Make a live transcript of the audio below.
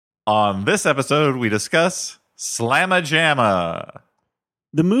On this episode, we discuss Slamma Jamma.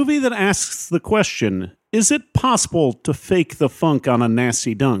 The movie that asks the question, is it possible to fake the funk on a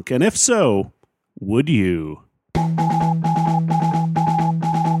nasty dunk? And if so, would you?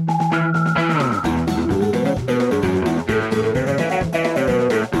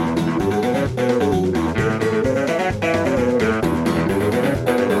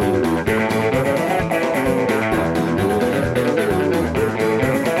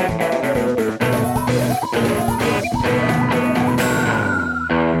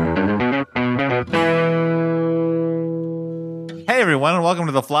 Hey everyone, and welcome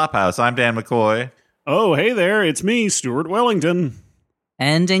to the Flophouse. I'm Dan McCoy. Oh, hey there, it's me, Stuart Wellington.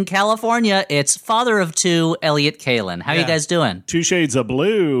 And in California, it's father of two, Elliot Kalin. How you guys doing? 2 shades of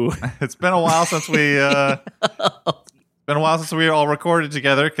blue. It's been a while since we all recorded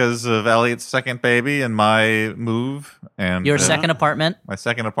together because of Elliot's second baby and my move and Your second apartment? my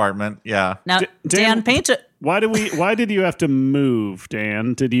second apartment. Yeah. Now, Dan, paint a... Why did you have to move,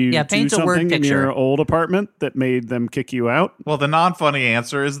 Dan? Did you do paint a word something in picture. your old apartment that made them kick you out? Well, the non-funny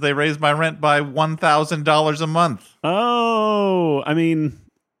answer is they raised my rent by $1,000 a month. Oh, I mean,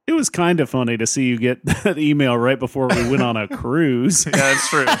 it was kind of funny to see you get that email right before we went on a cruise. Yeah, that's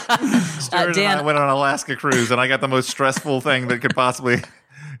true. Stuart Dan- and I went on an Alaska cruise, and I got the most stressful thing that could possibly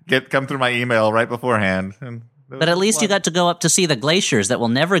come through my email right beforehand. But at least you got to go up to see the glaciers that will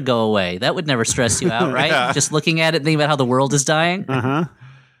never go away. That would never stress you out, right? Yeah. Just looking at it, thinking about how the world is dying. Uh-huh.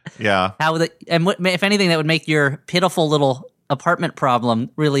 Yeah. If anything, that would make your pitiful little apartment problem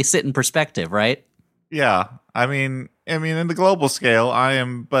really sit in perspective, right? Yeah. I mean, in the global scale, I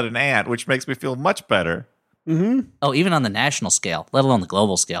am but an ant, which makes me feel much better. Mm-hmm. Oh, even on the national scale, let alone the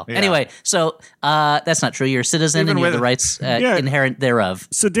global scale. Yeah. Anyway, so that's not true. You're a citizen Even and you have with- the rights inherent thereof.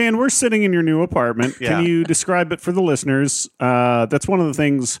 So, Dan, we're sitting in your new apartment. Yeah. Can you describe it for the listeners? That's one of the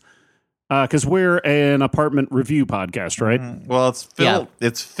things, because we're an apartment review podcast, right? Well,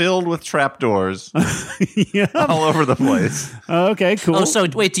 it's filled with trapdoors Yeah. all over the place. Okay, cool. Oh, so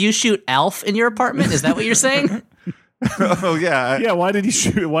wait, do you shoot Alf in your apartment? Is that what you're saying? Oh, yeah. Yeah, why do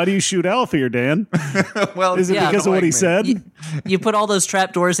you shoot Alf here, Dan? Well, Is it Yeah, because of what he said? You put all those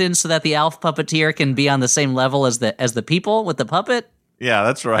trapdoors in so that the Alf puppeteer can be on the same level as the people with the puppet? Yeah,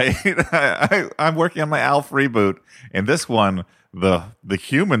 that's right. I'm working on my Alf reboot. In this one, the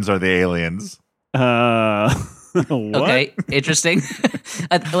humans are the aliens. What? Okay, interesting.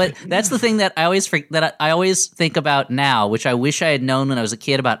 That's the thing that I always think about now, which I wish I had known when I was a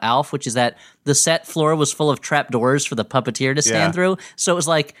kid about Alf, which is that the set floor was full of trapdoors for the puppeteer to stand through. So it was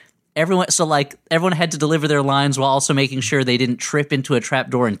like everyone had to deliver their lines while also making sure they didn't trip into a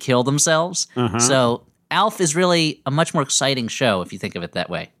trapdoor and kill themselves. Uh-huh. So Alf is really a much more exciting show if you think of it that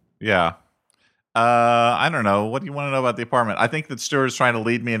way. Yeah. I don't know. What do you want to know about the apartment? I think that Stuart's trying to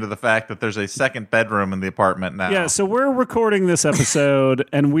lead me into the fact that there's a second bedroom in the apartment now. Yeah, so we're recording this episode,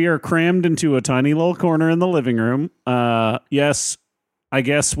 and we are crammed into a tiny little corner in the living room. Yes, I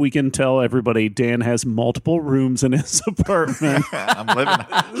guess we can tell everybody Dan has multiple rooms in his apartment. I'm living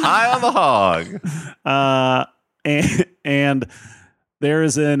high on the hog. And there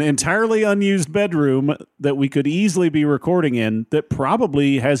is an entirely unused bedroom that we could easily be recording in that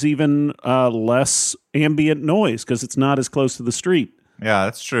probably has even less ambient noise because it's not as close to the street. Yeah,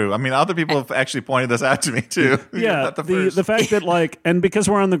 that's true. I mean, other people have actually pointed this out to me, too. Yeah, Not the fact that, and because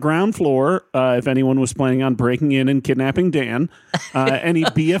we're on the ground floor, if anyone was planning on breaking in and kidnapping Dan, any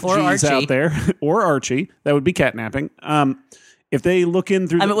BFGs out there, or Archie, that would be catnapping. If they look in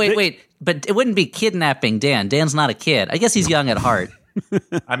through Wait, but it wouldn't be kidnapping Dan. Dan's not a kid. I guess he's young at heart.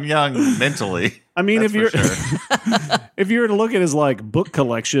 I'm young mentally. I mean, That's if you're for sure. if you were to look at his book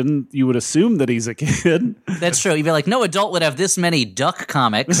collection, you would assume that he's a kid. That's true. You'd be like, no adult would have this many duck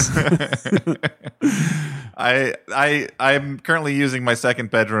comics. I'm currently using my second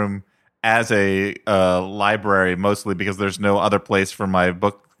bedroom as a library, mostly because there's no other place for my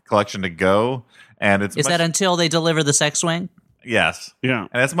book collection to go. And it's Is that until they deliver the sex swing? Yes. Yeah.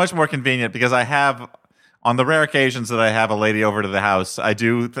 And it's much more convenient because I have, on the rare occasions that I have a lady over to the house, I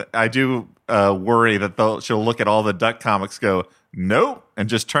do worry that she'll look at all the duck comics, go, nope, and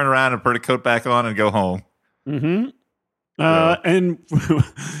just turn around and put a coat back on and go home. Mm-hmm.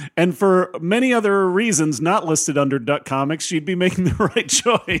 And for many other reasons not listed under Duck Comics, she'd be making the right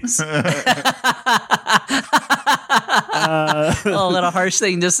choice. Oh, what a harsh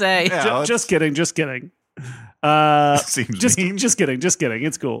thing to say. Yeah, Just kidding. seems mean. Just kidding.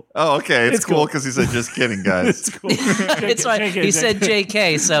 It's cool. Oh, okay. It's cool cool. because he said, just kidding, guys. It's cool. It's right. He said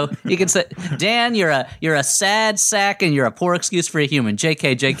JK, so you can say, Dan, you're a sad sack and you're a poor excuse for a human.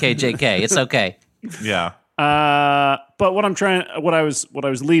 JK. It's okay. Yeah. But what I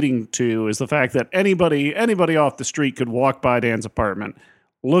was leading to is the fact that anybody off the street could walk by Dan's apartment,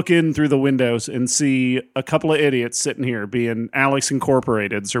 look in through the windows, and see a couple of idiots sitting here being Alex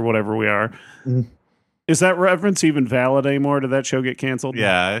Incorporateds or whatever we are. Mm. Is that reference even valid anymore? Did that show get canceled?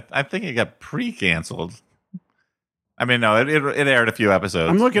 Yeah, I think it got pre-canceled. I mean, no, it aired a few episodes.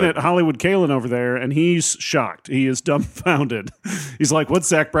 I'm looking at Hollywood Kalen over there, and he's shocked. He is dumbfounded. He's like, "What's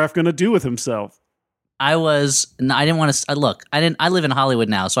Zach Braff going to do with himself?" I didn't want to look. I live in Hollywood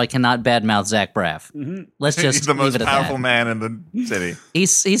now, so I cannot badmouth Zach Braff. Mm-hmm. Let's just he's the most leave it powerful at that. man in the city.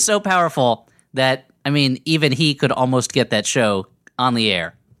 He's so powerful that even he could almost get that show on the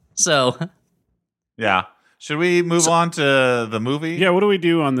air. So. Yeah. Should we move on to the movie? Yeah, what do we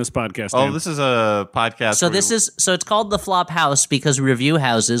do on this podcast? Oh, this is a podcast. So it's called The Flop House because we review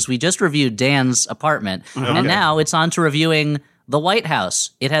houses. We just reviewed Dan's apartment, and now it's on to reviewing the White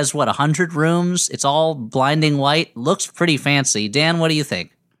House. It has 100 rooms. It's all blinding white. Looks pretty fancy. Dan, what do you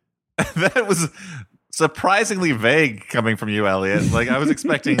think? That was surprisingly vague coming from you, Elliot. Like I was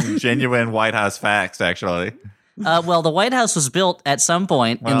expecting genuine White House facts, actually. Well, the White House was built at some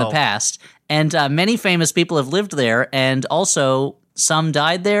point in the past, and many famous people have lived there, and also some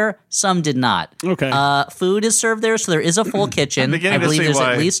died there, some did not. Okay. Food is served there, so there is a full kitchen. I believe there's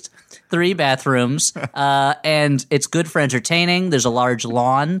at least 3 bathrooms, and it's good for entertaining. There's a large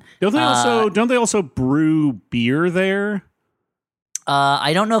lawn. Don't they also brew beer there?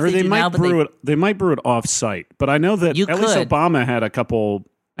 I don't know if they do now, but they might brew it off-site. But I know that at least Obama had a couple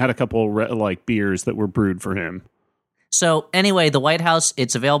like beers that were brewed for him. So anyway, the White House,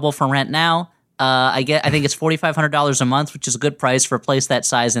 it's available for rent now. I think it's $4,500 a month, which is a good price for a place that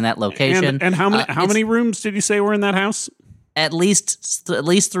size in that location. And how many rooms did you say were in that house? At least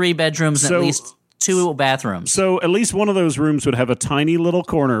 3 bedrooms and at least 2 bathrooms. So at least one of those rooms would have a tiny little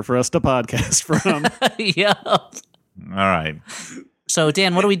corner for us to podcast from. Yeah. All right. So,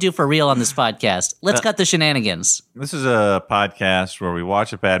 Dan, what do we do for real on this podcast? Let's cut the shenanigans. This is a podcast where we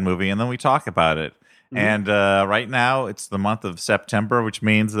watch a bad movie and then we talk about it. Mm-hmm. And right now, it's the month of September, which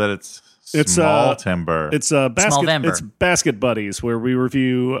means that it's Small Timber. It's Basket Buddies, where we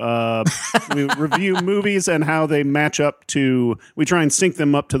review movies and how they match up to. We try and sync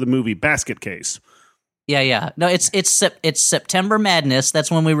them up to the movie Basket Case. Yeah. No, it's September Madness.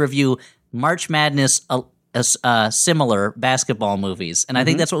 That's when we review March Madness. Similar basketball movies, and I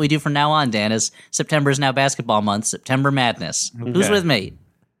think that's what we do from now on. Dan, is September is now basketball month. September Madness. Okay. Who's with me?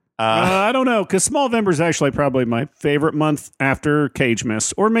 I don't know, because Smallvember is actually probably my favorite month after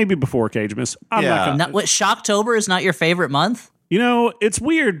Cagemas, or maybe before Cagemas. Shocktober is not your favorite month? You know, it's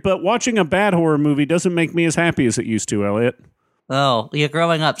weird, but watching a bad horror movie doesn't make me as happy as it used to, Elliot. Oh, you're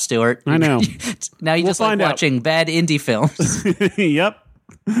growing up, Stuart. I know. Now you just like watching bad indie films. Yep.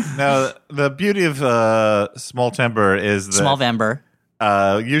 Now, the beauty of Small Timber is that Smallvember.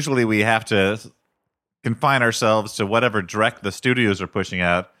 Usually we have to confine ourselves to whatever direct the studios are pushing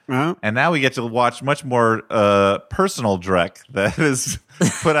out. Uh-huh. And now we get to watch much more personal direct that is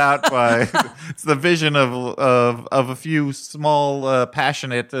put out by it's the vision of a few small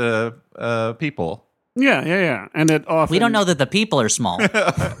passionate people. Yeah. And it often... We don't know that the people are small.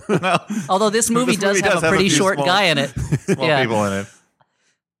 No. Although this movie does have a pretty short guy in it. Small people in it.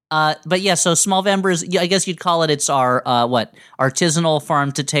 But yeah, so Smallvember is, I guess you'd call it, it's our, artisanal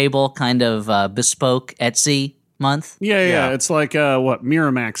farm to table kind of bespoke Etsy month. Yeah. It's like,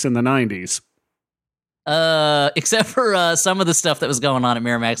 Miramax in the 90s. Except for some of the stuff that was going on at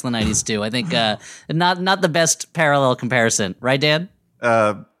Miramax in the 90s too. I think not the best parallel comparison. Right, Dan?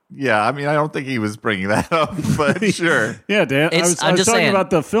 Yeah, I mean, I don't think he was bringing that up, but sure. Yeah, Dan, I was talking saying about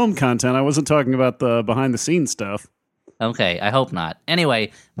the film content. I wasn't talking about the behind-the-scenes stuff. Okay, I hope not.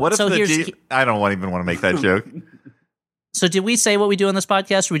 Anyway, what if I don't even want to make that joke. So did we say what we do on this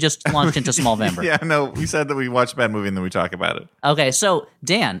podcast, or we just launched into Smallvember? Yeah, no, we said that we watch a bad movie and then we talk about it. Okay, so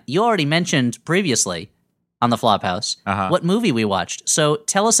Dan, you already mentioned previously on the Flophouse what movie we watched. So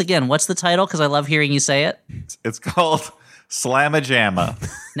tell us again, what's the title? Because I love hearing you say it. It's called Slamma Jamma.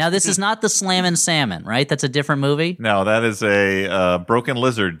 Now, this is not the Slammin' Salmon, right? That's a different movie? No, that is a broken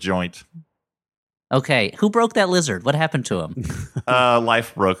lizard joint. Okay, who broke that lizard? What happened to him?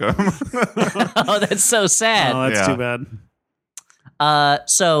 Life broke him. Oh, that's so sad. Oh, that's too bad.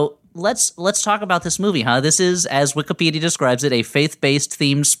 So let's talk about this movie, huh? This is, as Wikipedia describes it, a faith-based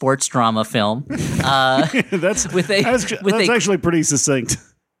themed sports drama film. That's actually pretty succinct.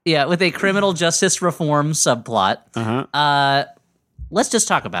 Yeah, with a criminal justice reform subplot. Let's just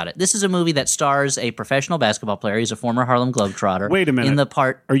talk about it. This is a movie that stars a professional basketball player. He's a former Harlem Globetrotter. Wait a minute. In the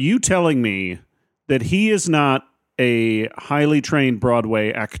part, are you telling me that he is not a highly trained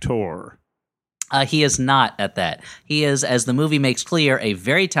Broadway actor? He is not at that. He is, as the movie makes clear, a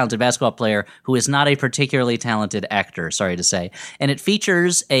very talented basketball player who is not a particularly talented actor, sorry to say. And it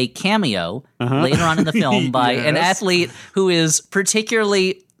features a cameo later on in the film by an athlete who is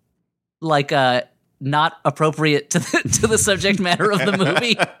particularly not appropriate to the subject matter of the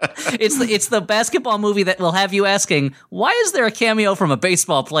movie. It's the basketball movie that will have you asking, why is there a cameo from a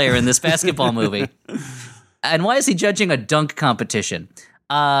baseball player in this basketball movie? And why is he judging a dunk competition?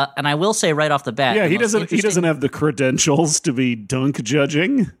 And I will say right off the bat, he doesn't have the credentials to be dunk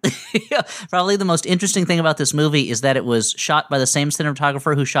judging. Yeah, probably the most interesting thing about this movie is that it was shot by the same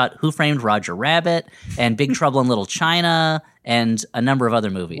cinematographer who shot Who Framed Roger Rabbit and Big Trouble in Little China and a number of other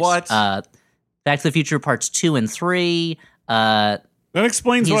movies. What? Back to the Future Parts 2 and 3. That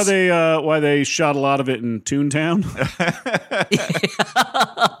explains why they shot a lot of it in Toontown.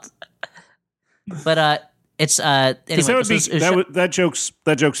 But it's anyway. That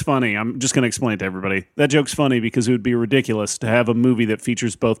joke's funny. I'm just going to explain it to everybody. That joke's funny because it would be ridiculous to have a movie that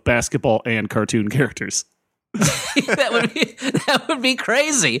features both basketball and cartoon characters. that would be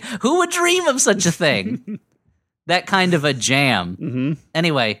crazy. Who would dream of such a thing? That kind of a jam. Mm-hmm.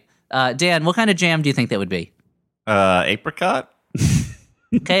 Anyway, Dan, what kind of jam do you think that would be? Apricot.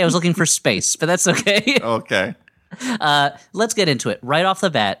 Okay, I was looking for space, but that's okay. Okay. Let's get into it right off the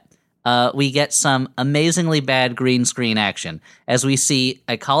bat. We get some amazingly bad green screen action as we see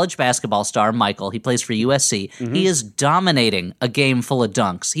a college basketball star, Michael. He plays for USC. Mm-hmm. He is dominating a game full of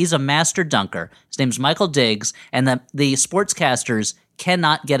dunks. He's a master dunker. His name's Michael Diggs, and the sportscasters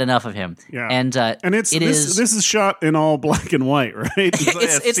cannot get enough of him. Yeah. And this is shot in all black and white, right?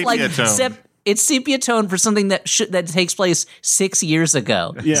 it's like it's sepia tone for something that takes place 6 years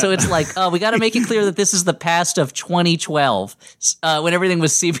ago. Yeah. So it's like, we got to make it clear that this is the past of 2012, when everything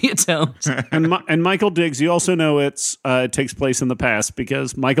was sepia toned. And Michael Diggs, you also know it takes place in the past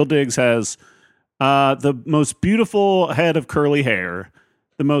because Michael Diggs has the most beautiful head of curly hair,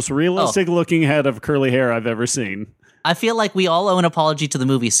 the most realistic looking head of curly hair I've ever seen. I feel like we all owe an apology to the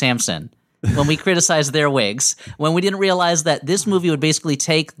movie Samson when we criticized their wigs, when we didn't realize that this movie would basically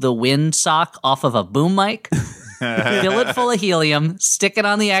take the wind sock off of a boom mic, fill it full of helium, stick it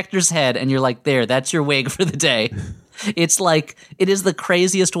on the actor's head, and you're like, there, that's your wig for the day. It's like, it is the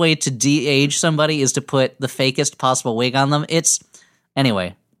craziest way to de-age somebody is to put the fakest possible wig on them.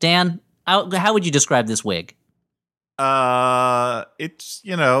 Anyway, Dan, how would you describe this wig? It's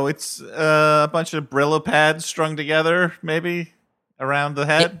a bunch of Brillo pads strung together, maybe around the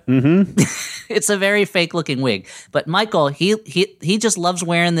head. It's a very fake looking wig, but Michael, he just loves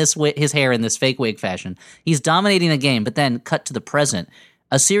wearing his hair in this fake wig fashion. He's dominating the game, but then cut to the present.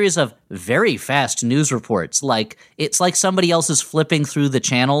 A series of very fast news reports. It's like somebody else is flipping through the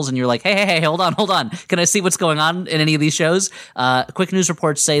channels and you're like, hey, hold on. Can I see what's going on in any of these shows? Quick news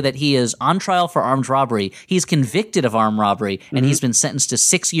reports say that he is on trial for armed robbery. He's convicted of armed robbery and he's been sentenced to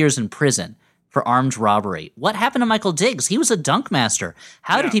 6 years in prison for armed robbery. What happened to Michael Diggs? He was a dunk master.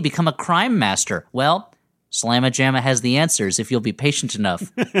 How did he become a crime master? Well, Slamma Jamma has the answers if you'll be patient enough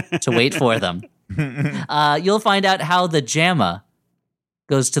to wait for them. You'll find out how the Jamma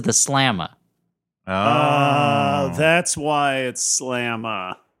goes to the Slamma. Oh, that's why it's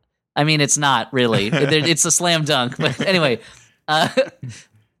Slamma. I mean, it's not really. It's a slam dunk. But anyway,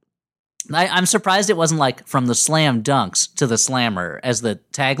 I'm surprised it wasn't like from the slam dunks to the slammer as the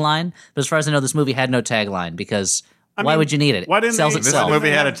tagline. But as far as I know, this movie had no tagline because why would you need it? Why didn't it sells This itself. movie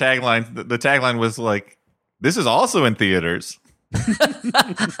had a tagline. The tagline was like, "This is also in theaters."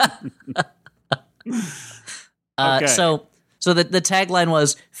 Okay. So the tagline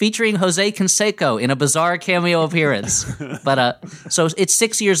was featuring Jose Canseco in a bizarre cameo appearance. But so it's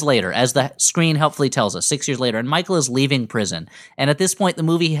 6 years later, as the screen helpfully tells us, 6 years later, and Michael is leaving prison. And at this point, the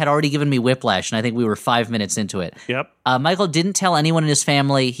movie had already given me whiplash, and I think we were 5 minutes into it. Yep. Michael didn't tell anyone in his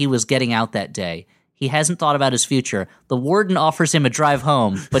family he was getting out that day. He hasn't thought about his future. The warden offers him a drive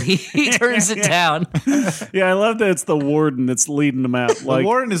home, but he turns it down. Yeah, I love that it's the warden that's leading him out. The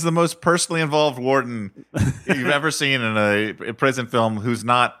warden is the most personally involved warden you've ever seen in a prison film who's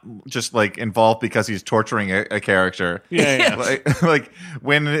not just like involved because he's torturing a character. Yeah. Like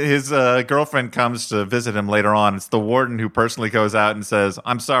when his girlfriend comes to visit him later on, it's the warden who personally goes out and says,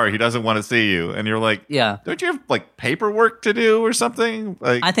 "I'm sorry, he doesn't want to see you." And you're like, yeah, don't you have like paperwork to do or something?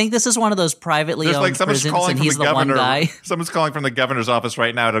 Like, I think this is one of those privately owned prisons, and he's the one guy. Someone's calling from the governor's office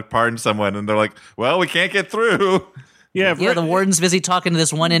right now to pardon someone, and they're like, "Well, we can't get through." Yeah, the warden's busy talking to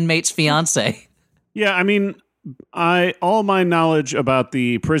this one inmate's fiance. Yeah, I mean, all my knowledge about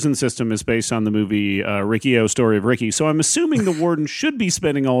the prison system is based on the movie Riki-Oh, Story of Ricky, so I'm assuming the warden should be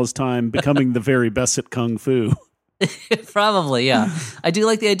spending all his time becoming the very best at kung fu. Probably, yeah. I do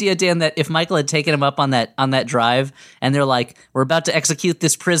like the idea, Dan, that if Michael had taken him up on that drive, and they're like, "We're about to execute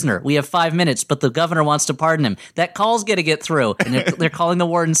this prisoner. We have 5 minutes, but the governor wants to pardon him." That call's gonna get through, and they're calling the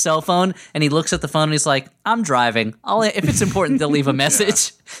warden's cell phone, and he looks at the phone and he's like, "I'm driving. If it's important, they'll leave a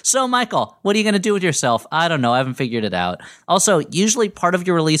message." So, Michael, what are you gonna do with yourself? I don't know. I haven't figured it out. Also, usually part of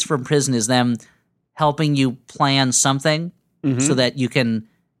your release from prison is them helping you plan something so that you can.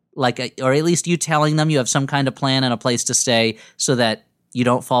 Or at least you telling them you have some kind of plan and a place to stay so that you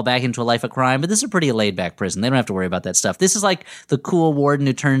don't fall back into a life of crime. But this is a pretty laid-back prison. They don't have to worry about that stuff. This is like the cool warden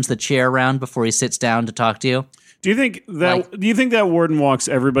who turns the chair around before he sits down to talk to you. Do you think that warden walks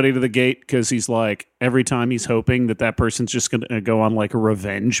everybody to the gate because he's like, every time he's hoping that person's just going to go on like a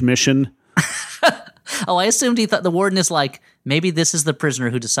revenge mission? Oh, I assumed he thought the warden is like, maybe this is the prisoner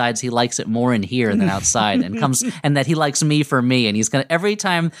who decides he likes it more in here than outside and that he likes me for me. And he's going to, every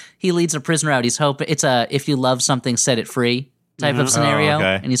time he leads a prisoner out, he's hoping it's if you love something, set it free type of scenario.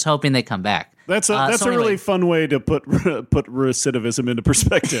 Okay. And he's hoping they come back. That's a really fun way to put recidivism into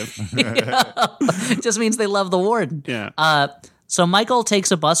perspective. It just means they love the warden. Yeah. So Michael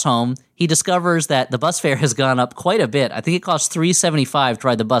takes a bus home. He discovers that the bus fare has gone up quite a bit. I think it costs $3.75 to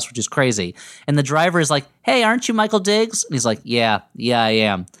ride the bus, which is crazy. And the driver is like, "Hey, aren't you Michael Diggs?" And he's like, Yeah, I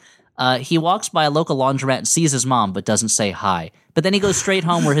am. He walks by a local laundromat and sees his mom, but doesn't say hi. But then he goes straight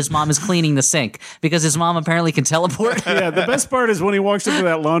home where his mom is cleaning the sink because his mom apparently can teleport. Yeah, the best part is when he walks into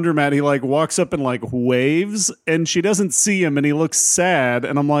that laundromat, he like walks up and like waves, and she doesn't see him, and he looks sad.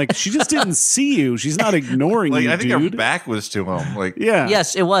 And I'm like, she just didn't see you. She's not ignoring you, I think dude. her back was to him. Yeah.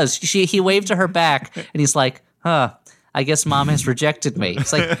 Yes, it was. He waved to her back, and he's like, "Huh, I guess mom has rejected me."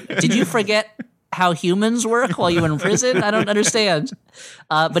 It's like, did you forget how humans work while you were in prison? I don't understand.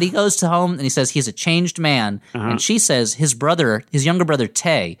 But he goes to home and he says he's a changed man. And she says his younger brother,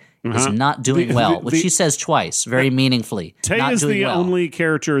 Tay, is not doing well, which she says twice, very meaningfully. Tay is the only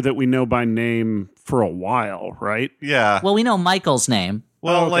character that we know by name for a while, right? Yeah. Well, we know Michael's name.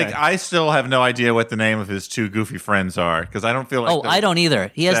 Well, okay. I still have no idea what the name of his two goofy friends are because I don't feel like. Oh, I don't either.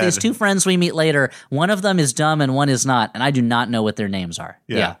 He has these two friends we meet later. One of them is dumb and one is not, and I do not know what their names are.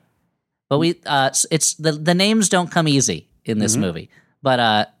 Yeah. But it's the names don't come easy in this movie.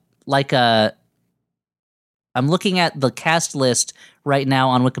 But I'm looking at the cast list right now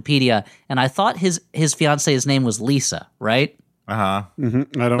on Wikipedia, and I thought his fiance's name was Lisa, right? Uh-huh. I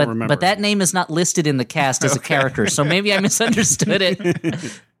don't remember. But that name is not listed in the cast as a character, so maybe I misunderstood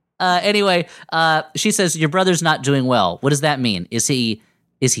it. Anyway, she says, "Your brother's not doing well." What does that mean? Is he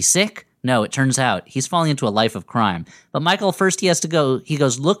sick? No, it turns out he's falling into a life of crime. But Michael, first he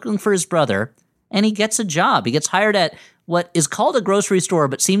goes looking for his brother, and he gets a job. He gets hired at what is called a grocery store,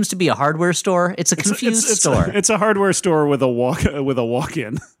 but seems to be a hardware store. It's a confused store. It's a hardware store with a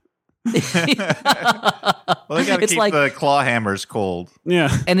walk-in. Well, they got to keep the claw hammers cold.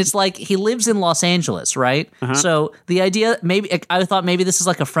 Yeah. And it's like he lives in Los Angeles, right? So the idea, I thought maybe this is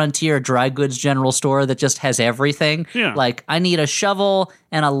like a frontier dry goods general store that just has everything. Yeah. Like, I need a shovel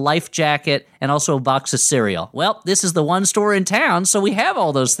and a life jacket and also a box of cereal. Well, this is the one store in town, so we have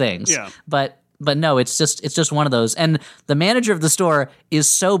all those things. Yeah. But no, it's just one of those. And the manager of the store is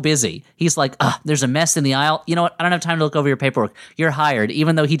so busy. He's like, there's a mess in the aisle. You know what? I don't have time to look over your paperwork. You're hired,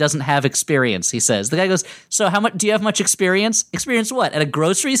 even though he doesn't have experience, he says. The guy goes, "So how much do you have much experience?" "Experience what? At a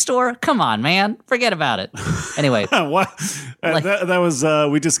grocery store? Come on, man. Forget about it." Anyway. What? That was,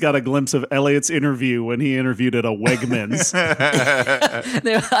 we just got a glimpse of Elliot's interview when he interviewed at a Wegmans.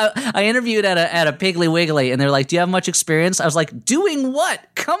 I interviewed at a Piggly Wiggly, and they're like, "Do you have much experience?" I was like, "Doing what?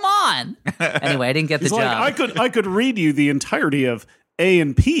 Come on." Anyway, I didn't get the He's job. like, I could read you the entirety of A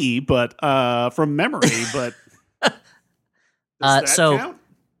and P, but from memory. But does that count?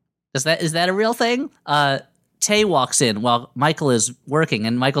 Is that a real thing? Tay walks in while Michael is working,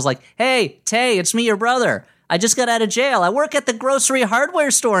 and Michael's like, "Hey, Tay, it's me, your brother. I just got out of jail. I work at the grocery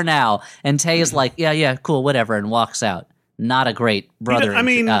hardware store now." And Tay is like, "Yeah, cool, whatever," and walks out. Not a great brother.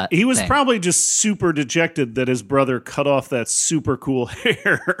 He was thing. probably just super dejected that his brother cut off that super cool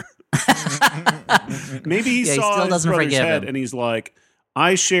hair. Maybe he saw his brother's head and he's like,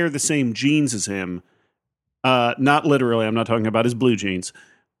 "I share the same genes as him." Not literally. I'm not talking about his blue genes.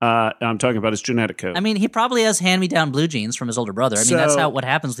 I'm talking about his genetic code. I mean, he probably has hand-me-down blue genes from his older brother. I mean, that's what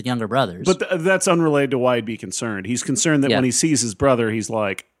happens with younger brothers. But that's unrelated to why he'd be concerned. He's concerned that when he sees his brother, he's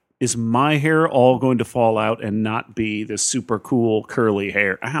like, "Is my hair all going to fall out and not be this super cool curly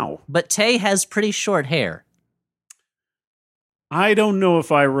hair?" Ow. But Tay has pretty short hair. I don't know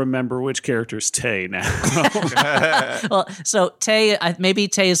if I remember which character's Tay now. Well, so Tay, maybe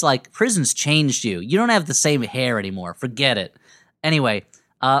Tay is like, prison's changed you. You don't have the same hair anymore. Forget it. Anyway,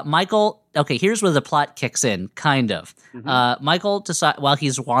 Michael, okay, here's where the plot kicks in, kind of. Michael, while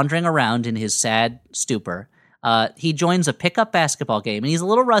he's wandering around in his sad stupor, he joins a pickup basketball game, and he's a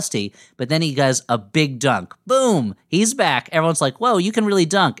little rusty, but then he does a big dunk. Boom! He's back. Everyone's like, whoa, you can really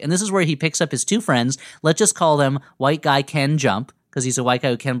dunk. And this is where he picks up his two friends. Let's just call them White Guy Can Jump, because he's a white guy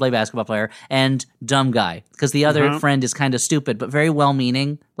who can play basketball player, and Dumb Guy, because the other friend is kind of stupid, but very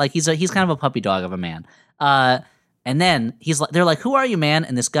well-meaning. Like, he's kind of a puppy dog of a man. And then they're like, who are you, man?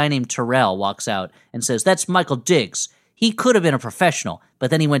 And this guy named Terrell walks out and says, that's Michael Diggs. He could have been a professional, but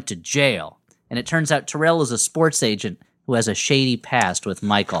then he went to jail. And it turns out Terrell is a sports agent who has a shady past with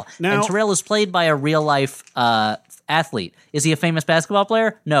Michael. And Terrell is played by a real-life athlete. Is he a famous basketball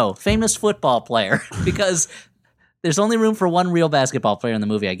player? No, famous football player, because there's only room for one real basketball player in the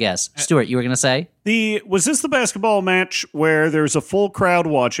movie, I guess. Stuart, you were going to say? Was this the basketball match where there's a full crowd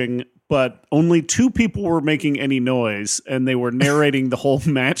watching, but only two people were making any noise, and they were narrating the whole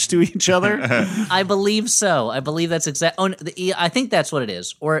match to each other? I believe so. I believe that's exact. I think that's what it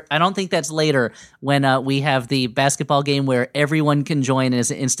is. Or I don't think that's later when we have the basketball game where everyone can join and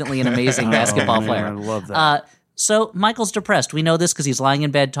is instantly an amazing basketball player. I love that. So Michael's depressed. We know this because he's lying in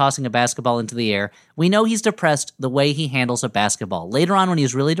bed tossing a basketball into the air. We know he's depressed the way he handles a basketball. Later on, when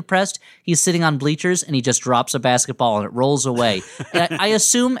he's really depressed, he's sitting on bleachers and he just drops a basketball and it rolls away. I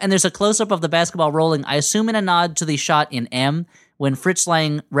assume, and there's a close-up of the basketball rolling, I assume in a nod to the shot in M, when Fritz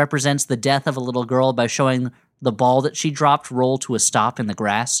Lang represents the death of a little girl by showing the ball that she dropped roll to a stop in the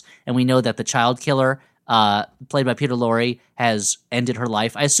grass. And we know that the child killer, played by Peter Lorre, has ended her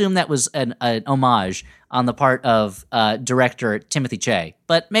life. I assume that was an homage on the part of director Timothy Che.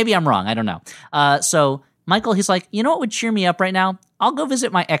 But maybe I'm wrong. I don't know. So Michael, he's like, you know what would cheer me up right now? I'll go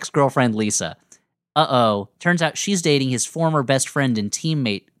visit my ex-girlfriend, Lisa. Uh-oh. Turns out she's dating his former best friend and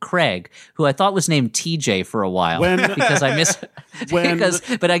teammate, Craig, who I thought was named TJ for a while. Because I miss...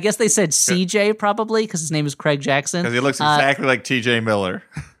 but I guess they said CJ probably, because his name is Craig Jackson. Because he looks exactly like TJ Miller.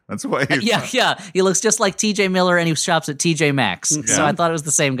 That's why he's... Yeah. He looks just like TJ Miller, and he shops at TJ Maxx. Yeah. So I thought it was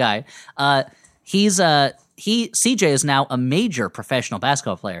the same guy. CJ is now a major professional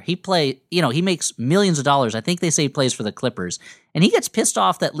basketball player. He makes millions of dollars. I think they say he plays for the Clippers. And he gets pissed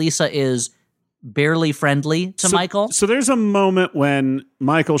off that Lisa is barely friendly to Michael. So there's a moment when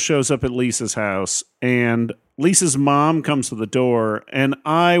Michael shows up at Lisa's house and Lisa's mom comes to the door, and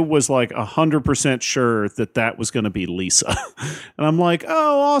I was like 100% sure that was going to be Lisa. And I'm like,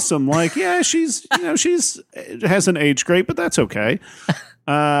 oh, awesome. Like, yeah, she's hasn't aged great, but that's okay.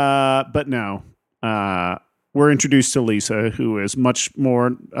 But no, we're introduced to Lisa, who is much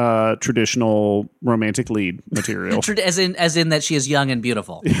more traditional romantic lead material. As in that she is young and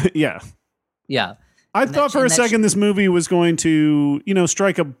beautiful. Yeah. Yeah. I thought for a second this movie was going to,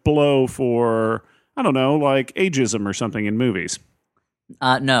 strike a blow for, I don't know, like ageism or something in movies.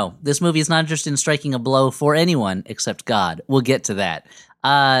 No, this movie is not interested in striking a blow for anyone except God. We'll get to that.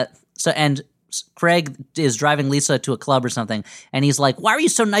 And Craig is driving Lisa to a club or something, and he's like, why are you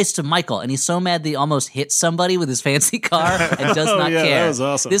so nice to Michael? And he's so mad that he almost hit somebody with his fancy car and does not care. That was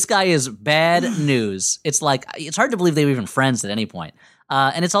awesome. This guy is bad news. It's like, it's hard to believe they were even friends at any point.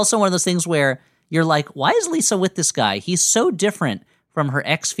 And it's also one of those things where you're like, why is Lisa with this guy? He's so different from her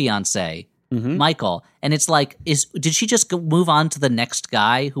ex-fiancé, Michael. And it's like, did she just move on to the next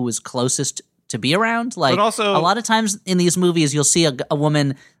guy who was closest to be around? Like, but also, a lot of times in these movies, you'll see a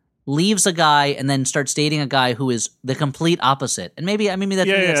woman leaves a guy and then starts dating a guy who is the complete opposite. And maybe that's maybe it's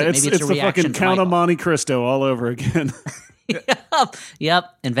a the reaction fucking to Count Michael. of Monte Cristo all over again.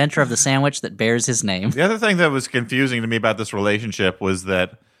 Yep. Inventor of the sandwich that bears his name. The other thing that was confusing to me about this relationship was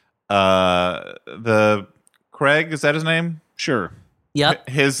that the Craig, is that his name? Sure. Yep.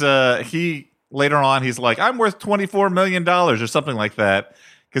 He later on he's like, I'm worth $24 million or something like that,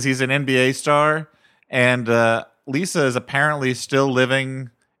 because he's an NBA star, and Lisa is apparently still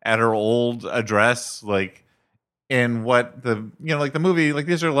living at her old address, like in what the movie, like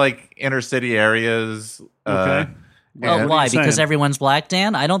these are like inner city areas. Okay. Well, why? Because everyone's black,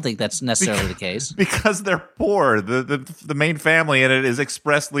 Dan? I don't think that's necessarily the case. Because they're poor. The main family in it is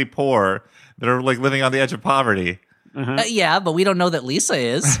expressly poor. They're like living on the edge of poverty. Yeah, but we don't know that Lisa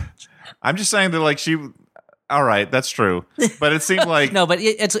is. I'm just saying that, like, she. All right, that's true. But it seemed like no, but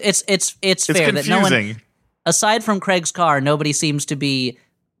it's fair confusing. That no one, aside from Craig's car, nobody seems to be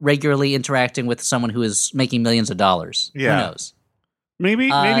regularly interacting with someone who is making millions of dollars. Yeah. Who knows?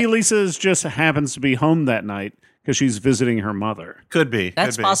 Maybe Lisa just happens to be home that night because she's visiting her mother. Could be.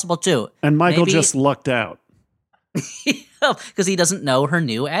 That's possible too. And Michael just lucked out. Because he doesn't know her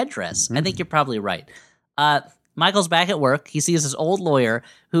new address. I think you're probably right. Michael's back at work. He sees his old lawyer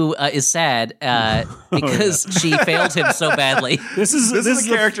who is sad because she failed him so badly. This is a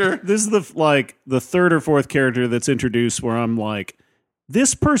character. This is the third or fourth character that's introduced where I'm like,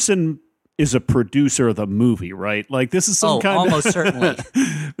 this person is a producer of the movie, right? Like this is some kind almost certainly.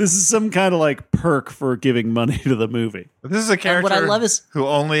 This is some kind of like perk for giving money to the movie. This is a character what I love is, who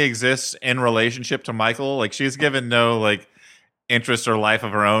only exists in relationship to Michael. Like she's given no like interest or life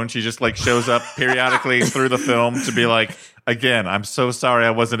of her own. She just like shows up periodically through the film to be like, again, I'm so sorry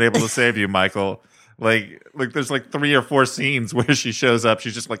I wasn't able to save you, Michael. Like there's like 3 or 4 scenes where she shows up.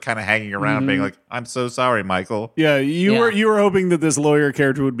 She's just like kind of hanging around, being like, "I'm so sorry, Michael." Yeah, you were hoping that this lawyer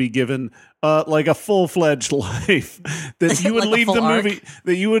character would be given like a full-fledged life, that you would like leave the movie arc.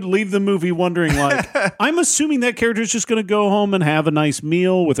 that you would leave the movie wondering like, I'm assuming that character is just going to go home and have a nice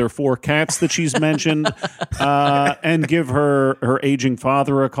meal with her 4 cats that she's mentioned, and give her aging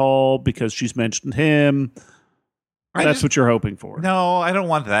father a call because she's mentioned him. That's what you're hoping for. No, I don't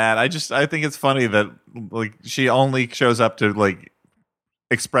want that. I think it's funny that like she only shows up to like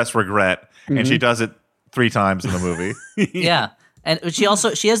express regret, and she does it 3 times in the movie. yeah. And she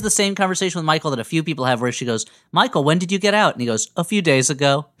has the same conversation with Michael that a few people have where she goes, "Michael, when did you get out?" And he goes, "A few days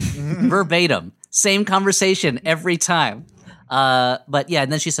ago." Verbatim. Same conversation every time. But yeah,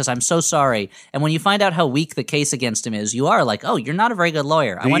 and then she says, "I'm so sorry." And when you find out how weak the case against him is, you are like, "Oh, you're not a very good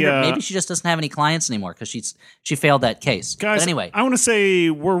lawyer." I wonder, maybe she just doesn't have any clients anymore because she failed that case. Guys, but anyway, I want to say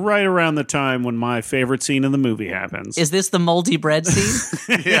we're right around the time when my favorite scene in the movie happens. Is this the moldy bread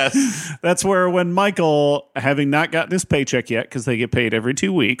scene? Yes. That's where when Michael, having not gotten his paycheck yet because they get paid every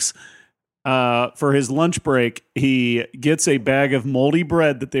 2 weeks, for his lunch break, he gets a bag of moldy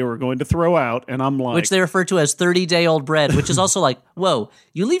bread that they were going to throw out, and I'm like... Which they refer to as 30-day-old bread, which is also like, whoa,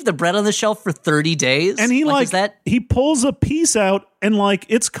 you leave the bread on the shelf for 30 days? And he pulls a piece out, and like,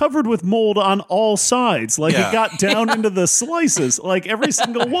 it's covered with mold on all sides. Like, it got down into the slices, like every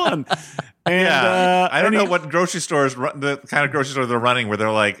single one. And, I don't know what grocery stores, the kind of grocery store they're running where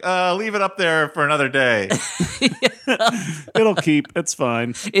they're like, leave it up there for another day. It'll keep. It's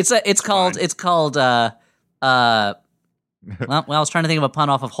fine. It's called well, I was trying to think of a pun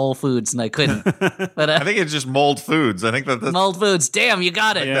off of Whole Foods and I couldn't. But I think it's just mold foods. I think that's mold foods. Damn, you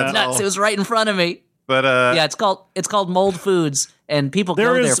got it. Yeah. Nuts. It was right in front of me. But yeah, it's called mold foods, and people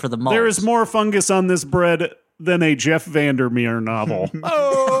go there for the mold. There is more fungus on this bread than a Jeff Vandermeer novel. So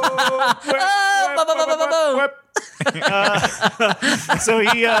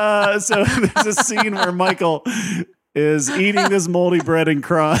there's a scene where Michael is eating this moldy bread and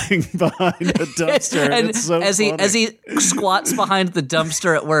crying behind a dumpster, and it's so as he squats behind the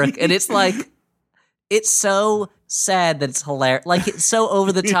dumpster at work, and it's like, it's so sad that it's hilarious. Like, it's so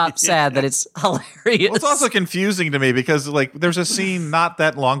over the top sad that it's hilarious. Well, it's also confusing to me because like there's a scene not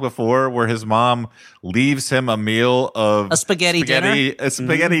that long before where his mom leaves him a meal of a spaghetti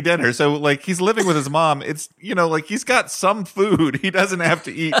dinner. So like he's living with his mom. It's, like he's got some food. He doesn't have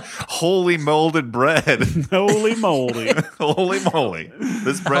to eat wholly molded bread. Holy moldy. Holy moly.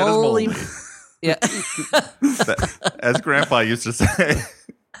 This bread is moldy. Yeah. As Grandpa used to say.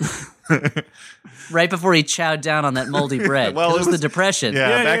 Right before he chowed down on that moldy bread. Well, it was the Depression.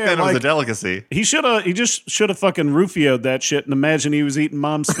 Yeah, back then it was a delicacy. He just should have fucking Rufio'd that shit and imagine he was eating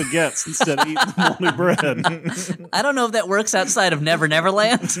mom's spaghettis instead of eating moldy bread. I don't know if that works outside of Never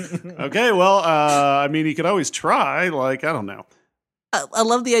Neverland. Okay, well, I mean, you could always try. Like, I don't know. I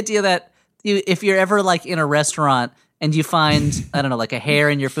love the idea that if you're ever like in a restaurant and you find, I don't know, like a hair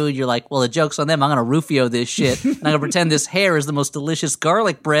in your food, you're like, well, the joke's on them. I'm going to Rufio this shit. And I'm going to pretend this hair is the most delicious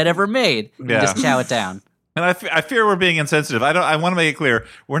garlic bread ever made. And just chow it down. And I fear we're being insensitive. I want to make it clear.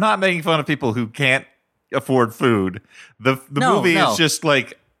 We're not making fun of people who can't afford food. The movie is just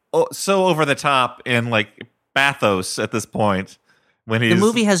like so over the top and like bathos at this point. The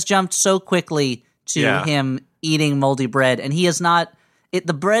movie has jumped so quickly to him eating moldy bread, and he is not...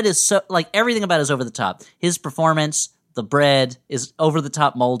 the bread is so, like, everything about it is over the top. His performance, the bread is over the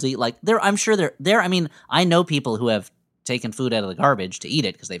top moldy. Like, I'm sure I mean, I know people who have taken food out of the garbage to eat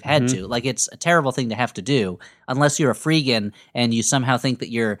it because they've had to. Like, it's a terrible thing to have to do unless you're a freegan and you somehow think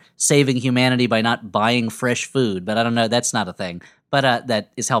that you're saving humanity by not buying fresh food. But I don't know, that's not a thing. But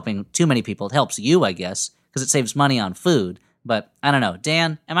that is helping too many people. It helps you, I guess, because it saves money on food. But I don't know.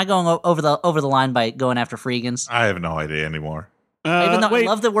 Dan, am I going over the line by going after freegans? I have no idea anymore. Even though I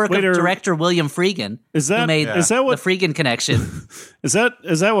love the work of director William Friedkin, who made the Friedkin Connection. Is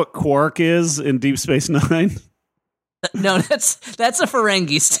that what Quark is in Deep Space Nine? No, that's a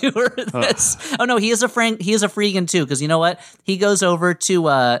Ferengi, Stuart. Oh no, he is a Friedkin too. Because you know what? He goes over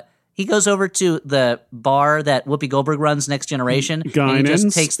to he goes over to the bar that Whoopi Goldberg runs, Next Generation, and he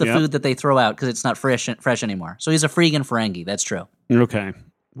just takes the food that they throw out because it's not fresh anymore. So he's a freegan Ferengi. That's true. Okay.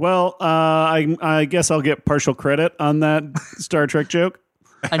 Well, I guess I'll get partial credit on that Star Trek joke.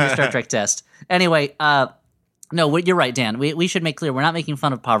 On your Star Trek test. Anyway, no, you're right, Dan. We should make clear we're not making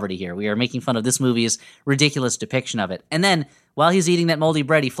fun of poverty here. We are making fun of this movie's ridiculous depiction of it. And then, while he's eating that moldy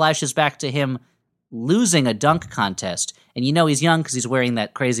bread, he flashes back to him losing a dunk contest. And you know he's young because he's wearing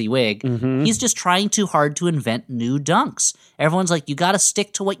that crazy wig. Mm-hmm. He's just trying too hard to invent new dunks. Everyone's like, you got to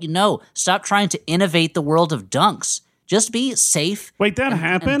stick to what you know. Stop trying to innovate the world of dunks. Just be safe. Wait, that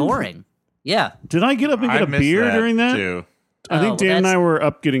happened? And boring. Yeah. Did I get up and get a beer during that? Too. I think Dan and I were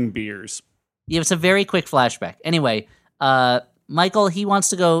up getting beers. Yeah, it's a very quick flashback. Anyway, Michael, he wants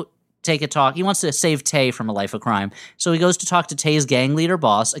to go take a talk. He wants to save Tay from a life of crime. So he goes to talk to Tay's gang leader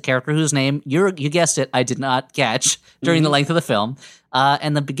boss, a character whose name, you guessed it, I did not catch during the length of the film.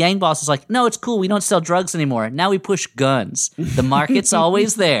 And the gang boss is like, no, it's cool. We don't sell drugs anymore. Now we push guns. The market's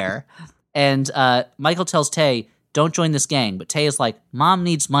always there. And Michael tells Tay, don't join this gang. But Tay is like, Mom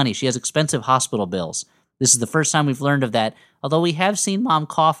needs money. She has expensive hospital bills. This is the first time we've learned of that, although we have seen Mom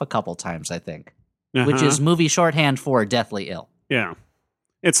cough a couple times, I think, which is movie shorthand for deathly ill. Yeah.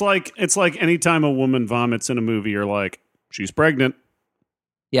 It's like anytime a woman vomits in a movie, you're like, she's pregnant.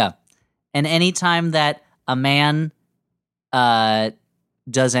 Yeah. And anytime that a man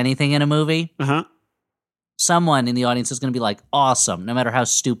does anything in a movie, someone in the audience is going to be like, awesome, no matter how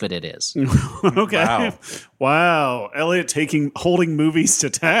stupid it is. Okay. Wow. Elliot holding movies to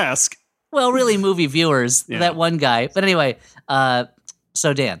task. Well, really, movie viewers, that one guy. But anyway,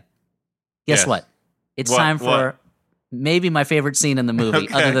 so Dan, guess what? It's time for maybe my favorite scene in the movie,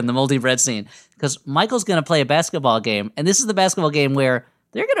 other than the moldy bread scene. Because Michael's going to play a basketball game, and this is the basketball game where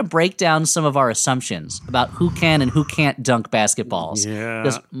they're going to break down some of our assumptions about who can and who can't dunk basketballs. Yeah.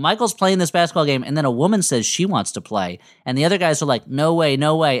 Because Michael's playing this basketball game, and then a woman says she wants to play, and the other guys are like, no way,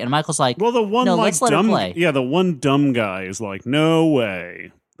 no way. And Michael's like, well, the one no, like let's let her play. Yeah, the one dumb guy is like, no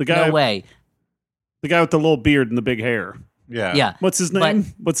way. The guy, no way. The guy with the little beard and the big hair. Yeah. What's his name?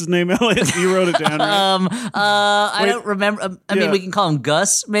 What's his name, Elliot? You wrote it down, right? I don't remember. I mean, we can call him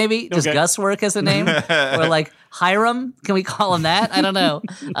Gus, maybe. Does Gus work as a name? Or like Hiram? Can we call him that? I don't know.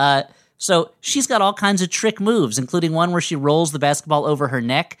 So she's got all kinds of trick moves, including one where she rolls the basketball over her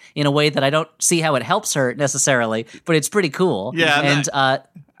neck in a way that I don't see how it helps her necessarily, but it's pretty cool. Yeah. And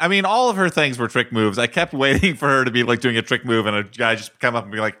I mean, all of her things were trick moves. I kept waiting for her to be like doing a trick move and a guy just come up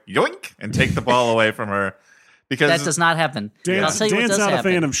and be like, yoink, and take the ball away from her. Because that does not happen. Dan's not a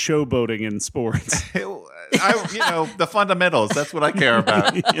fan of showboating in sports. The fundamentals. That's what I care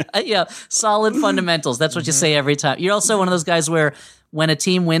about. Yeah, solid fundamentals. That's what you say every time. You're also one of those guys where when a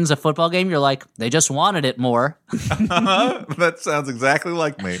team wins a football game, you're like, they just wanted it more. That sounds exactly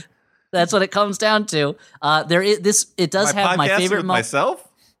like me. That's what it comes down to. It does have my favorite moment. Myself?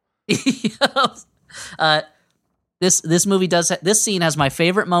 This movie this scene has my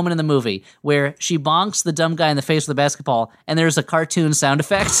favorite moment in the movie where she bonks the dumb guy in the face with the basketball and there's a cartoon sound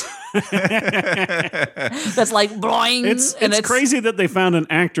effect. That's like boing. It's crazy that they found an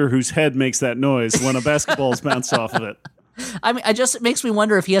actor whose head makes that noise when a basketball is bounced off of it. I mean, it makes me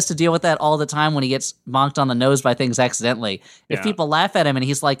wonder if he has to deal with that all the time when he gets bonked on the nose by things accidentally. If people laugh at him and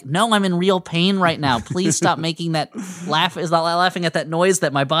he's like, no, I'm in real pain right now. Please stop making that laugh. Is not laughing at that noise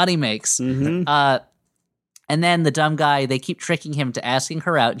that my body makes. Mm-hmm. And then the dumb guy, they keep tricking him to asking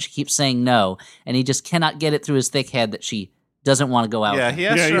her out and she keeps saying no. And he just cannot get it through his thick head that she doesn't want to go out. Yeah,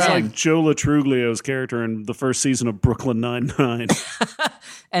 he's like Joe Latruglio's character in the first season of Brooklyn Nine-Nine.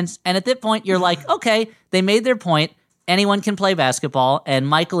 And at that point, you're like, okay, they made their point. Anyone can play basketball, and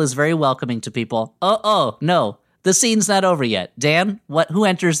Michael is very welcoming to people. Oh, no, the scene's not over yet. Dan, who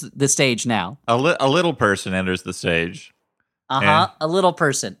enters the stage now? A little person enters the stage. A little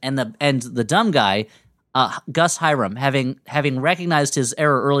person, and the dumb guy, Gus Hiram, having recognized his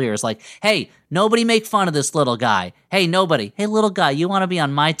error earlier, is like, hey, nobody make fun of this little guy. Hey, nobody. Hey, little guy, you want to be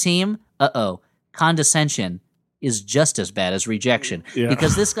on my team? Condescension is just as bad as rejection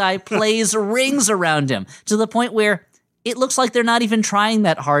because this guy plays rings around him to the point where it looks like they're not even trying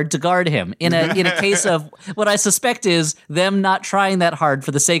that hard to guard him in a case of what I suspect is them not trying that hard for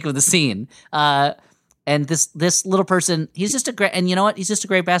the sake of the scene. And this little person, he's just and you know what? He's just a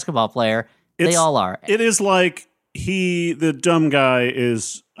great basketball player. They all are. It is like the dumb guy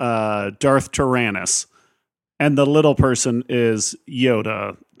is Darth Tyrannus and the little person is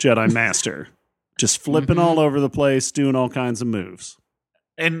Yoda, Jedi Master. Just flipping all over the place, doing all kinds of moves.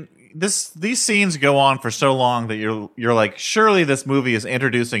 And these scenes go on for so long that you're like, surely this movie is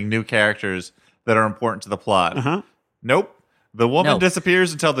introducing new characters that are important to the plot. Uh-huh. Nope. The woman No.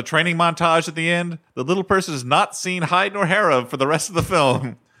 disappears until the training montage at the end. The little person is not seen hide nor hair of for the rest of the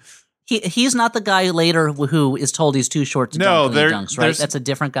film. He's not the guy later who is told he's too short to No, dunk when he dunks, right? That's a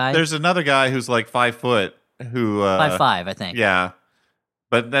different guy. There's another guy who's like 5 foot who 5'5", I think. Yeah,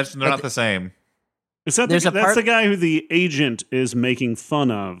 but they're not the same. Is that that's the guy who the agent is making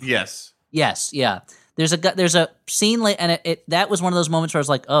fun of? Yes. Yes, yeah. There's a scene and that was one of those moments where I was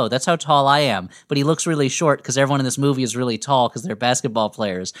like, oh, that's how tall I am. But he looks really short because everyone in this movie is really tall because they're basketball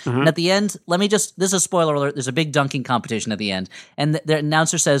players. And at the end, this is a spoiler alert. There's a big dunking competition at the end, and the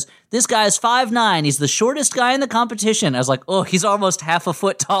announcer says, "This guy is 5'9". He's the shortest guy in the competition." I was like, oh, he's almost half a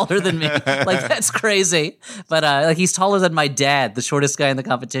foot taller than me. Like that's crazy. But like he's taller than my dad, the shortest guy in the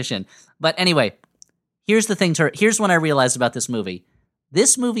competition. But anyway, here's the thing. Here's when I realized about this movie.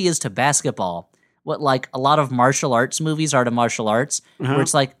 This movie is to basketball what like a lot of martial arts movies are to martial arts, where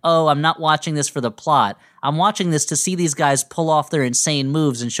it's like, oh, I'm not watching this for the plot. I'm watching this to see these guys pull off their insane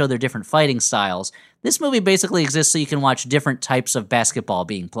moves and show their different fighting styles. This movie basically exists so you can watch different types of basketball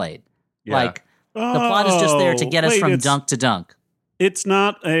being played. Yeah. Like, the plot is just there to get us from dunk to dunk. It's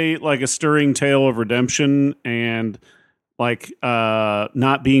not a stirring tale of redemption and like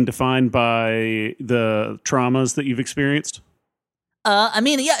not being defined by the traumas that you've experienced? I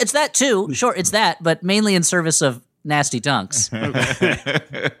mean, yeah, it's that too. Sure, it's that, but mainly in service of nasty dunks.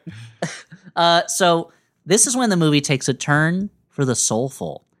 So this is when the movie takes a turn for the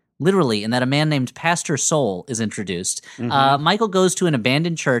soulful. Literally, in that a man named Pastor Soul is introduced. Michael goes to an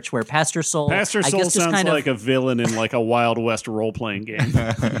abandoned church where Pastor Soul... Pastor Soul sounds like a villain in like a Wild West role-playing game.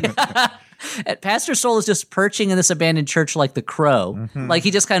 Pastor Soul is just perching in this abandoned church like the Crow. Like,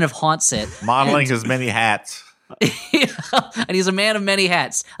 he just kind of haunts it. Modeling his many hats. And he's a man of many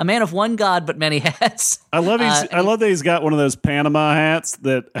hats. A man of one god, but many hats. I love that he's got one of those Panama hats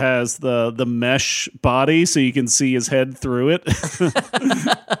that has the mesh body so you can see his head through it.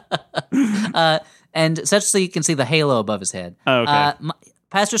 And such so you can see the halo above his head. Oh, okay.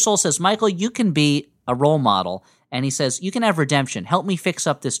 Pastor Soul says, Michael, you can be a role model. And he says, you can have redemption. Help me fix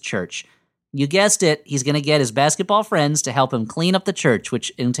up this church. You guessed it. He's going to get his basketball friends to help him clean up the church,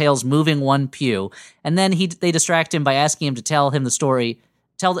 which entails moving one pew. And then they distract him by asking him to tell them the story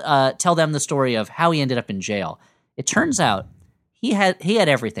of how he ended up in jail. It turns out he had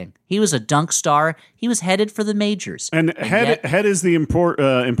everything. He was a dunk star. He was headed for the majors. And head is the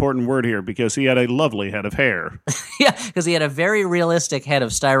important word here because he had a lovely head of hair. Yeah, because he had a very realistic head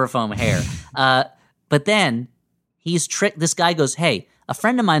of styrofoam hair. But then he's tricked. This guy goes, hey, a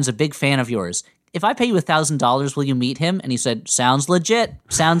friend of mine's a big fan of yours. If I pay you $1,000, will you meet him? And he said, sounds legit.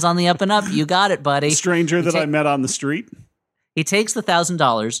 Sounds on the up and up. You got it, buddy. Stranger that I met on the street. He takes the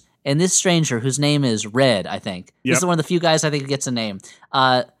 $1,000, and this stranger, whose name is Red, I think. This is one of the few guys I think who gets a name.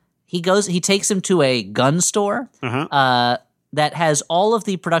 He takes him to a gun store that has all of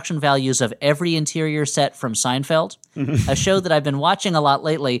the production values of every interior set from Seinfeld, a show that I've been watching a lot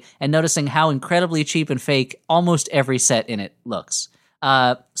lately and noticing how incredibly cheap and fake almost every set in it looks.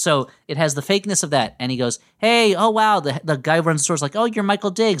 So it has the fakeness of that. And he goes, hey, oh, wow. The guy who runs the store's like, oh, you're Michael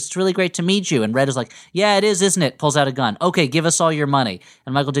Diggs. It's really great to meet you. And Red is like, yeah, it is, isn't it? Pulls out a gun. Okay, give us all your money.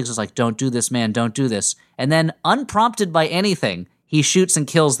 And Michael Diggs is like, don't do this, man. Don't do this. And then unprompted by anything, he shoots and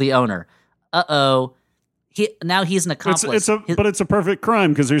kills the owner. Uh-oh. Now he's an accomplice. But it's a perfect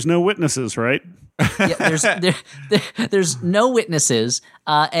crime because there's no witnesses, right? Yeah, there's no witnesses,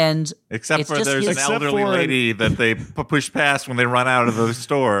 and except for there's an elderly lady that they push past when they run out of the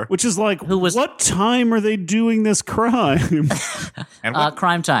store, which is like, what time are they doing this crime? And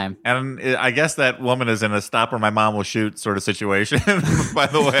crime time. And I guess that woman is in a stop where my mom will shoot sort of situation. By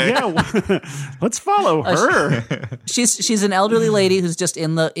the way, yeah, let's follow her. She's an elderly lady who's just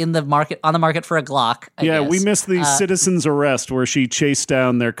on the market for a Glock. I guess. We missed the citizen's arrest where she chased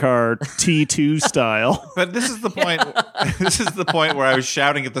down their car T2 style. But this is the point. This is the point where I was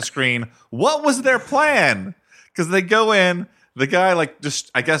shouting at the screen, what was their plan? Because they go in, the guy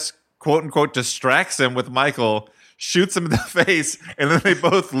just, I guess, quote unquote, distracts him with Michael, shoots him in the face, and then they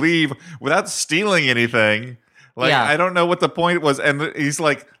both leave without stealing anything. I don't know what the point was. And he's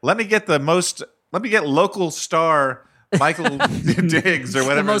like, let me get local star Michael Diggs or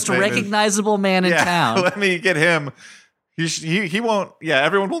whatever. The most recognizable man in town. Let me get him. He won't. Yeah,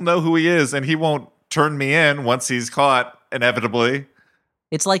 everyone will know who he is, and he won't turn me in once he's caught. Inevitably,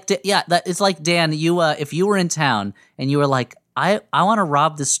 it's like it's like Dan. If you were in town and you were like, I want to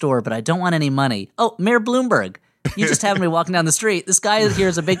rob this store, but I don't want any money. Oh, Mayor Bloomberg, you just happen to be walking down the street. This guy here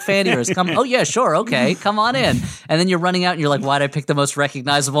is a big fan of yours. Come. Oh yeah, sure, okay, come on in. And then you're running out, and you're like, why'd I pick the most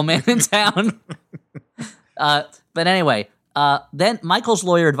recognizable man in town? But anyway, then Michael's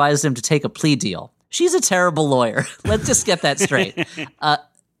lawyer advised him to take a plea deal. she's a terrible lawyer. Let's just get that straight.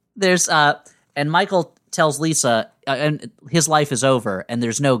 And Michael tells Lisa, and his life is over, and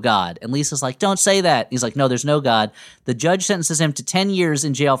there's no God. And Lisa's like, don't say that. He's like, no, there's no God. The judge sentences him to 10 years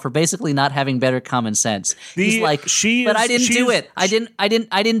in jail for basically not having better common sense. He's like, but I didn't do it. I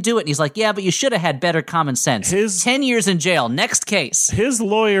didn't do it. And he's like, yeah, but you should have had better common sense. 10 years in jail. Next case. His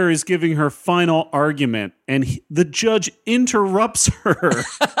lawyer is giving her final argument, and the judge interrupts her.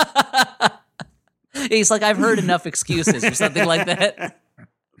 He's like, I've heard enough excuses or something like that.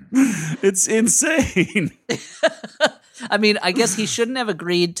 It's insane. I mean, I guess he shouldn't have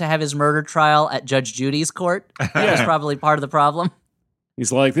agreed to have his murder trial at Judge Judy's court. That was probably part of the problem.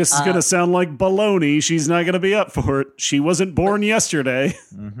 He's like, this is going to sound like baloney. She's not going to be up for it. She wasn't born yesterday.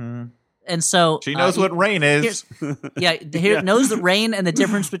 Mm-hmm. And so she knows what rain is. Knows the rain and the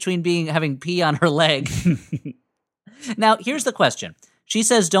difference between having pee on her leg. Now, here's the question. She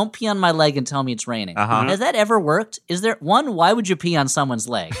says, don't pee on my leg and tell me it's raining. Has that ever worked? Is there one? Why would you pee on someone's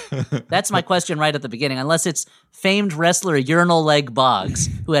leg? That's my question right at the beginning. Unless it's famed wrestler Urinal Leg Boggs,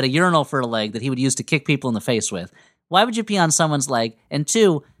 who had a urinal for a leg that he would use to kick people in the face with. Why would you pee on someone's leg? And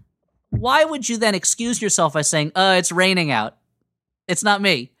two, why would you then excuse yourself by saying, it's raining out? It's not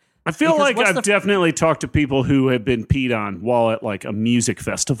me. I feel like I've definitely talked to people who have been peed on while at like a music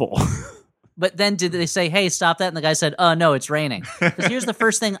festival. But then did they say, hey, stop that? And the guy said, oh, no, it's raining. Because here's the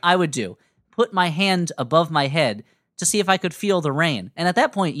first thing I would do. Put my hand above my head to see if I could feel the rain. And at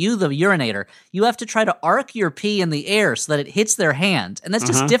that point, you, the urinator, you have to try to arc your pee in the air so that it hits their hand. And that's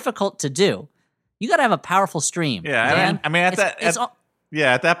just difficult to do. You got to have a powerful stream. Yeah, I mean,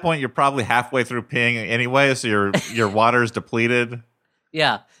 at that point, you're probably halfway through peeing anyway, so your water is depleted.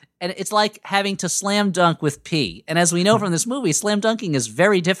 Yeah. And it's like having to slam dunk with pee. And as we know from this movie, slam dunking is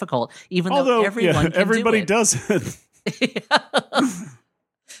very difficult, even though everybody does it.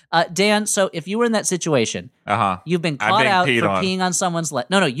 Dan, so if you were in that situation, you've been caught out for peeing on someone's leg.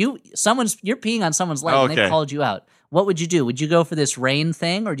 No, you're peeing on someone's leg and they've called you out. What would you do? Would you go for this rain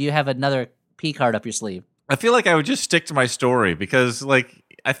thing, or do you have another pee card up your sleeve? I feel like I would just stick to my story because,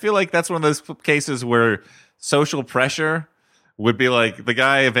 I feel like that's one of those cases where social pressure would be like, the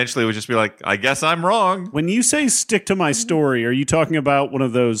guy eventually would just be like, I guess I'm wrong. When you say stick to my story, are you talking about one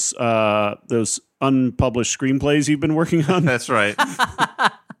of those unpublished screenplays you've been working on? That's right.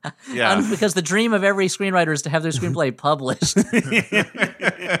 Yeah. Because the dream of every screenwriter is to have their screenplay published.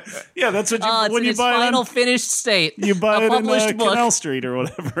 Yeah, that's what you when you buy it final finished state. You buy it in Canal Street or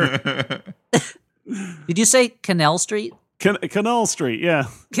whatever. Did you say Canal Street? Canal Street, yeah.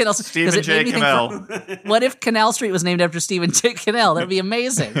 Stephen J. Cannell. What if Canal Street was named after Stephen J. Cannell? That would be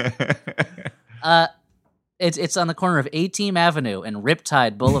amazing. It's on the corner of A-Team Avenue and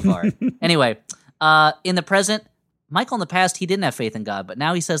Riptide Boulevard. Anyway, in the present, Michael in the past, he didn't have faith in God, but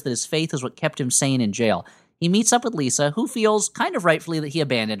now he says that his faith is what kept him sane in jail. He meets up with Lisa, who feels kind of rightfully that he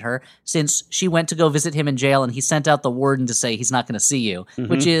abandoned her since she went to go visit him in jail and he sent out the warden to say he's not going to see you,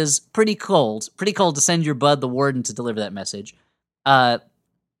 which is pretty cold. Pretty cold to send your bud, the warden, to deliver that message. And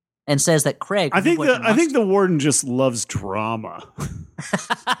says that Craig... I think the warden just loves drama.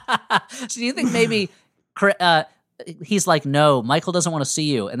 So do you think maybe... he's like, no, Michael doesn't want to see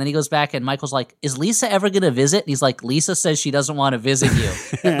you. And then he goes back and Michael's like, is Lisa ever going to visit? And he's like, Lisa says she doesn't want to visit you.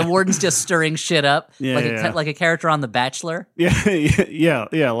 The warden's just stirring shit up. Like a character on The Bachelor. Yeah.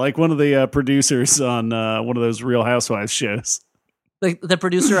 Like one of the producers on one of those Real Housewives shows. Like the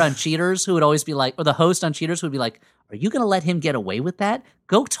producer on Cheaters who would always be like, or the host on Cheaters who would be like, are you going to let him get away with that?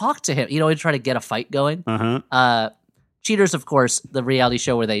 Go talk to him. He'd try to get a fight going. Cheaters, of course, the reality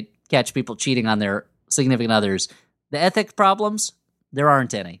show where they catch people cheating on their significant others. The ethic problems, there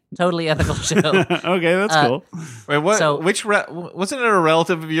aren't any. Totally ethical show. Okay, that's cool. Wait, what? So, wasn't it a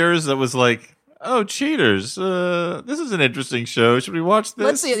relative of yours that was like, "Oh, Cheaters, this is an interesting show. Should we watch this?"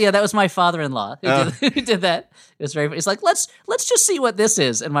 Let's see. Yeah, that was my father-in-law who did that. It was very. It's like let's just see what this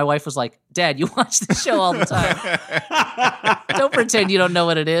is. And my wife was like, "Dad, you watch this show all the time. Don't pretend you don't know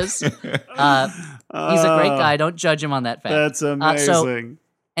what it is." He's a great guy. Don't judge him on that fact. That's amazing.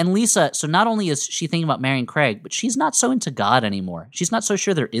 And Lisa, so not only is she thinking about marrying Craig, but she's not so into God anymore. She's not so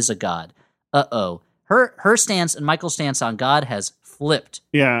sure there is a Mm-hmm. God. Her stance and Michael's stance on God has flipped.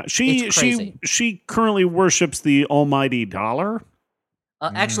 Yeah, she currently worships the almighty dollar.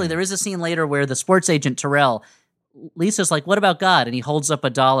 Actually, there is a scene later where the sports agent Terrell, Lisa's like, what about God? And he holds up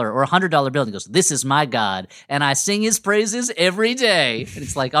 $1 or $100 bill and he goes, this is my God, and I sing his praises every day. And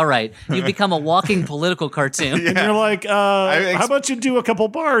it's like, all right, you've become a walking political cartoon. Yeah. And you're like, how about you do a couple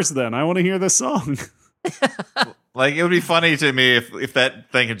bars then? I want to hear this song. Like, it would be funny to me if that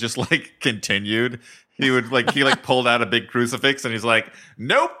thing had just, like, continued. he pulled out a big crucifix and he's like,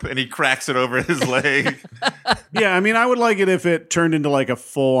 nope, and he cracks it over his leg. Yeah, I mean, I would like it if it turned into like a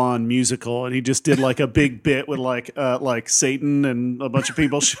full-on musical, and he just did like a big bit with like Satan and a bunch of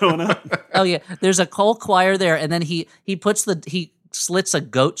people showing up. Oh yeah, there's a whole choir there, and then he slits a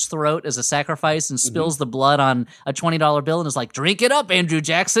goat's throat as a sacrifice and spills the blood on a $20 bill and is like, drink it up, Andrew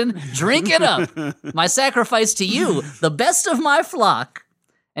Jackson, drink it up. My sacrifice to you, the best of my flock.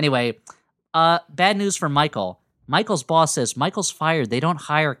 Anyway, bad news for Michael. Michael's boss says Michael's fired. They don't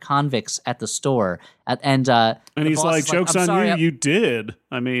hire convicts at the store. And he's like, joke's on you. You did.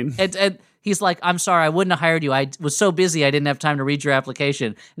 I mean. And he's like, I'm sorry, I wouldn't have hired you. I was so busy, I didn't have time to read your application.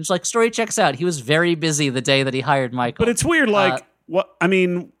 And it's like, story checks out. He was very busy the day that he hired Michael. But it's weird, like, what? I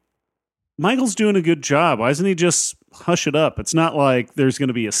mean, Michael's doing a good job. Why doesn't he just hush it up? It's not like there's going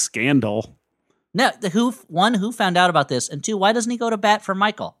to be a scandal. No, who found out about this, and two, why doesn't he go to bat for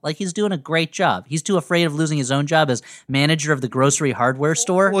Michael? Like, he's doing a great job. He's too afraid of losing his own job as manager of the grocery hardware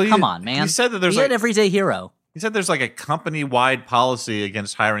store. Well, Come on, man. He said that there's an everyday hero. He said there's like a company-wide policy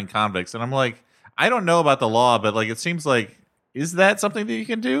against hiring convicts, and I'm like, I don't know about the law, but like, it seems like, is that something that you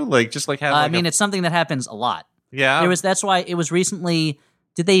can do? Like, just like have. Like it's something that happens a lot. Yeah, that's why it was recently.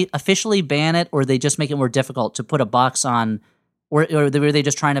 Did they officially ban it, or they just make it more difficult to put a box on? Or were they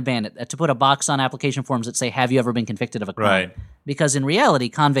just trying to ban it? To put a box on application forms that say, have you ever been convicted of a crime? Right. Because in reality,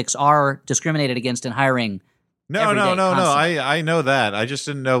 convicts are discriminated against in hiring. No. I know that. I just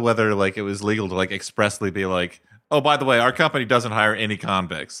didn't know whether like it was legal to like expressly be like, oh, by the way, our company doesn't hire any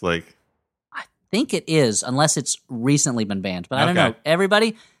convicts. Like, I think it is, unless it's recently been banned. But I don't know.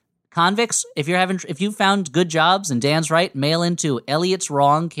 Everybody, convicts, if you found good jobs and Dan's Right, mail into Elliot's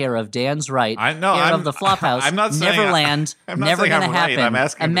Wrong, care of Dan's Right, care of the Flophouse, I'm not saying Neverland, I'm not never saying gonna I'm right. happen. I'm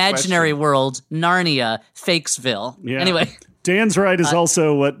asking Imaginary World, Narnia, Fakesville. Yeah. Anyway. Dan's Right is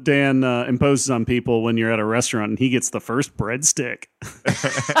also what Dan imposes on people when you're at a restaurant and he gets the first breadstick.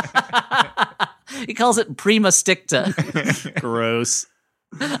 He calls it prima sticta. Gross.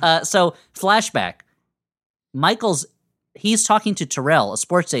 So, flashback. He's talking to Terrell, a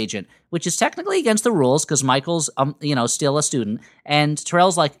sports agent, which is technically against the rules because Michael's, still a student. And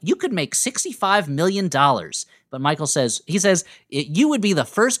Terrell's like, you could make $65 million. But Michael says, you would be the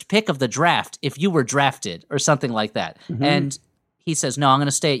first pick of the draft if you were drafted or something like that. Mm-hmm. And he says, no, I'm going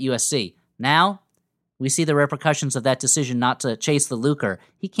to stay at USC. Now we see the repercussions of that decision not to chase the lucre.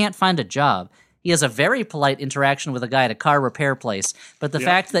 He can't find a job. He has a very polite interaction with a guy at a car repair place, but the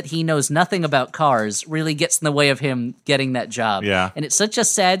fact that he knows nothing about cars really gets in the way of him getting that job. Yeah. And it's such a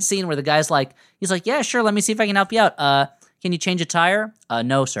sad scene where the guy's like, yeah, sure, let me see if I can help you out. Can you change a tire?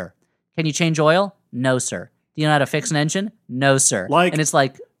 No, sir. Can you change oil? No, sir. Do you know how to fix an engine? No, sir. And it's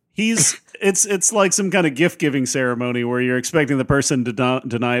like... It's like some kind of gift giving ceremony where you're expecting the person to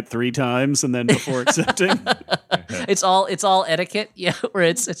deny it 3 times and then before accepting. It's all etiquette. Yeah, where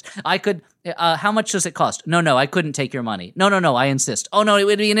it's I could. How much does it cost? No, I couldn't take your money. No, I insist. Oh no, it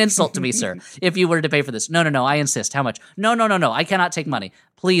would be an insult to me, sir, if you were to pay for this. No, I insist. How much? No, I cannot take money.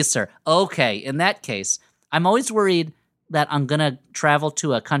 Please, sir. Okay, in that case, I'm always worried that I'm gonna travel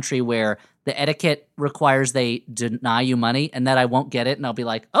to a country where the etiquette requires they deny you money and that I won't get it. And I'll be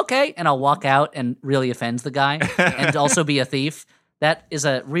like, okay. And I'll walk out and really offend the guy and also be a thief. That is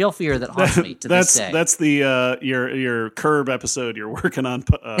a real fear that haunts me to this day. That's the your Curb episode you're working on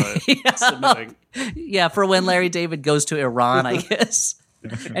submitting. Yeah, for when Larry David goes to Iran, I guess.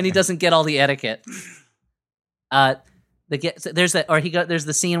 And he doesn't get all the etiquette. There's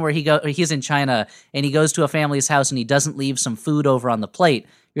the scene where he's in China and he goes to a family's house and he doesn't leave some food over on the plate.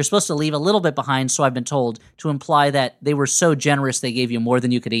 You're supposed to leave a little bit behind, so I've been told, to imply that they were so generous they gave you more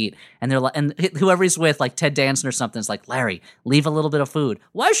than you could eat. And they're like, and whoever he's with, like Ted Danson or something, is like, Larry, leave a little bit of food.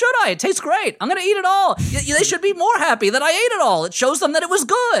 Why should I? It tastes great. I'm gonna eat it all. They should be more happy that I ate it all. It shows them that it was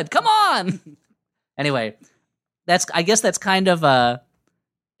good. Come on. Anyway, I guess that's kind of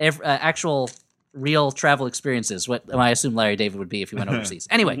actual real travel experiences. What I assume Larry David would be if he went overseas.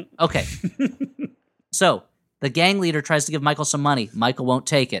 Anyway, okay. So the gang leader tries to give Michael some money. Michael won't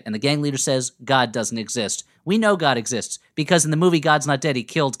take it. And the gang leader says, God doesn't exist. We know God exists because in the movie God's Not Dead, he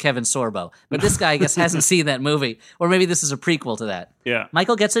killed Kevin Sorbo. But this guy, I guess, hasn't seen that movie. Or maybe this is a prequel to that. Yeah.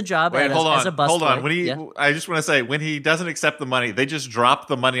 Michael gets a job as a busboy. Hold on. I just want to say, when he doesn't accept the money, they just drop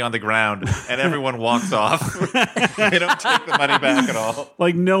the money on the ground and everyone walks off. They don't take the money back at all.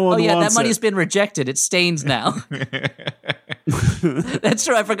 Like no one wants that money's been rejected. It stains now. That's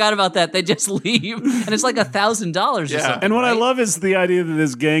true. I forgot about that. They just leave. And it's like $1,000 or something. And what I love is the idea that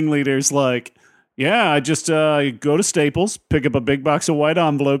this gang leader's like, yeah, I just go to Staples, pick up a big box of white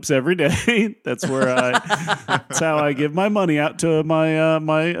envelopes every day. That's how I give my money out to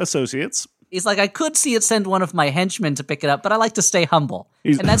my associates. He's like, I could see it send one of my henchmen to pick it up, but I like to stay humble.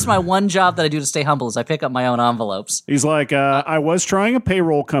 And that's my one job that I do to stay humble is I pick up my own envelopes. He's like, I was trying a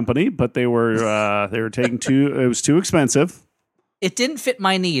payroll company, but they were taking it was too expensive. It didn't fit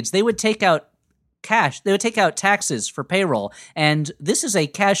my needs. They would take out cash. They would take out taxes for payroll. And this is a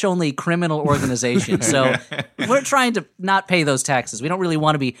cash-only criminal organization. So we're trying to not pay those taxes. We don't really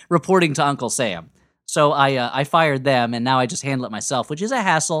want to be reporting to Uncle Sam. So I fired them, and now I just handle it myself, which is a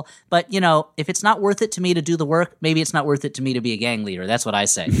hassle. But, if it's not worth it to me to do the work, maybe it's not worth it to me to be a gang leader. That's what I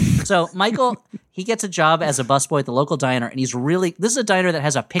say. So Michael, he gets a job as a busboy at the local diner, and this is a diner that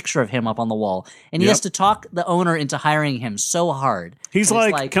has a picture of him up on the wall, and he has to talk the owner into hiring him so hard. He's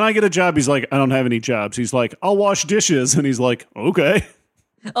like, can I get a job? He's like, I don't have any jobs. He's like, I'll wash dishes. And he's like, okay.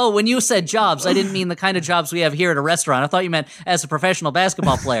 Oh, when you said jobs, I didn't mean the kind of jobs we have here at a restaurant. I thought you meant as a professional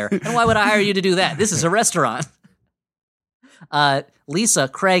basketball player. And why would I hire you to do that? This is a restaurant. Lisa,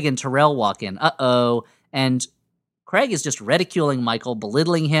 Craig, and Terrell walk in. Uh-oh. And Craig is just ridiculing Michael,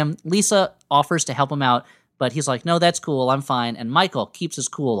 belittling him. Lisa offers to help him out, but he's like, no, that's cool. I'm fine. And Michael keeps his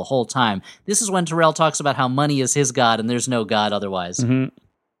cool the whole time. This is when Terrell talks about how money is his god and there's no god otherwise. Mm-hmm.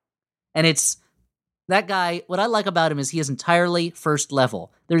 And it's... That guy, what I like about him is he is entirely first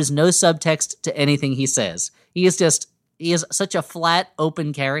level. There is no subtext to anything he says. He is such a flat,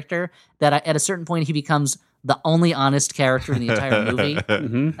 open character that at a certain point he becomes the only honest character in the entire movie.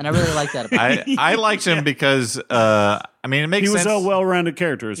 Mm-hmm. And I really like that about him. I liked him because, it makes sense. He was a well-rounded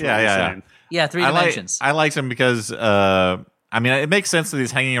character, is what you're saying. Yeah, three dimensions. I liked him because, it makes sense that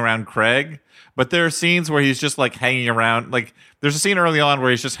he's hanging around Craig, but there are scenes where he's just like hanging around, like there's a scene early on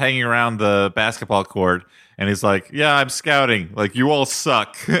where he's just hanging around the basketball court and he's like, yeah, I'm scouting, like you all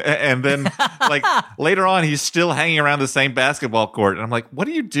suck. And then like later on he's still hanging around the same basketball court and I'm like, what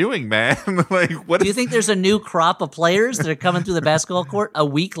are you doing, man? Like, what do you think there's a new crop of players that are coming through the basketball court a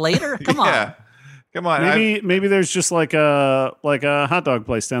week later? Come on. Come on. Maybe there's just like a hot dog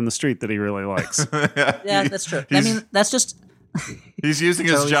place down the street that he really likes. Yeah, that's true. That's just he's using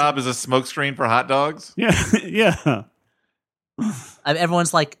his job as a smokescreen for hot dogs. Yeah. Yeah.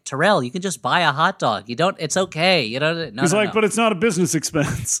 Everyone's like, Terrell, you can just buy a hot dog. You don't. It's okay. You don't. No, he's no. but it's not a business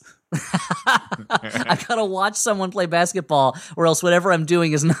expense. I gotta watch someone play basketball, or else whatever I'm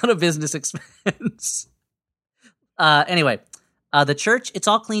doing is not a business expense. Anyway, the church, it's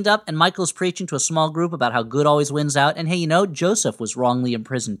all cleaned up, and Michael's preaching to a small group about how good always wins out. And hey, Joseph was wrongly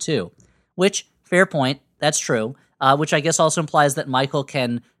imprisoned too. Which, fair point. That's true. Which I guess also implies that Michael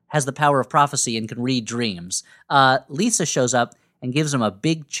has the power of prophecy and can read dreams. Lisa shows up and gives him a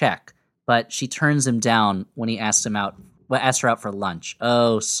big check, but she turns him down when he asks her out for lunch.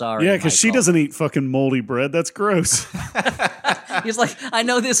 Oh, sorry. Yeah, because she doesn't eat fucking moldy bread. That's gross. He's like, I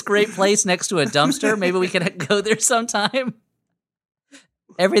know this great place next to a dumpster. Maybe we can go there sometime.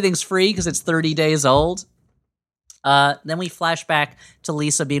 Everything's free because it's 30 days old. Then we flash back to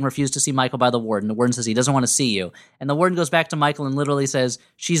Lisa being refused to see Michael by the warden. The warden says he doesn't want to see you. And the warden goes back to Michael and literally says,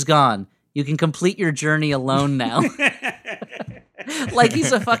 she's gone. You can complete your journey alone now. Like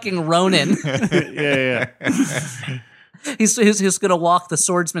he's a fucking Ronin. Yeah. He's going to walk the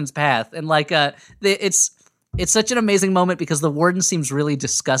swordsman's path. And it's such an amazing moment because the warden seems really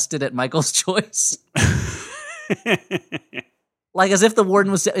disgusted at Michael's choice. Like as if the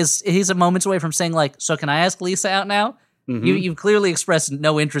warden he's a moments away from saying like, so can I ask Lisa out now? Mm-hmm. You've clearly expressed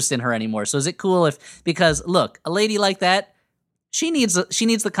no interest in her anymore. So is it cool because look, a lady like that, she needs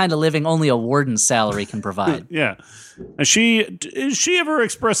the kind of living only a warden's salary can provide. Yeah. Has she ever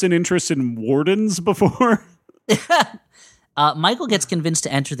expressed an interest in wardens before? Michael gets convinced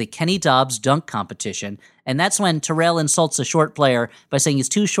to enter the Kenny Dobbs dunk competition, and that's when Terrell insults a short player by saying he's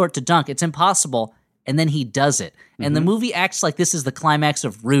too short to dunk. It's impossible. And then he does it. And the movie acts like this is the climax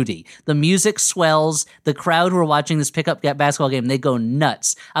of Rudy. The music swells. The crowd who are watching this pickup basketball game, they go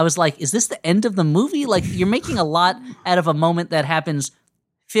nuts. I was like, is this the end of the movie? Like, you're making a lot out of a moment that happens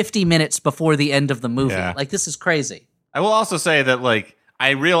 50 minutes before the end of the movie. Yeah. Like, this is crazy. I will also say that, like, I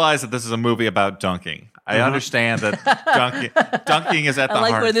realize that this is a movie about dunking. I understand that dunking is at the heart.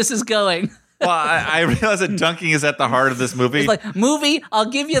 I like where this is going. Well, I realize that dunking is at the heart of this movie. It's like, movie, I'll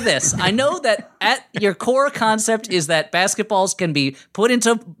give you this. I know that at your core concept is that basketballs can be put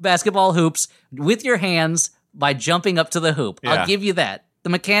into basketball hoops with your hands by jumping up to the hoop. Yeah. I'll give you that. The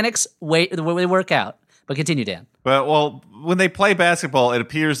mechanics, the way they work out. But continue, Dan. Well, when they play basketball, it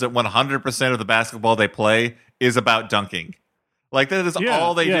appears that 100% of the basketball they play is about dunking. Like, that is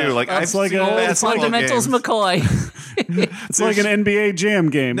all they do. Like, it's like fundamentals games. McCoy. It's like an NBA Jam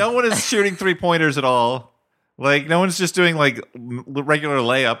game. No one is shooting 3-pointers at all. Like, no one's just doing like regular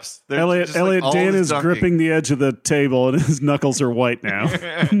layups. Elliot, Dan is gripping the edge of the table and his knuckles are white now.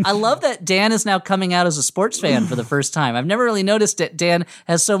 I love that Dan is now coming out as a sports fan for the first time. I've never really noticed it. Dan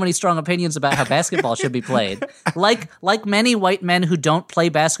has so many strong opinions about how basketball should be played. Like many white men who don't play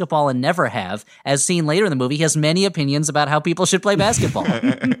basketball and never have, as seen later in the movie, he has many opinions about how people should play basketball.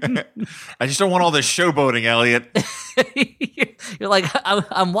 I just don't want all this showboating, Elliot. You're like,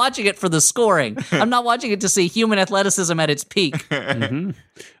 I'm watching it for the scoring. I'm not watching it to see human athleticism at its peak.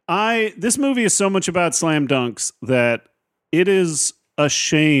 This movie is so much about slam dunks that it is a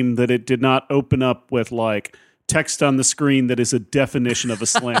shame that it did not open up with like text on the screen that is a definition of a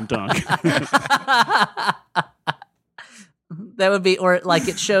slam dunk. That would be, or like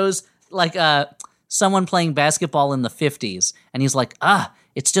it shows like someone playing basketball in the 50s, and he's like,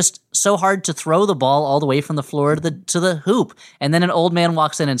 it's just so hard to throw the ball all the way from the floor to the hoop. And then an old man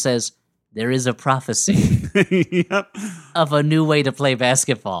walks in and says, there is a prophecy of a new way to play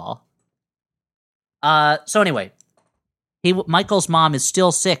basketball. So anyway, Michael's mom is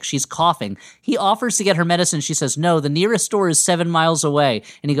still sick. She's coughing. He offers to get her medicine. She says, no, the nearest store is 7 miles away.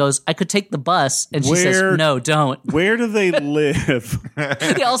 And he goes, I could take the bus. And she says, no, don't. Where do they live?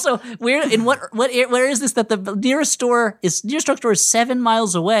 He also, where is this that the nearest drugstore is 7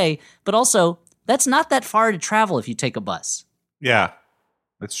 miles away? But also, that's not that far to travel if you take a bus. Yeah,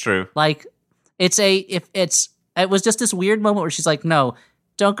 that's true. Like, it was just this weird moment where she's like, no,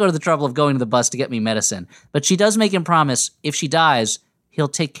 don't go to the trouble of going to the bus to get me medicine. But she does make him promise if she dies, he'll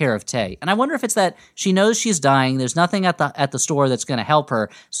take care of Tay. And I wonder if it's that she knows she's dying. There's nothing at the store that's going to help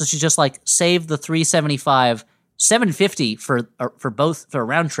her. So she's just like, save the $375, $750 for a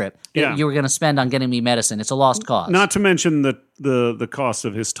round trip that you were going to spend on getting me medicine. It's a lost cause. Not to mention the cost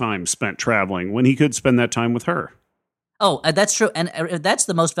of his time spent traveling when he could spend that time with her. Oh, that's true. And that's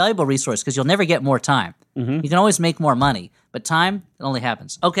the most valuable resource because you'll never get more time. Mm-hmm. You can always make more money, but time, it only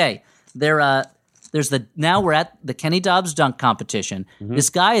happens. Okay, now we're at the Kenny Dobbs dunk competition. Mm-hmm.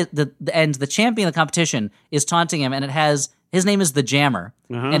 This guy, the champion of the competition is taunting him, and his name is the Jammer,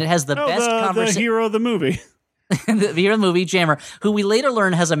 and it has the best conversation. The hero of the movie. The hero of the movie, Jammer, who we later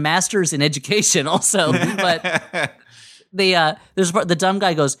learn has a master's in education also. But the dumb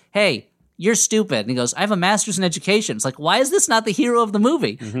guy goes, hey, you're stupid. And he goes, I have a master's in education. It's like, why is this not the hero of the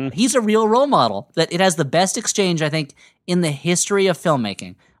movie? Mm-hmm. He's a real role model. That it has the best exchange, I think, in the history of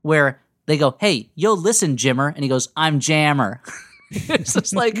filmmaking, where they go, hey, yo, listen, Jimmer. And he goes, I'm Jammer. It's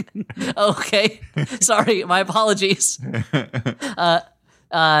just like, okay, sorry, my apologies.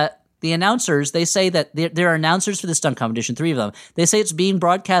 The announcers, they say that there are announcers for this dunk competition, 3 of them. They say it's being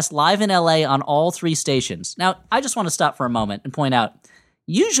broadcast live in LA on all 3 stations. Now, I just want to stop for a moment and point out,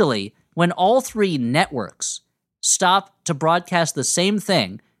 usually when all 3 networks stop to broadcast the same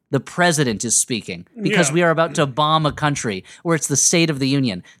thing, the president is speaking because we are about to bomb a country where it's the State of the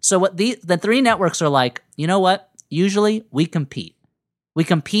Union. So what the 3 networks are like, you know what? Usually we compete. We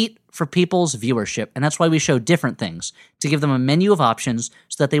compete for people's viewership, and that's why we show different things, to give them a menu of options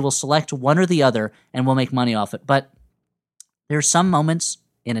so that they will select one or the other and we'll make money off it. But there are some moments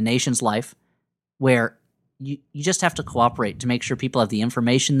in a nation's life where you just have to cooperate to make sure people have the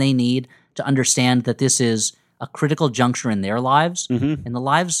information they need to understand that this is a critical juncture in their lives and the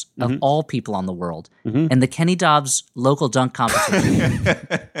lives of all people on the world. Mm-hmm. And the Kenny Dobbs local dunk competition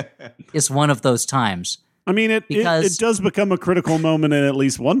is one of those times. I mean, it does become a critical moment in at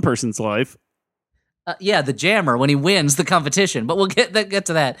least one person's life. The Jammer, when he wins the competition. But we'll get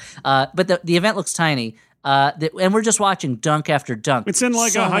to that. But the event looks tiny. And we're just watching dunk after dunk. It's in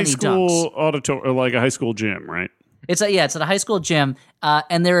like a high school auditorium, like a high school gym, right? It's at a high school gym,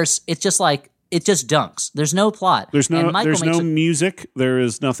 and it just dunks. There's no plot. There's no music. There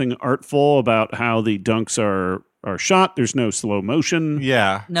is nothing artful about how the dunks are shot. There's no slow motion.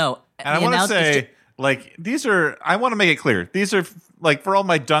 Yeah. No. And I want to say, I want to make it clear. These are, like, for all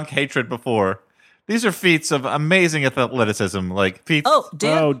my dunk hatred before, these are feats of amazing athleticism, like feats.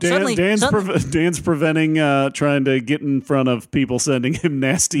 Dan's preventing trying to get in front of people sending him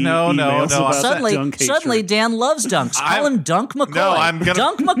nasty emails about suddenly Dan loves dunks. Call him Dunk McCoy. No,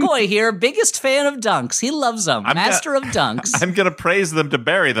 Dunk McCoy here, biggest fan of dunks. He loves them. Master of dunks. I'm going to praise them to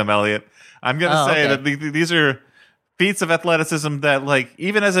bury them, Elliot. I'm going to say that these are feats of athleticism that, like,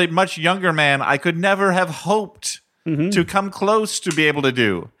 even as a much younger man, I could never have hoped to come close to be able to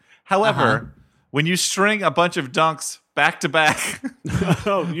do. However, when you string a bunch of dunks back to back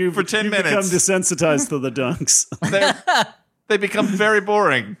for 10 minutes, become desensitized to the dunks. They become very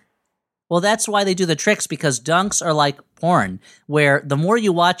boring. Well, that's why they do the tricks, because dunks are like porn, where the more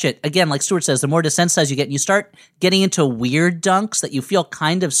you watch it, again, like Stuart says, the more desensitized you get, and you start getting into weird dunks that you feel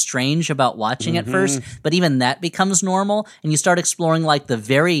kind of strange about watching at first, but even that becomes normal, and you start exploring like the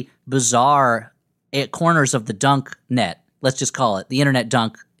very bizarre corners of the dunk net. Let's just call it the internet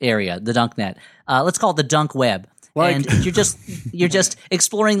dunk area, the dunk net. Let's call it the dunk web. And you're just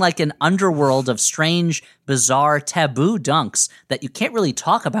exploring like an underworld of strange, bizarre, taboo dunks that you can't really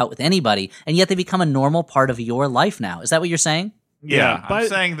talk about with anybody, and yet they become a normal part of your life now. Is that what you're saying? Yeah, I'm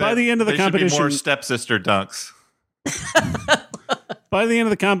saying that by the end of the competition, should be more stepsister dunks. By the end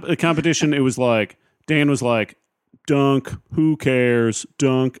of the competition, it was like Dan was like, "Dunk, who cares?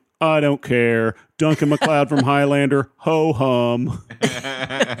 Dunk, I don't care. Duncan MacLeod from Highlander, ho hum."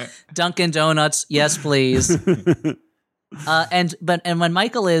 Dunkin' Donuts, yes please. And when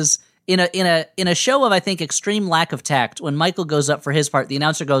Michael is in a show of, I think, extreme lack of tact, when Michael goes up for his part, the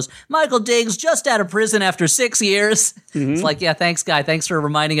announcer goes, "Michael Diggs just out of prison after 6 years." It's like, yeah, thanks, guy. Thanks for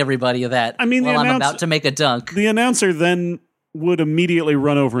reminding everybody of that. I mean, while I'm about to make a dunk. The announcer then would immediately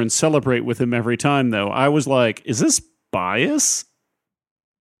run over and celebrate with him every time, though. I was like, is this bias?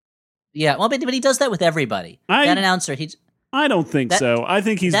 Yeah, well, but he does that with everybody. That announcer, I don't think so. I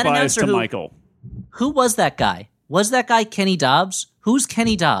think he's biased to Michael. Who was that guy? Was that guy Kenny Dobbs? Who's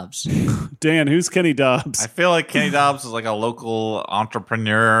Kenny Dobbs? Dan, who's Kenny Dobbs? I feel like Kenny Dobbs is like a local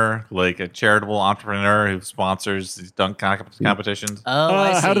entrepreneur, like a charitable entrepreneur who sponsors these dunk competitions. Oh,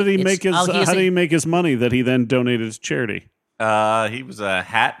 I see. How did he make his? How did he make his money that he then donated to charity? He was a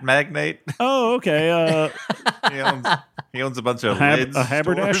hat magnate. Oh, okay. He owns a bunch of lids. A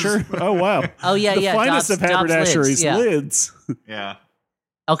haberdasher. Oh, wow. Oh, yeah, the finest Dobbs, of haberdashery is lids. lids. Yeah.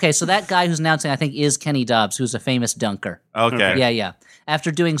 Okay, so that guy who's announcing, I think, is Kenny Dobbs, who's a famous dunker. Okay. Yeah. After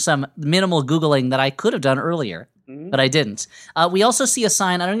doing some minimal Googling that I could have done earlier, but I didn't. We also see a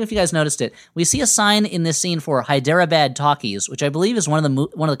sign. I don't know if you guys noticed it. We see a sign in this scene for Hyderabad Talkies, which I believe is one of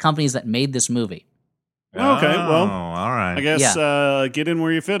the companies that made this movie. Okay, well, all right. I guess get in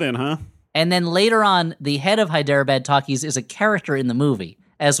where you fit in, huh? And then later on, the head of Hyderabad Talkies is a character in the movie,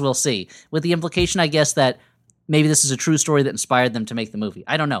 as we'll see, with the implication, I guess, that maybe this is a true story that inspired them to make the movie.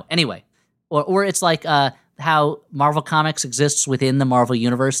 I don't know. Anyway, or it's like how Marvel Comics exists within the Marvel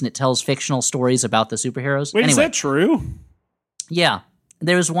Universe, and it tells fictional stories about the superheroes. Wait, anyway, is that true? Yeah.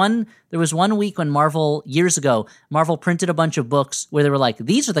 There was one week when years ago, Marvel printed a bunch of books where they were like,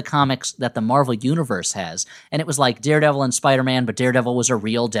 these are the comics that the Marvel Universe has. And it was like Daredevil and Spider-Man, but Daredevil was a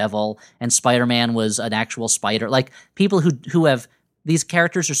real devil, and Spider-Man was an actual spider. Like, people who have, these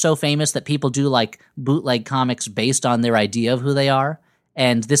characters are so famous that people do like bootleg comics based on their idea of who they are.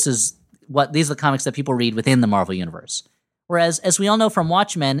 And these are the comics that people read within the Marvel Universe. Whereas, as we all know from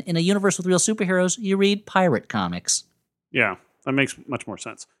Watchmen, in a universe with real superheroes, you read pirate comics. Yeah. That makes much more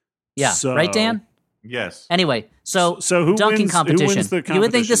sense. Yeah, right, Dan? Yes. Anyway, so who dunking wins, competition. Who wins the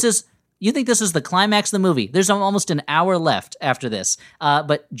competition? You think this is the climax of the movie. There's almost an hour left after this.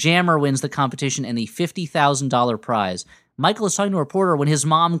 But Jammer wins the competition and the $50,000 prize. Michael is talking to a reporter when his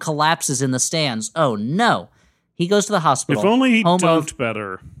mom collapses in the stands. Oh, no. He goes to the hospital. If only he dunked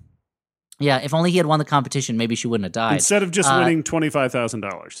better. Yeah, if only he had won the competition, maybe she wouldn't have died. Instead of just winning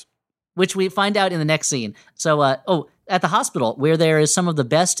 $25,000. Which we find out in the next scene. So, at the hospital, where there is some of the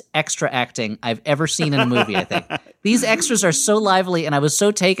best extra acting I've ever seen in a movie, I think. These extras are so lively, and I was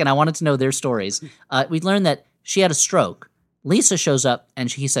so taken, I wanted to know their stories. We learned that she had a stroke. Lisa shows up,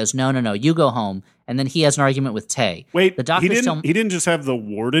 and he says, no, you go home. And then he has an argument with Tay. Wait, the doctors he didn't just have the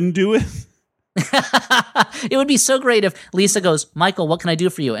warden do it? It would be so great if Lisa goes, Michael, what can I do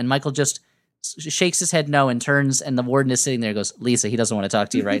for you? And Michael just shakes his head no and turns, and the warden is sitting there and goes, Lisa, he doesn't want to talk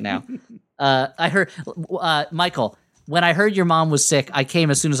to you right now. I heard, Michael, when I heard your mom was sick, I came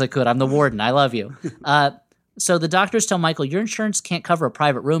as soon as I could. I'm the warden. I love you. So the doctors tell Michael, your insurance can't cover a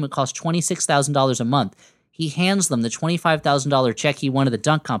private room. It costs $26,000 a month. He hands them the $25,000 check he won at the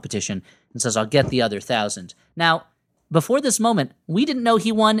dunk competition and says, I'll get the other $1,000. Now, before this moment, we didn't know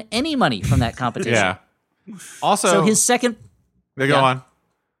he won any money from that competition. Yeah. Also, so his second... Go on.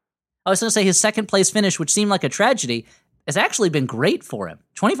 I was going to say his second place finish, which seemed like a tragedy, has actually been great for him.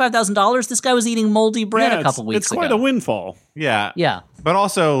 $25,000, this guy was eating moldy bread a couple weeks ago. It's quite a windfall. Yeah. Yeah. But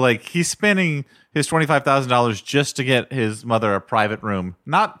also, like, he's spending his $25,000 just to get his mother a private room,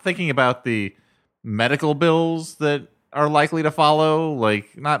 not thinking about the medical bills that are likely to follow,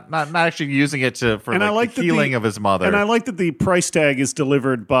 like not actually using it for the healing of his mother. And I like that the price tag is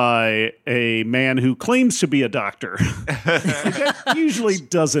delivered by a man who claims to be a doctor. That usually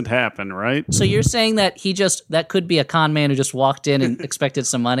doesn't happen, right? So you're saying that that could be a con man who just walked in and expected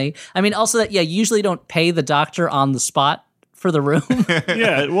some money? I mean, also that, usually don't pay the doctor on the spot for the room.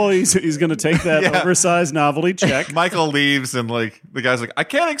 Yeah, well, he's going to take that oversized novelty check. Michael leaves, and like the guy's like, I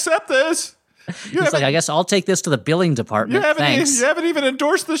can't accept this. He's like, I guess I'll take this to the billing department. Thanks. You haven't even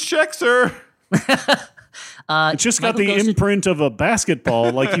endorsed this check, sir. It just got the imprint of a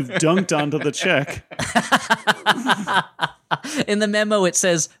basketball, like you've dunked onto the check. In the memo, it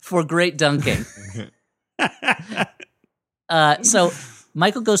says, for great dunking. So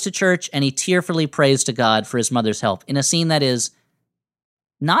Michael goes to church, and he tearfully prays to God for his mother's help in a scene that is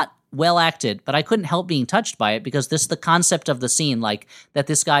not well acted, but I couldn't help being touched by it because this is the concept of the scene, like that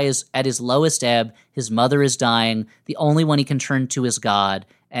this guy is at his lowest ebb, his mother is dying, the only one he can turn to is God.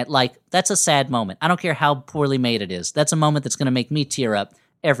 And like, that's a sad moment. I don't care how poorly made it is. That's a moment that's going to make me tear up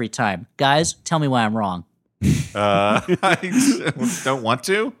every time. Guys, tell me why I'm wrong. I don't want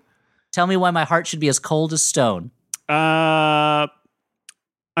to. Tell me why my heart should be as cold as stone. I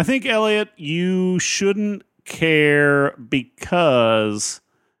think, Elliot, you shouldn't care because,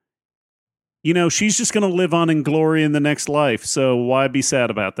 you know, she's just going to live on in glory in the next life. So why be sad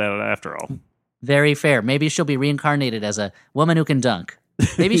about that after all? Very fair. Maybe she'll be reincarnated as a woman who can dunk.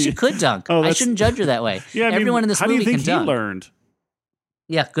 Maybe she could dunk. I shouldn't judge her that way. Yeah, everyone in this movie can dunk. How do you think he learned?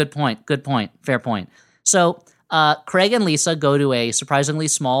 Yeah, good point. Good point. Fair point. So Craig and Lisa go to a surprisingly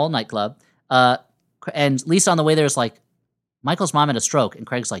small nightclub. And Lisa on the way there is like, Michael's mom had a stroke. And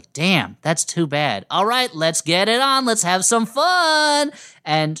Craig's like, damn, that's too bad. All right, let's get it on. Let's have some fun.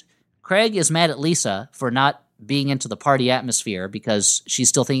 And Craig is mad at Lisa for not being into the party atmosphere because she's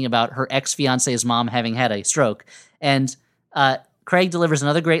still thinking about her ex-fiance's mom having had a stroke. And Craig delivers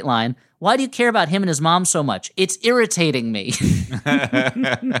another great line. Why do you care about him and his mom so much? It's irritating me.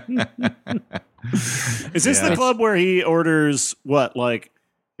 Is this the club where he orders what, like?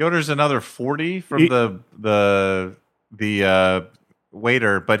 He orders another 40 from the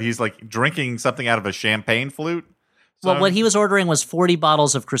waiter, but he's like drinking something out of a champagne flute. So well, what he was ordering was 40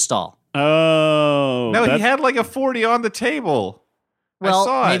 bottles of Cristal. Oh. No, he had like a 40 on the table. Well, I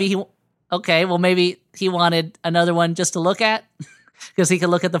saw maybe it. Maybe he wanted another one just to look at. Because he could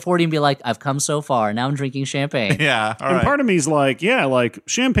look at the 40 and be like, I've come so far. Now I'm drinking champagne. Yeah. All right. Part of me is like, yeah, like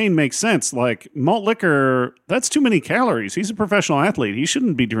champagne makes sense. Like malt liquor, that's too many calories. He's a professional athlete. He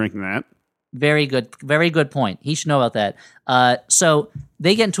shouldn't be drinking that. Very good point. He should know about that. So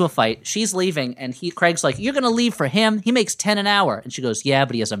they get into a fight. She's leaving, and Craig's like, you're going to leave for him? He makes $10 an hour. And she goes, yeah,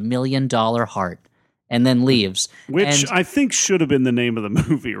 but he has $1 million heart. And then leaves. Which I think should have been the name of the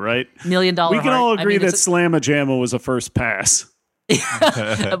movie, right? $1 Million Heart. We can all agree that Slamma Jamma was a first pass.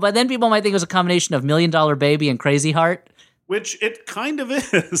 But then people might think it was a combination of $1 Million Baby and Crazy Heart. Which it kind of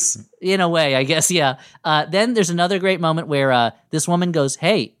is. In a way, I guess, yeah. Then there's another great moment where this woman goes,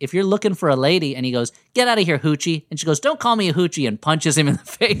 hey, if you're looking for a lady, and he goes, get out of here, hoochie. And she goes, don't call me a hoochie, and punches him in the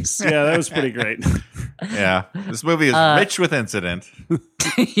face. Yeah, that was pretty great. Yeah. This movie is rich with incident.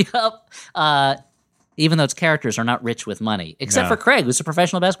 Yup. Even though its characters are not rich with money, except for Craig, who's a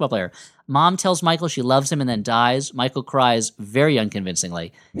professional basketball player. Mom tells Michael she loves him and then dies. Michael cries very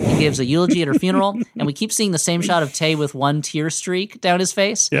unconvincingly. He gives a eulogy at her funeral, and we keep seeing the same shot of Tay with one tear streak down his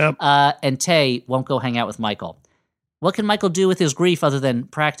face. Yep. And Tay won't go hang out with Michael. What can Michael do with his grief other than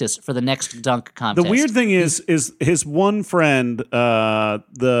practice for the next dunk contest? The weird thing is his one friend,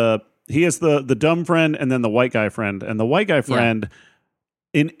 he has the dumb friend and then the white guy friend. And the white guy friend,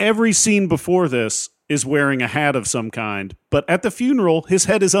 in every scene before this, is wearing a hat of some kind, but at the funeral, his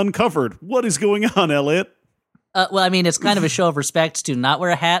head is uncovered. What is going on, Elliot? Well, I mean, it's kind of a show of respect to not wear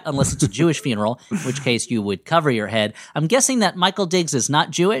a hat unless it's a Jewish funeral, in which case you would cover your head. I'm guessing that Michael Diggs is not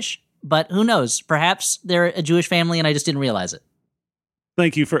Jewish, but who knows? Perhaps they're a Jewish family and I just didn't realize it.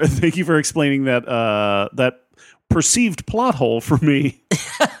 Thank you for explaining that perceived plot hole for me.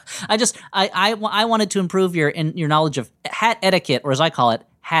 I wanted to improve your knowledge of hat etiquette, or as I call it,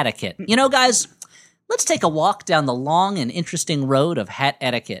 hat-etiquette. You know, guys, let's take a walk down the long and interesting road of hat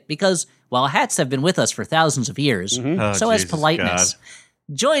etiquette, because while hats have been with us for thousands of years, so has politeness. God.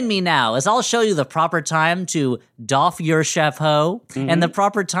 Join me now as I'll show you the proper time to doff your chapeau and the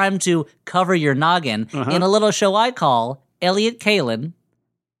proper time to cover your noggin in a little show I call Elliot Kalin,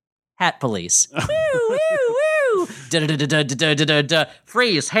 Hat Police. Woo, woo, woo. Da-da-da-da-da-da-da-da.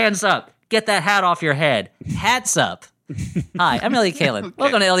 Freeze, hands up. Get that hat off your head. Hats up. Hi, I'm Elliot Kalin. Okay.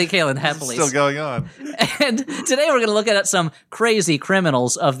 Welcome to Elliot Kalin, Hat Police. Still going on. And today we're going to look at some crazy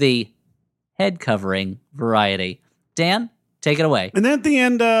criminals of the head covering variety. Dan, take it away. And then at the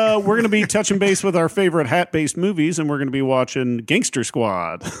end, we're going to be touching base with our favorite hat-based movies, and we're going to be watching Gangster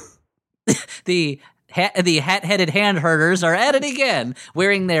Squad. The hat-headed hand herders are at it again,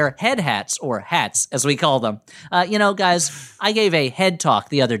 wearing their head hats, or hats, as we call them. You know, guys, I gave a head talk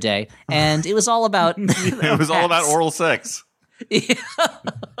the other day, and it was all about it was all about oral sex.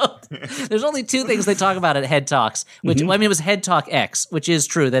 There's only two things they talk about at Head Talks, which well, I mean, it was Head Talk X, which is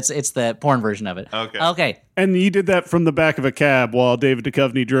true. It's the porn version of it. Okay. And you did that from the back of a cab while David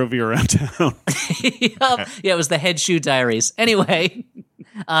Duchovny drove you around town. Yeah, it was the Head Shoe Diaries. Anyway,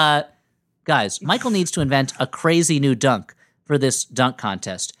 guys, Michael needs to invent a crazy new dunk for this dunk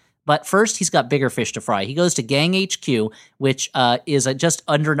contest. But first, he's got bigger fish to fry. He goes to Gang HQ, which is just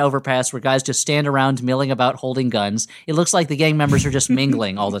under an overpass where guys just stand around milling about holding guns. It looks like the gang members are just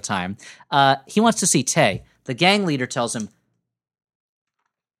mingling all the time. He wants to see Tay. The gang leader tells him,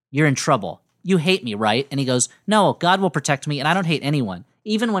 "You're in trouble. You hate me, right?" And he goes, "No, God will protect me, and I don't hate anyone."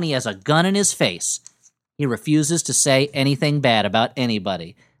 Even when he has a gun in his face, he refuses to say anything bad about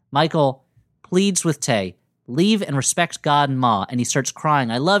anybody. Michael pleads with Tay, "Leave and respect God and Ma," and he starts crying.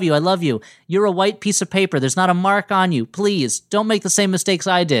 I love you. I love you. You're a white piece of paper. There's not a mark on you. Please, don't make the same mistakes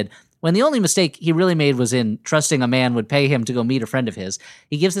I did." When the only mistake he really made was in trusting a man would pay him to go meet a friend of his.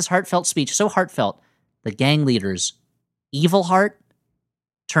 He gives this heartfelt speech, so heartfelt, the gang leader's evil heart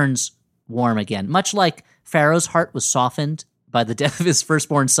turns warm again. Much like Pharaoh's heart was softened by the death of his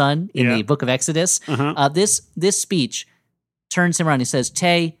firstborn son in the book of Exodus, this speech turns him around. He says,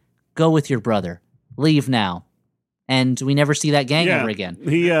 "Tay, go with your brother. Leave now." And we never see that gang ever again.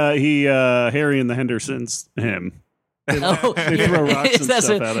 Harry and the Hendersons, him. They throw rocks and stuff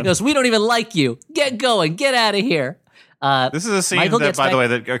at him. He goes, "We don't even like you. Get going. Get out of here." This is a scene that, by the way,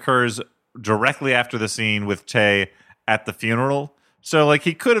 that occurs directly after the scene with Tay at the funeral. So, like,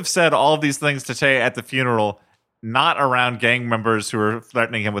 he could have said all of these things to Tay at the funeral, not around gang members who are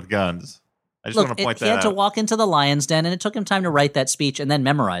threatening him with guns. I just want to point that out. He had to walk into the lion's den, and it took him time to write that speech and then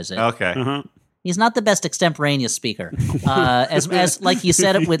memorize it. Okay. He's not the best extemporaneous speper. As like you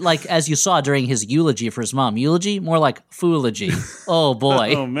said it with, like, as you saw during his eulogy for his mom. Eulogy? More like foology. Oh,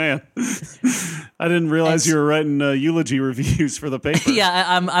 boy. Oh, man. I didn't realize you were writing eulogy reviews for the paper. Yeah,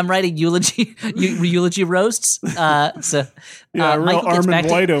 I'm writing eulogy roasts. So real Armand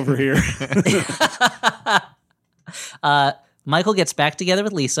White over here. Michael gets back together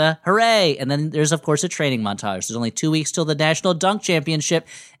with Lisa. Hooray! And then there's, of course, a training montage. There's only 2 weeks till the National Dunk Championship,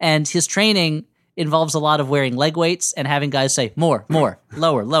 and his training involves a lot of wearing leg weights and having guys say, more,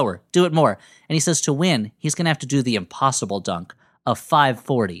 lower, do it more. And he says to win, he's going to have to do the impossible dunk of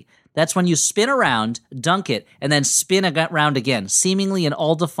 540. That's when you spin around, dunk it, and then spin around again, seemingly in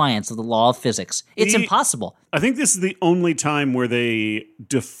all defiance of the law of physics. It's impossible. I think this is the only time where they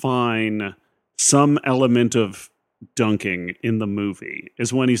define some element of dunking in the movie,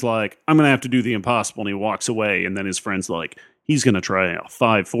 is when he's like, "I'm going to have to do the impossible," and he walks away, and then his friend's like, "He's going to try a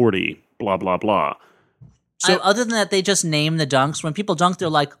 540, blah, blah, blah." So, other than that, they just name the dunks. When people dunk, they're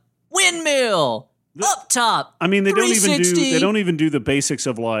like, windmill, up top, I mean, they don't even do the basics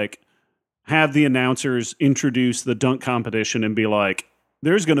of, like, have the announcers introduce the dunk competition and be like,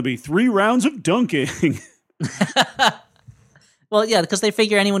 "There's going to be 3 rounds of dunking." Well, yeah, because they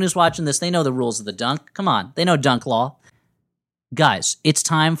figure anyone who's watching this, they know the rules of the dunk. Come on, they know dunk law. Guys, it's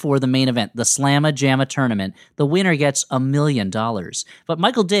time for the main event, the Slamma Jamma tournament. The winner gets $1 million. But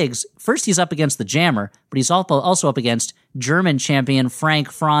Michael Diggs, first he's up against the Jammer, but he's also up against German champion Frank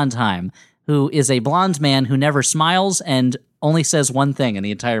Frondheim, who is a blonde man who never smiles and only says one thing in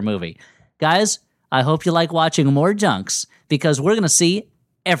the entire movie. Guys, I hope you like watching more dunks, because we're going to see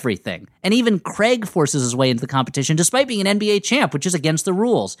everything. And even Craig forces his way into the competition, despite being an NBA champ, which is against the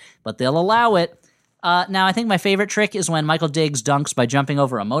rules. But they'll allow it. Now, I think my favorite trick is when Michael Diggs dunks by jumping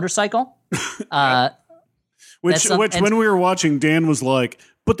over a motorcycle. Which when we were watching, Dan was like,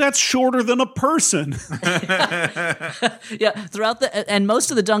 "But that's shorter than a person." Yeah, and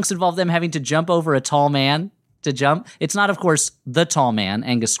most of the dunks involve them having to jump over a tall man to jump. It's not, of course, the tall man,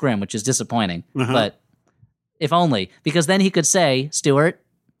 Angus Scrimm, which is disappointing. But if only, because then he could say, Stuart,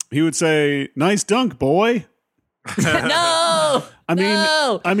 he would say, "Nice dunk, boy." No!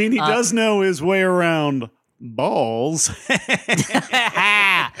 I mean, he does know his way around balls.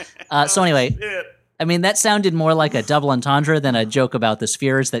 So anyway, I mean, that sounded more like a double entendre than a joke about the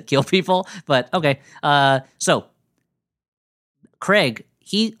spheres that kill people. But okay, so Craig,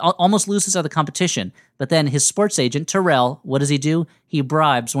 he almost loses out of the competition. But then his sports agent, Terrell, what does he do? He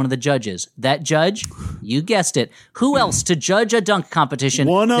bribes one of the judges. That judge, you guessed it, who else to judge a dunk competition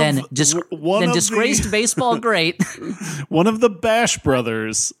than disgraced baseball great? One of the Bash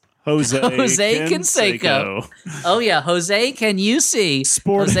brothers, Jose Canseco. Oh, yeah. Jose, can you see?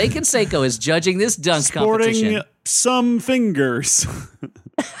 Jose Canseco is judging this dunk competition. Sporting some fingers.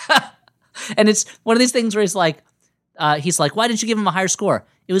 And it's one of these things where he's like, why didn't you give him a higher score?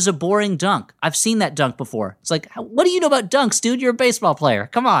 It was a boring dunk. I've seen that dunk before. It's like, what do you know about dunks, dude? You're a baseball player.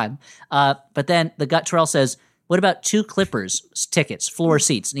 Come on. But then Terrell says, what about 2 Clippers tickets, floor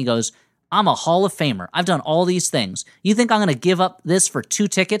seats? And he goes, I'm a Hall of Famer. I've done all these things. You think I'm going to give up this for 2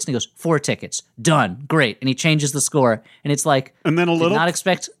 tickets? And he goes, 4 tickets. Done. Great. And he changes the score. And it's like, and then then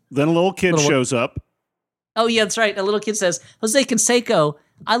a little kid shows up. Oh, yeah, that's right. A little kid says, Jose Canseco,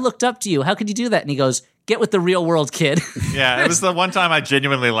 I looked up to you. How could you do that? And he goes, get with the real world, kid. Yeah, it was the one time I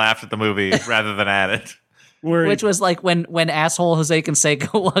genuinely laughed at the movie rather than at it. Which was like when asshole Jose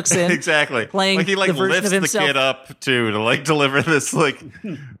Canseco walks in. Exactly. Playing like he like the version lifts of the himself. kid up to like deliver this like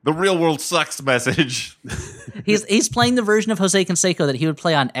the real world sucks message. He's playing the version of Jose Canseco that he would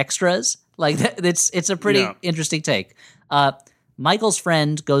play on Extras. Like it's a pretty interesting take. Michael's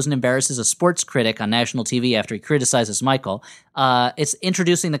friend goes and embarrasses a sports critic on national TV after he criticizes Michael. It's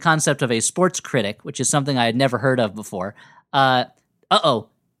introducing the concept of a sports critic, which is something I had never heard of before.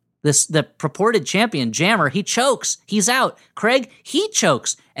 The purported champion, Jammer, he chokes. He's out. Craig, he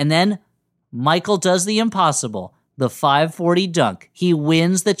chokes. And then Michael does the impossible, the 540 dunk. He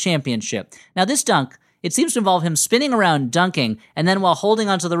wins the championship. Now, this dunk, it seems to involve him spinning around dunking, and then while holding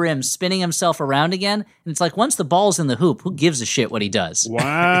onto the rim, spinning himself around again. And it's like, once the ball's in the hoop, who gives a shit what he does?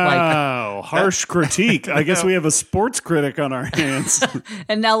 Wow. Harsh critique. I guess we have a sports critic on our hands.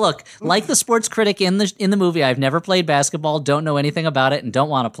 And now look, like the sports critic in the movie, I've never played basketball, don't know anything about it, and don't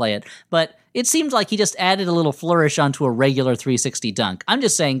want to play it. But it seemed like he just added a little flourish onto a regular 360 dunk. I'm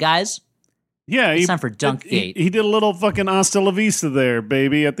just saying, guys, yeah, it's time for Dunkgate. He did a little fucking hasta la vista there,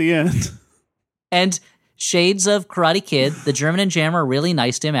 baby, at the end. And shades of Karate Kid, the German and Jammer are really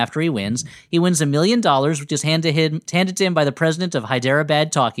nice to him after he wins. He wins $1 million, which is handed to him by the president of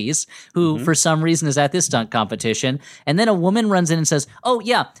Hyderabad Talkies, who for some reason is at this dunk competition. And then a woman runs in and says, oh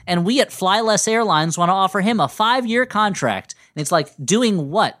yeah, and we at Fly Less Airlines want to offer him a 5-year contract. And it's like, doing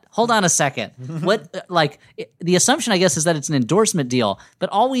what? Hold on a second. What? Like, the assumption, I guess, is that it's an endorsement deal. But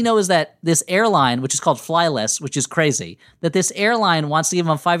all we know is that this airline, which is called Flyless, which is crazy, that this airline wants to give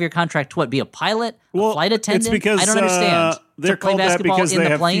him a 5-year contract to what? Be a pilot, a flight attendant? It's because I don't understand. They're called that because they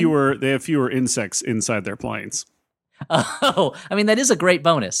have plane? fewer insects inside their planes. Oh, I mean, that is a great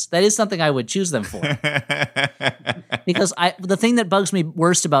bonus. That is something I would choose them for. Because the thing that bugs me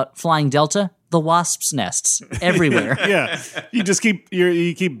worst about flying Delta, the wasps' nests everywhere. Yeah, you just keep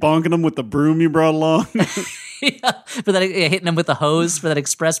bonking them with the broom you brought along. For that, hitting them with the hose for that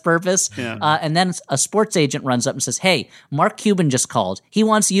express purpose. Yeah. And then a sports agent runs up and says, hey, Mark Cuban just called. He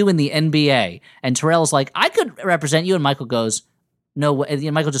wants you in the NBA. And Terrell's like, I could represent you. And Michael goes, no way.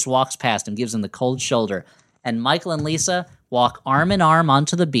 And Michael just walks past him, gives him the cold shoulder. And Michael and Lisa walk arm in arm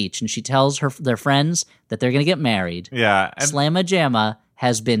onto the beach, and she tells their friends that they're going to get married. Yeah. Slamma Jamma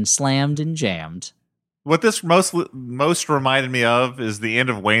has been slammed and jammed. What this most reminded me of is the end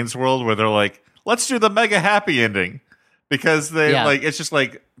of Wayne's World, where they're like, let's do the mega happy ending. Because it's just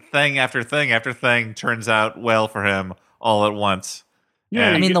like thing after thing after thing turns out well for him all at once. Yeah,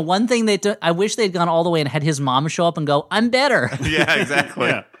 I mean, the one thing I wish they'd gone all the way and had his mom show up and go, I'm better. Yeah, exactly.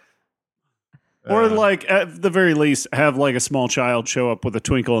 Yeah. Or like, at the very least, have like a small child show up with a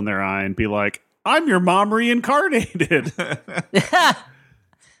twinkle in their eye and be like, I'm your mom reincarnated.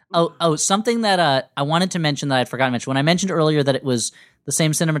 Something that I wanted to mention that I'd forgotten to mention. When I mentioned earlier that it was the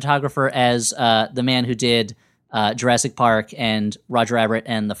same cinematographer as the man who did Jurassic Park and Roger Rabbit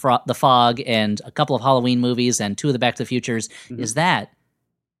and The Fog and a couple of Halloween movies and 2 of the Back to the Futures, is that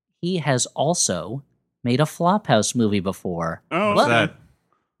he has also made a Flophouse movie before. Oh, what's that?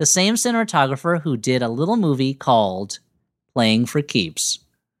 The same cinematographer who did a little movie called Playing for Keeps,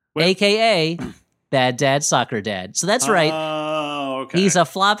 a.k.a. Bad Dad, Soccer Dad. So that's right. Oh, okay. He's a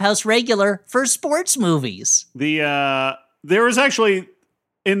Flophouse regular for sports movies. There was actually,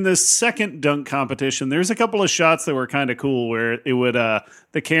 in the second dunk competition, there's a couple of shots that were kind of cool where it would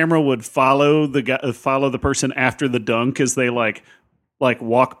the camera would follow the person after the dunk as they like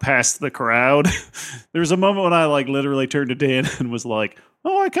walk past the crowd. There was a moment when I like literally turned to Dan and was like,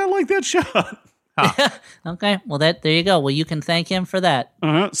 oh, I kind of like that shot. Okay, well there you go. Well, you can thank him for that.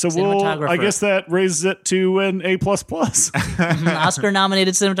 So I guess that raises it to an A++.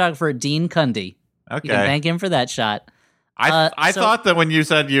 Oscar-nominated cinematographer Dean Cundy. Okay, you can thank him for that shot. I thought that when you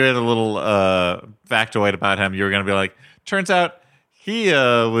said you had a little factoid about him, you were going to be like, turns out he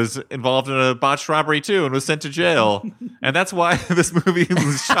was involved in a botched robbery too and was sent to jail, and that's why this movie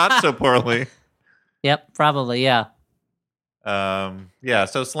was shot so poorly. Yep, probably, yeah. Yeah,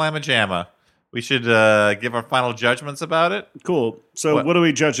 so Slamma Jamma. We should give our final judgments about it. Cool. So what do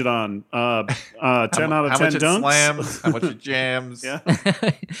we judge it on? 10 out of 10 how much dunks? it slams, how much it jams. Yeah.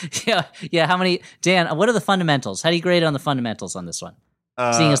 Yeah, how many... Dan, what are the fundamentals? How do you grade it on the fundamentals on this one?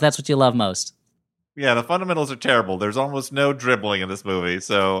 Seeing as that's what you love most. Yeah, the fundamentals are terrible. There's almost no dribbling in this movie,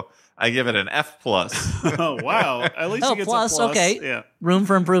 so I give it an F+. Oh, wow. At least he gets plus, a plus. okay. Yeah. Room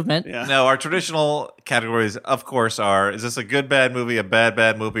for improvement. Yeah. No, our traditional categories, of course, are: is this a good bad movie, a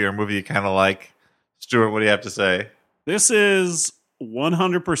bad movie, or a movie you kind of like? Stuart, what do you have to say? This is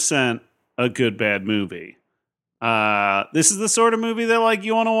 100% a good bad movie. This is the sort of movie that like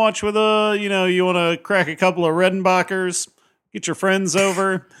you want to watch with you want to crack a couple of Redenbachers, get your friends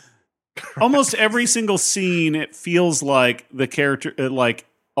over. Almost every single scene, it feels like the character, like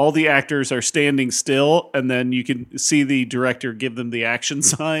all the actors are standing still, and then you can see the director give them the action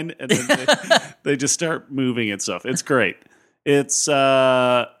sign, and then they just start moving and stuff. It's great. It's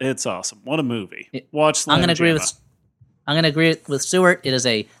awesome. What a movie! Watch Slamma I'm going to agree with Stuart. It is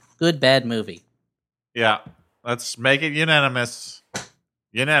a good bad movie. Yeah, let's make it unanimous.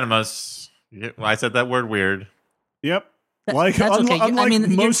 Unanimous. I said that word weird. Yep. That's okay. Unlike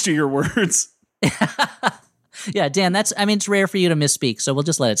most of your words. Yeah, Dan, it's rare for you to misspeak, so we'll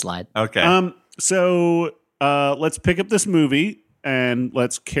just let it slide. Okay. So let's pick up this movie and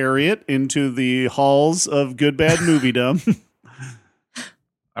let's carry it into the halls of good bad moviedom.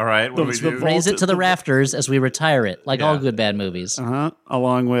 All right. What do we do? Raise it to the rafters as we retire it, like all Yeah. good bad movies.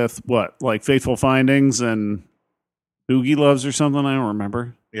 Along with what? Like Fateful Findings and Oogie Loves or something? I don't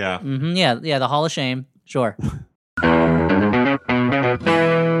remember. Yeah. Mm-hmm, yeah, the Hall of Shame. Sure.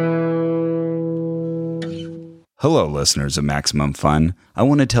 Hello, listeners of Maximum Fun. I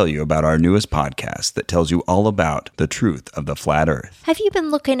want to tell you about our newest podcast that tells you all about the truth of the flat Earth. Have you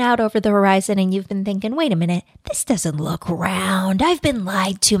been looking out over the horizon and you've been thinking, wait a minute, this doesn't look round. I've been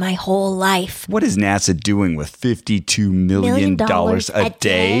lied to my whole life. What is NASA doing with $52 million a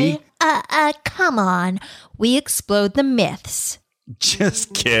day? Come on. We explode the myths.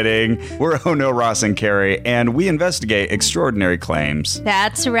 Just kidding. We're Ono, Ross, and Carrie, and we investigate extraordinary claims.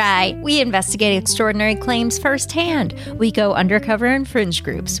 That's right. We investigate extraordinary claims firsthand. We go undercover in fringe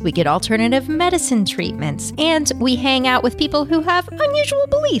groups. We get alternative medicine treatments. And we hang out with people who have unusual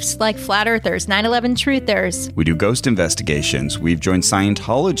beliefs, like flat earthers, 9/11 truthers. We do ghost investigations. We've joined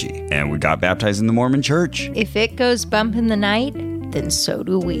Scientology, and we got baptized in the Mormon Church. If it goes bump in the night, then so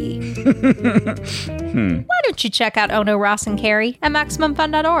do we. Why don't you check out Ono, Ross, and Carrie at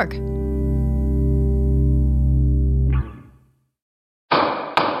MaximumFun.org?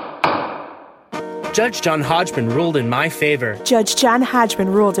 Judge John Hodgman ruled in my favor. Judge John Hodgman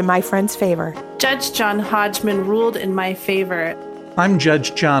ruled in my friend's favor. Judge John Hodgman ruled in my favor. I'm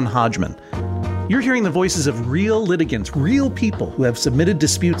Judge John Hodgman. You're hearing the voices of real litigants, real people who have submitted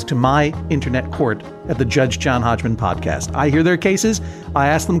disputes to my internet court at the Judge John Hodgman podcast. I hear their cases, I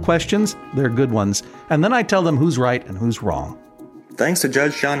ask them questions, they're good ones, and then I tell them who's right and who's wrong. Thanks to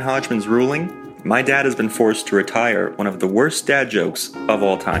Judge John Hodgman's ruling, my dad has been forced to retire one of the worst dad jokes of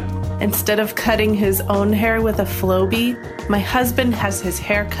all time. Instead of cutting his own hair with a Flowbee, my husband has his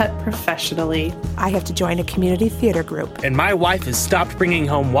hair cut professionally. I have to join a community theater group. And my wife has stopped bringing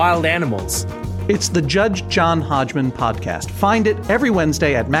home wild animals. It's the Judge John Hodgman podcast. Find it every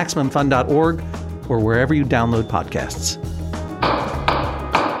Wednesday at MaximumFun.org or wherever you download podcasts.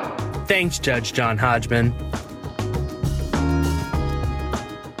 Thanks, Judge John Hodgman.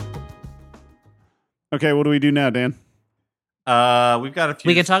 Okay, what do we do now, Dan? We've got a few.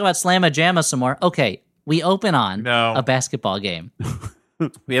 We can talk about Slamma Jamma some more. Okay, we open on a basketball game.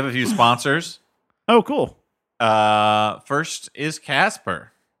 We have a few sponsors. Oh, cool. First is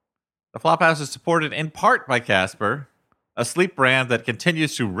Casper. The Flophouse is supported in part by Casper, a sleep brand that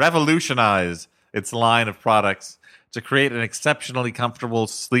continues to revolutionize its line of products to create an exceptionally comfortable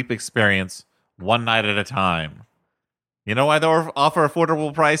sleep experience one night at a time. You know why they offer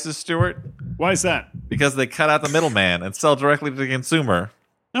affordable prices, Stuart? Why is that? Because they cut out the middleman and sell directly to the consumer.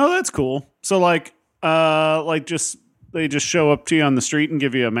 Oh, that's cool. So they just show up to you on the street and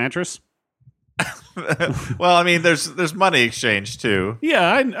give you a mattress? Well, I mean, there's money exchange too.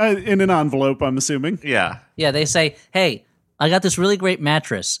 Yeah, in an envelope, I'm assuming. Yeah. Yeah, they say, hey, I got this really great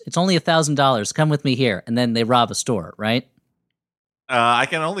mattress. It's only $1,000. Come with me here. And then they rob a store, right? I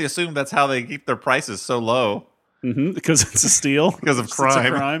can only assume that's how they keep their prices so low. Mm-hmm, because it's a steal. Because of crime.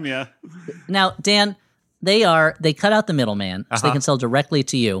 It's a crime, yeah. Now, Dan, they cut out the middleman so they can sell directly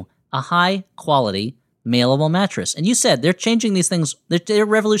to you a high-quality, mailable mattress. And you said they're changing these things. They're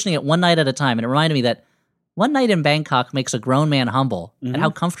revolutioning it one night at a time. And it reminded me that one night in Bangkok makes a grown man humble at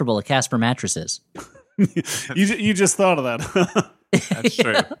how comfortable a Casper mattress is. You just thought of that. That's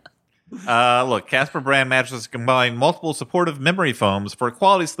true. Look, Casper brand mattresses combine multiple supportive memory foams for a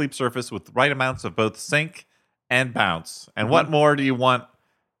quality sleep surface with the right amounts of both sink and bounce. And what more do you want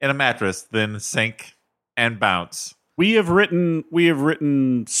in a mattress than sink and bounce? We have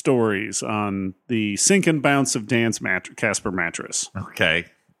written stories on the sink and bounce of Dan's Casper mattress. Okay.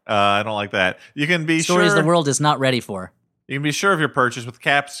 I don't like that. You can be Stories sure the world is not ready for. You can be sure of your purchase with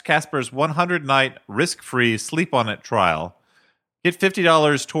Casper's 100-night risk-free sleep on it trial. Get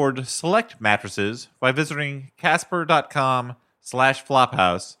 $50 toward select mattresses by visiting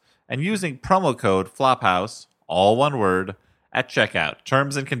casper.com/flophouse and using promo code flophouse, all one word, at checkout.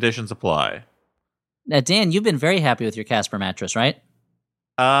 Terms and conditions apply. Now, Dan, you've been very happy with your Casper mattress, right?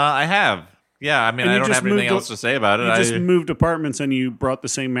 I have. Yeah, I mean, And I you don't just have anything moved else to say about it. You just moved apartments and you brought the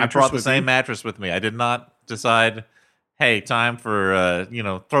same I mattress brought the with same you? mattress with me. I did not decide, hey, time for,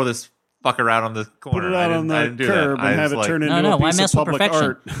 throw this fucker out on the corner. Put it out on the curb and have it turn into a why piece mess of with public perfection?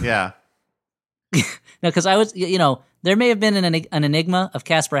 art. Yeah. No, because I was, there may have been an enigma of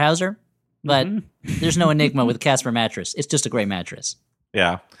Casper Hauser, but there's no enigma with Casper mattress. It's just a great mattress.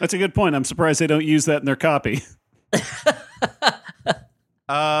 Yeah. That's a good point. I'm surprised they don't use that in their copy.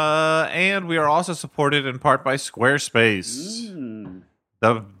 And we are also supported in part by Squarespace,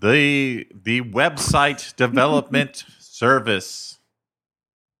 the website development service.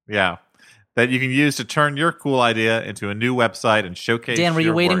 Yeah, that you can use to turn your cool idea into a new website and showcase. Dan, were you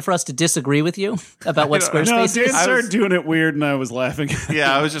your waiting work. for us to disagree with you about what No, Squarespace Dan is? started doing it weird and I was laughing.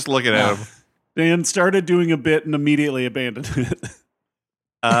 Yeah, I was just looking at him. Dan started doing a bit and immediately abandoned it.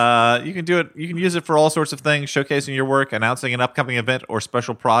 You can do it. You can use it for all sorts of things, showcasing your work, announcing an upcoming event or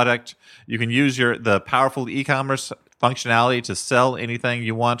special product. You can use the powerful e-commerce functionality to sell anything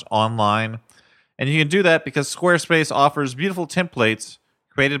you want online. And you can do that because Squarespace offers beautiful templates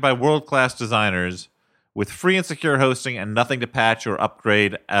created by world-class designers with free and secure hosting and nothing to patch or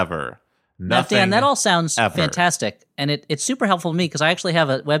upgrade ever. Now, Dan, that all sounds ever. fantastic, and it's super helpful to me because I actually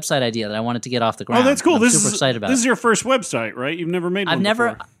have a website idea that I wanted to get off the ground. Oh, that's cool. I'm This super is excited about this it. is your first website, right? You've never made one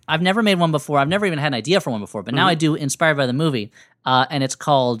before. I've never made one before. I've never even had an idea for one before, but now I do, inspired by the movie, and it's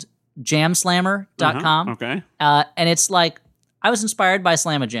called jamslammer.com. Okay. And it's like, I was inspired by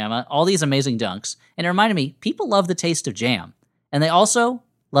Slamma Jamma, all these amazing dunks, and it reminded me, people love the taste of jam, and they also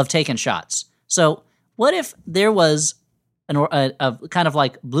love taking shots. So what if there was a kind of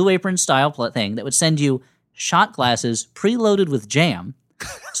like Blue Apron style thing that would send you shot glasses preloaded with jam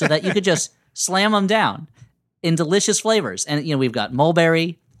so that you could just slam them down in delicious flavors. And, we've got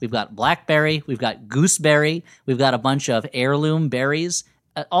mulberry, we've got blackberry, we've got gooseberry, we've got a bunch of heirloom berries,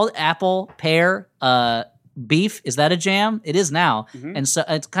 all apple, pear, beef. Is that a jam? It is now. And so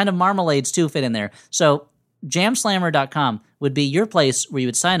it's kind of marmalades too fit in there. So jamslammer.com would be your place where you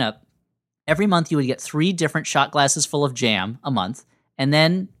would sign up. Every month you would get 3 different shot glasses full of jam a month, and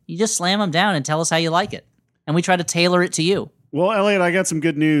then you just slam them down and tell us how you like it. And we try to tailor it to you. Well, Elliot, I got some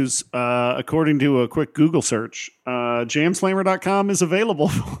good news. According to a quick Google search, jamslammer.com is available.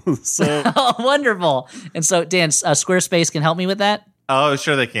 So Oh, wonderful. And so, Dan, Squarespace can help me with that? Oh,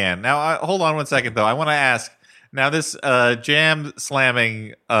 sure they can. Now, hold on one second, though. I want to ask, now this jam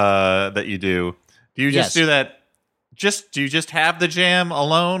slamming that you do you just do that, do you just have the jam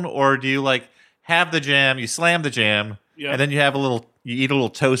alone, or do you, have the jam, you slam the jam, and then you eat a little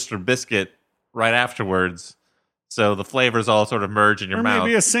toast or biscuit right afterwards, so the flavors all sort of merge in your mouth? Or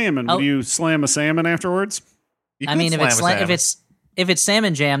maybe a salmon. Would you slam a salmon afterwards? I mean, if it's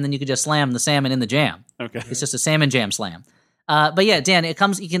salmon jam, then you could just slam the salmon in the jam. Okay. It's just a salmon jam slam. But yeah, Dan, it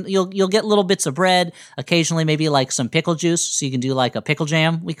comes. You'll get little bits of bread. Occasionally, maybe like some pickle juice. So you can do like a pickle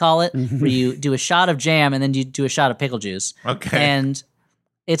jam, we call it, where you do a shot of jam and then you do a shot of pickle juice. Okay. And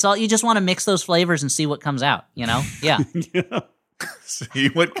it's all, you just want to mix those flavors and see what comes out. Yeah. See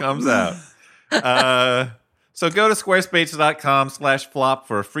what comes out. So go to squarespace.com/flop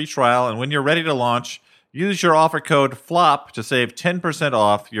for a free trial, and when you're ready to launch, use your offer code FLOP to save 10%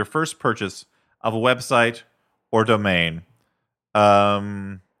 off your first purchase of a website or domain.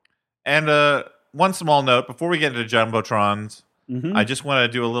 And one small note before we get into Jumbotrons, I just want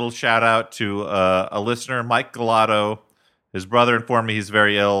to do a little shout out to a listener, Mike Galato. His brother informed me he's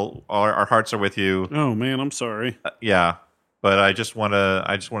very ill. Our hearts are with you. Oh man, I'm sorry. Yeah, but I just want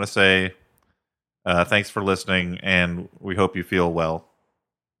to say thanks for listening, and we hope you feel well.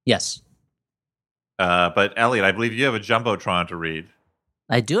 Yes. But Elliot, I believe you have a Jumbotron to read.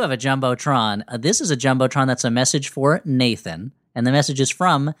 I do have a Jumbotron. This is a Jumbotron that's a message for Nathan, and the message is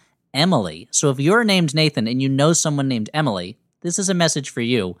from Emily. So if you're named Nathan and you know someone named Emily, this is a message for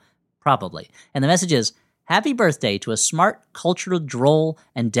you, probably. And the message is, happy birthday to a smart, cultural, droll,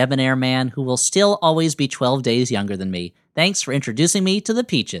 and debonair man who will still always be 12 days younger than me. Thanks for introducing me to the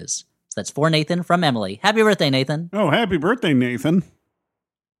Peaches. So that's for Nathan from Emily. Happy birthday, Nathan. Oh, happy birthday, Nathan.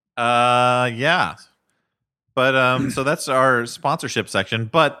 Yeah. But so that's our sponsorship section,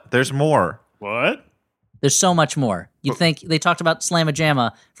 but there's more. What? There's so much more. You'd think they talked about Slamma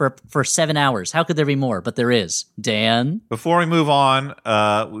Jamma for 7 hours. How could there be more? But there is. Dan? Before we move on,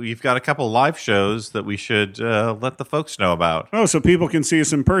 we've got a couple live shows that we should let the folks know about. Oh, so people can see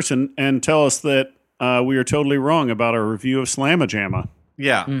us in person and tell us that we are totally wrong about our review of Slamma Jamma.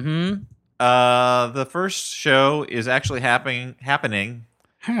 Yeah. Mm-hmm. The first show is actually happening. It's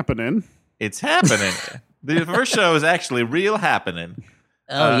happening. The first show is actually real happening.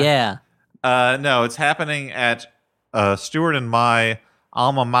 Oh, yeah. No, it's happening at Stuart and my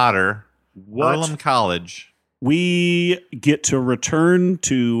alma mater, Earlham College. We get to return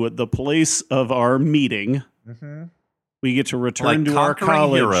to the place of our meeting. Mm-hmm. We get to return Like to our conquering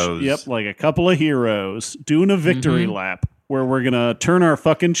college. heroes. Yep, like a couple of heroes doing a victory lap where we're going to turn our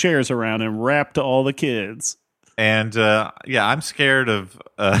fucking chairs around and rap to all the kids. And I'm scared of.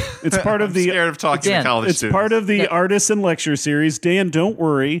 It's part of scared of talking to college It's students. part of the artists and lecture series. Dan, don't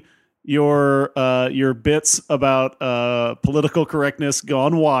worry. Your bits about political correctness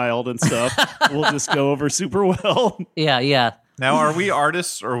gone wild and stuff will just go over super well. Yeah. Now, are we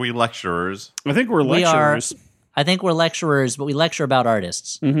artists or are we lecturers? I think we're lecturers. I think we're lecturers, but we lecture about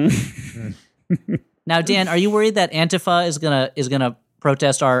artists. Mm-hmm. Now, Dan, are you worried that Antifa is gonna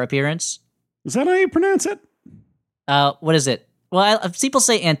protest our appearance? Is that how you pronounce it? What is it? Well, people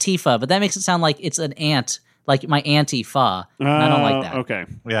say Antifa, but that makes it sound like it's an ant, like my Antifa. And I don't like that. Okay.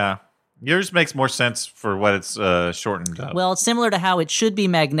 Yeah. Yours makes more sense for what it's shortened of. Well, it's similar to how it should be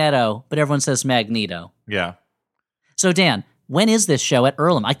Magneto, but everyone says Magneto. Yeah. So, Dan, when is this show at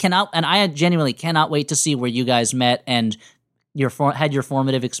Earlham? I genuinely cannot wait to see where you guys met and had your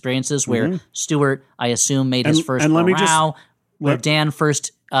formative experiences where Stuart, I assume, made his first row, where Dan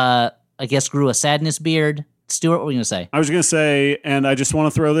first, I guess, grew a sadness beard. Stuart, what were you going to say? I was going to say, and I just want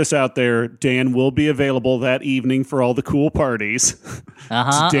to throw this out there, Dan will be available that evening for all the cool parties.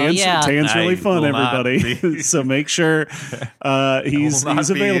 Uh-huh. Dan's really fun, everybody. So make sure he's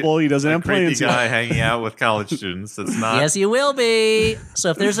available. He doesn't have plans yet. Guy yet. hanging out with college students. That's not. Yes, you will be.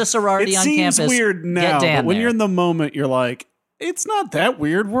 So if there's a sorority on campus, it seems weird now, get Dan but when there. you're in the moment, you're like, it's not that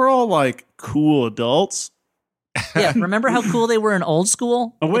weird. We're all like cool adults. Yeah, remember how cool they were in old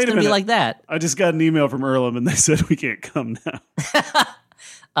school? Oh, wait it's a minute. Be like that. I just got an email from Earlham, and they said we can't come now.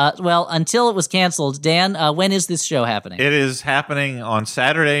 Well, until it was canceled, Dan, when is this show happening? It is happening on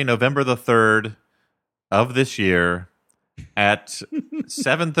Saturday, November the 3rd of this year at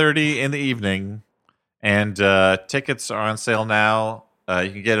 7:30 in the evening, and tickets are on sale now.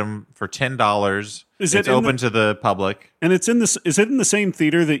 You can get them for $10. It's open to the public, and it's in this. Is it in the same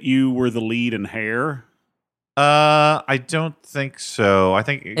theater that you were the lead in Hair? I don't think so. I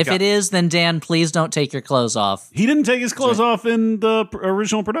think if it is, then Dan, please don't take your clothes off. He didn't take his clothes off in the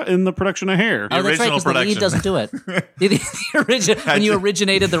original in the production of Hair. Oh, that's right, because the lead doesn't do it. When you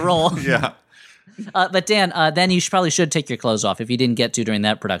originated the role. Yeah. But Dan, then you probably should take your clothes off if you didn't get to during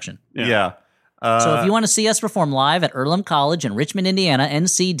that production. Yeah. So if you want to see us perform live at Earlham College in Richmond, Indiana, and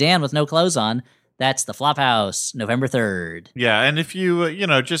see Dan with no clothes on, that's the Flophouse, November 3rd. Yeah, and if you,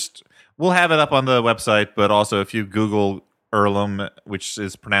 we'll have it up on the website, but also if you Google Earlham, which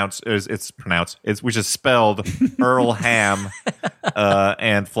is which is spelled Earlham,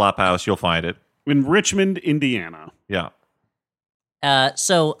 and Flophouse, you'll find it. In Richmond, Indiana. Yeah.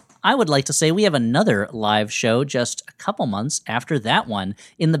 So I would like to say we have another live show just a couple months after that one.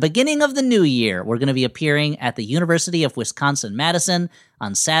 In the beginning of the new year, we're going to be appearing at the University of Wisconsin-Madison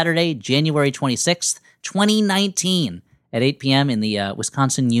on Saturday, January 26th, 2019. At 8 p.m. in the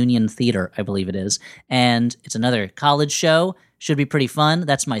Wisconsin Union Theater, I believe it is. And it's another college show. Should be pretty fun.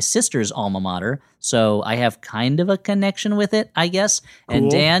 That's my sister's alma mater, so I have kind of a connection with it, I guess. Cool. And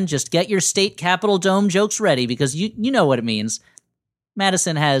Dan, just get your state capitol dome jokes ready, because you know what it means.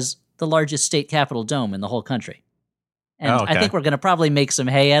 Madison has the largest state capitol dome in the whole country. And I think we're going to probably make some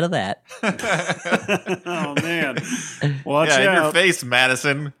hay out of that. Oh, man. Watch out. In your face,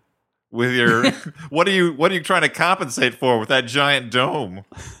 Madison. With your what are you trying to compensate for with that giant dome?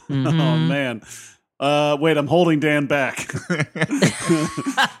 Mm-hmm. Oh man. Wait, I'm holding Dan back.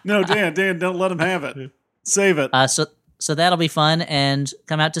 No, Dan, don't let him have it. Save it. So that'll be fun, and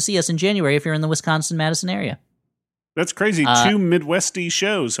come out to see us in January if you're in the Wisconsin-Madison area. That's crazy. 2 Midwesty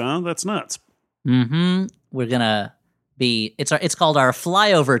shows, huh? That's nuts. Mm-hmm. We're gonna be it's called our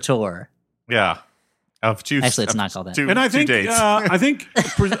flyover tour. Yeah. Actually, it's not called that. And I think,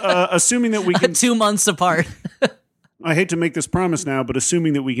 assuming that we can 2 months apart. I hate to make this promise now, but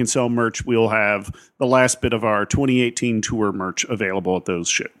assuming that we can sell merch, we'll have the last bit of our 2018 tour merch available at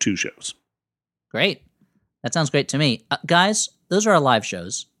those 2 shows. Great. That sounds great to me. Guys, those are our live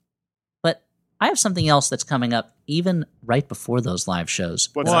shows. But I have something else that's coming up even right before those live shows.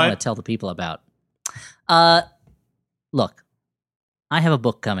 What's I want to tell the people about. Look, I have a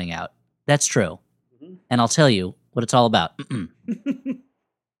book coming out. That's true. And I'll tell you what it's all about.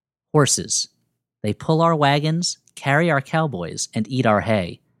 Horses. They pull our wagons, carry our cowboys, and eat our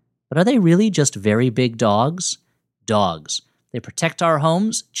hay. But are they really just very big dogs? Dogs. They protect our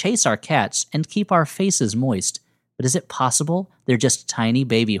homes, chase our cats, and keep our faces moist. But is it possible they're just tiny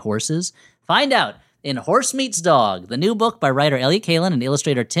baby horses? Find out in Horse Meets Dog, the new book by writer Elliot Kalin and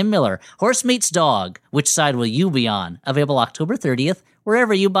illustrator Tim Miller. Horse Meets Dog. Which side will you be on? Available October 30th,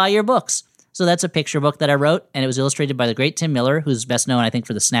 wherever you buy your books. So that's a picture book that I wrote, and it was illustrated by the great Tim Miller, who's best known, I think,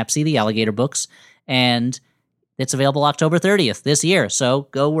 for the Snapsy, the alligator books. And it's available October 30th this year. So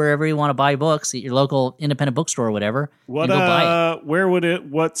go wherever you want to buy books, at your local independent bookstore or whatever, and go buy it.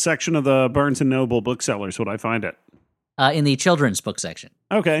 What section of the Barnes & Noble booksellers would I find it? In the children's book section.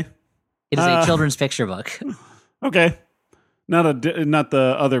 Okay. It is a children's picture book. Okay. Not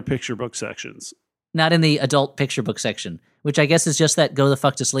the other picture book sections. Not in the adult picture book section, which I guess is just that Go the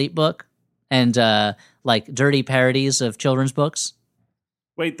Fuck to Sleep book and like dirty parodies of children's books.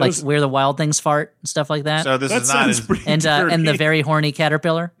 Wait, like Where the Wild Things Fart and stuff like that. So this is not in, and the Very Horny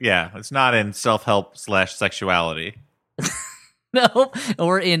Caterpillar. Yeah, it's not in self-help / sexuality. No,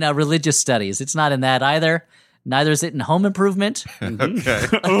 or in religious studies. It's not in that either. Neither is it in Home Improvement. Okay.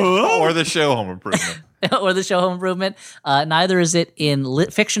 Or the show Home Improvement. Or the show Home Improvement. Neither is it in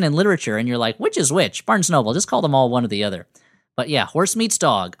fiction and literature. And you're like, which is which? Barnes & Noble. Just call them all one or the other. But yeah, Horse Meets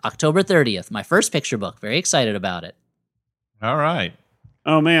Dog, October 30th. My first picture book. Very excited about it. All right.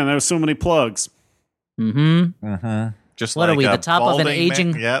 Oh, man, there's so many plugs. Mm-hmm. Mm-hmm. Just what like are we, the top of an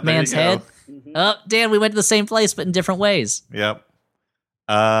aging man's head? Mm-hmm. Oh, Dan, we went to the same place, but in different ways. Yep.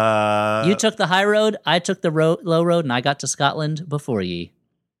 You took the high road, I took the low road, and I got to Scotland before ye.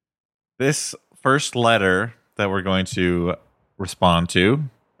 This first letter that we're going to respond to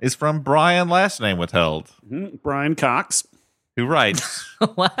is from Brian, last name withheld. Mm-hmm. Brian Cox. Who writes,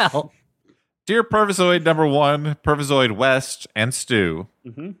 Wow. Dear Pervisoid number 1, Pervisoid West, and Stu.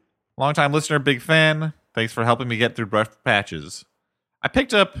 Mm-hmm. Longtime listener, big fan. Thanks for helping me get through rough patches. I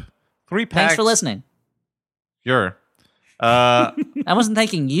picked up 3 packs. Thanks for listening. Sure. I wasn't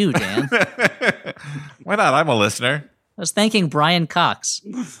thanking you, Dan. Why not? I'm a listener. I was thanking Brian Cox.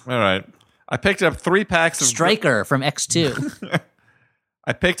 All right. I picked up 3 packs of... Stryker from X2.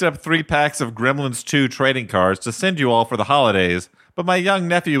 I picked up 3 packs of Gremlins 2 trading cards to send you all for the holidays, but my young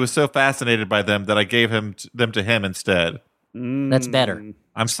nephew was so fascinated by them that I gave them to him instead. That's better.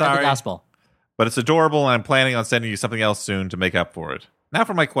 I'm Spread sorry, the gospel. but it's adorable, and I'm planning on sending you something else soon to make up for it. Now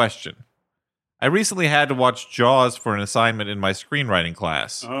for my question. I recently had to watch Jaws for an assignment in my screenwriting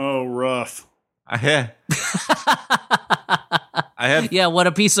class. Oh, rough. I had Yeah, what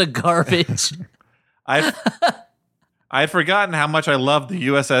a piece of garbage. I had forgotten how much I loved the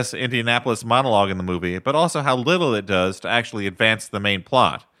USS Indianapolis monologue in the movie, but also how little it does to actually advance the main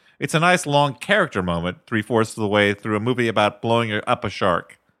plot. It's a nice long character moment, 3/4 of the way through a movie about blowing up a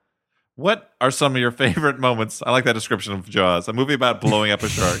shark. What are some of your favorite moments? I like that description of Jaws, a movie about blowing up a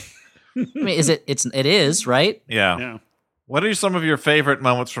shark. I mean, it is, right? Yeah. What are some of your favorite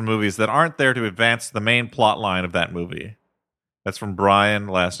moments from movies that aren't there to advance the main plot line of that movie? That's from Brian,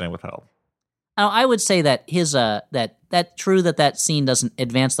 last name withheld. I would say that his that scene doesn't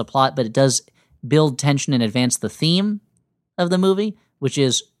advance the plot, but it does build tension and advance the theme of the movie, which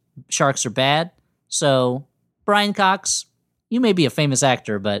is sharks are bad. So, Brian Cox, you may be a famous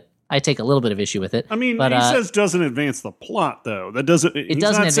actor, but I take a little bit of issue with it. I mean, but, he says doesn't advance the plot, though. That doesn't. It he's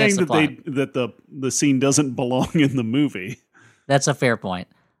doesn't not advance saying the that plot. the scene doesn't belong in the movie. That's a fair point.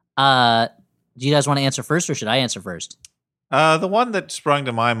 Do you guys want to answer first, or should I answer first? The one that sprung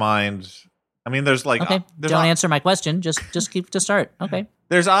to my mind. I mean, there's like Okay, don't answer my question. Just keep to start. Okay.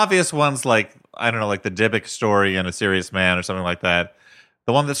 There's obvious ones like, I don't know, like the Dybbuk story in A Serious Man or something like that.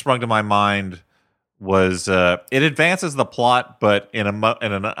 The one that sprung to my mind was it advances the plot, but in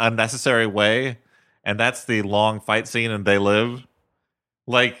an unnecessary way, and that's the long fight scene in They Live.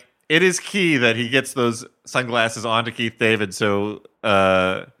 Like, it is key that he gets those sunglasses onto Keith David, so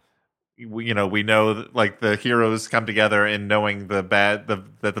we know like the heroes come together in knowing that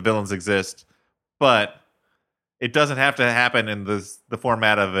the villains exist, but it doesn't have to happen in the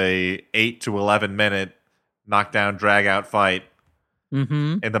format of a 8 to 11 minute knockdown drag out fight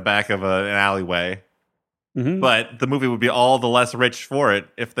in the back of an alleyway. Mm-hmm. But the movie would be all the less rich for it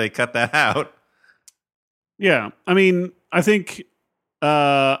if they cut that out. Yeah, I mean, I think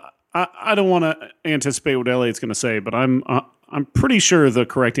I don't want to anticipate what Elliot's going to say, but I'm pretty sure the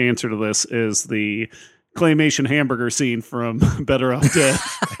correct answer to this is the claymation hamburger scene from Better Off Dead.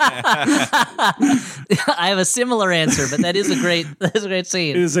 I have a similar answer, but that is a great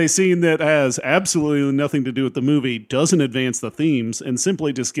scene. It is a scene that has absolutely nothing to do with the movie, doesn't advance the themes, and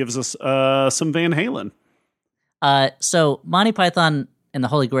simply just gives us some Van Halen. So Monty Python and the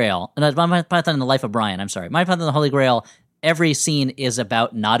Holy Grail, Monty Python and the Life of Brian, I'm sorry. Monty Python and the Holy Grail, every scene is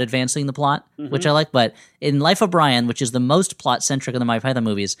about not advancing the plot, which I like. But in Life of Brian, which is the most plot-centric of the Monty Python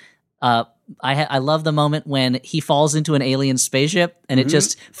movies, I love the moment when he falls into an alien spaceship and it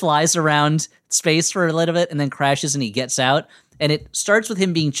just flies around space for a little bit and then crashes and he gets out. And it starts with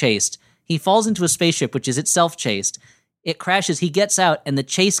him being chased. He falls into a spaceship, which is itself chased. It crashes, he gets out, and the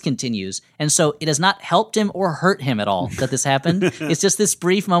chase continues. And so it has not helped him or hurt him at all that this happened. It's just this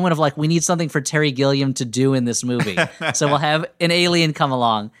brief moment of like, we need something for Terry Gilliam to do in this movie. So we'll have an alien come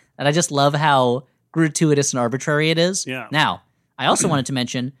along. And I just love how gratuitous and arbitrary it is. Yeah. Now, I also wanted to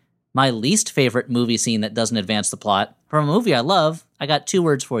mention my least favorite movie scene that doesn't advance the plot. From a movie I love, I got 2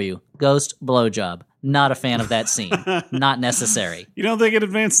 words for you. Ghost blowjob. Not a fan of that scene. Not necessary. You don't think it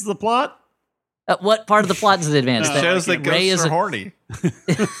advances the plot? What part of the plot does it advance? It shows that ghosts are horny.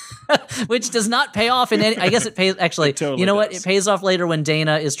 Which does not pay off in any... I guess it pays... Actually, totally you know what? does. It pays off later when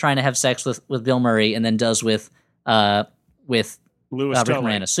Dana is trying to have sex with Bill Murray and then does with Louis Rick Tully.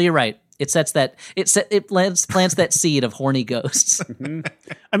 Moranis. So you're right. It sets that... It plants that seed of horny ghosts.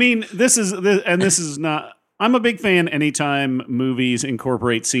 I mean, this is not... I'm a big fan anytime movies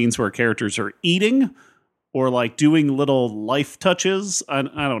incorporate scenes where characters are eating or like doing little life touches. I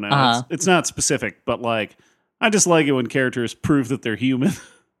don't know. It's not specific, but like, I just like it when characters prove that they're human.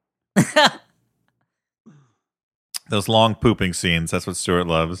 Those long pooping scenes. That's what Stuart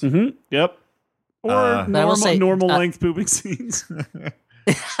loves. Yep. Or But I will say, normal length pooping scenes.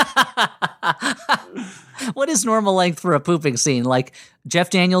 What is normal length for a pooping scene? Like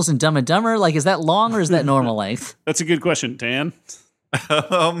Jeff Daniels in Dumb and Dumber? Like, is that long or is that normal length? That's a good question, Dan.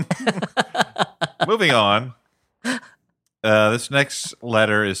 Moving on. This next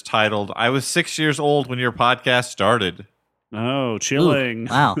letter is titled, I was 6 years old when your podcast started. Oh, chilling.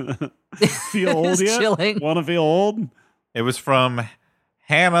 Ooh, wow. Feel old yet? Chilling. Want to feel old? It was from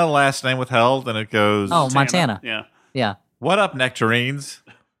Hannah, last name withheld, and it goes, Oh, Montana. Yeah. Yeah. What up, nectarines?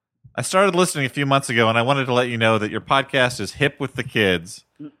 I started listening a few months ago, and I wanted to let you know that your podcast is hip with the kids.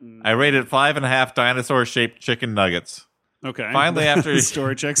 I rated 5.5 dinosaur-shaped chicken nuggets. Okay. Finally, after the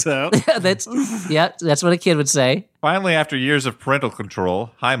story checks out. That's what a kid would say. Finally, after years of parental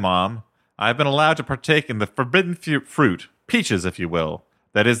control, hi mom, I've been allowed to partake in the forbidden fruit, peaches, if you will,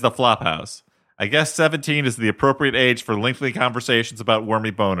 that is the Flophouse. I guess 17 is the appropriate age for lengthy conversations about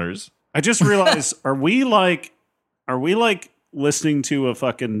wormy boners. I just realized, are we like listening to a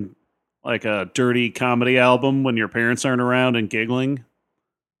fucking like a dirty comedy album when your parents aren't around and giggling?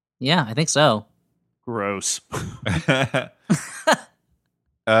 Yeah, I think so. Gross.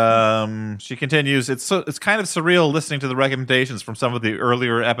 She continues, it's kind of surreal listening to the recommendations from some of the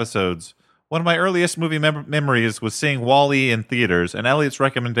earlier episodes. One of my earliest movie memories was seeing Wall-E in theaters, and Elliot's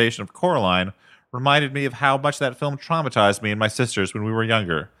recommendation of Coraline reminded me of how much that film traumatized me and my sisters when we were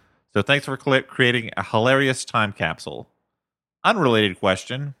younger. So thanks for creating a hilarious time capsule. Unrelated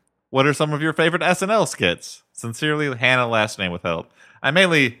question. What are some of your favorite SNL skits? Sincerely, Hannah, last name withheld. I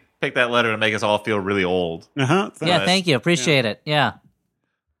mainly picked that letter to make us all feel really old. Uh-huh. Yeah, thank you. Appreciate it. Yeah.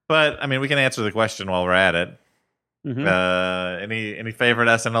 But, I mean, we can answer the question while we're at it. Any favorite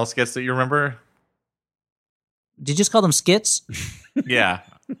SNL skits that you remember? Did you just call them skits? Yeah.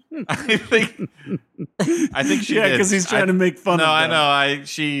 I think she did. because he's trying to make fun of them. No, I know.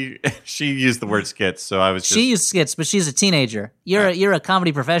 She used the word skits, so I was just... She used skits, but she's a teenager. You're a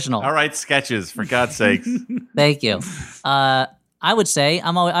comedy professional. All right, sketches, for God's sakes. Thank you. I would say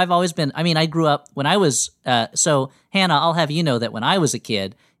I've always been. I mean, I grew up when I was. So Hannah, I'll have you know that when I was a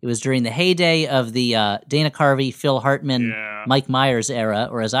kid, it was during the heyday of the Dana Carvey, Phil Hartman, Mike Myers era,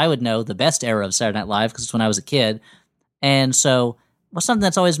 or as I would know, the best era of Saturday Night Live, because it's when I was a kid. And so, something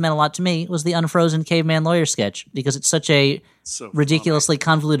that's always meant a lot to me was the Unfrozen Caveman Lawyer sketch, because it's such a ridiculously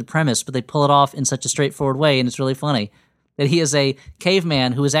convoluted premise, but they pull it off in such a straightforward way, and it's really funny. That he is a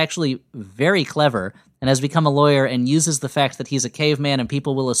caveman who is actually very clever and has become a lawyer and uses the fact that he's a caveman and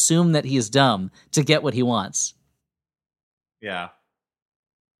people will assume that he's dumb to get what he wants. Yeah.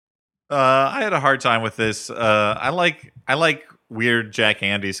 I had a hard time with this. I like weird Jack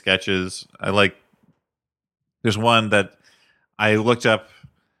Handy sketches. There's one that I looked up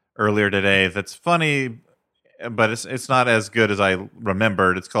earlier today that's funny, but it's not as good as I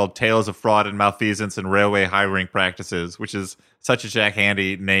remembered. It's called Tales of Fraud and Malfeasance in Railway Hiring Practices, which is such a Jack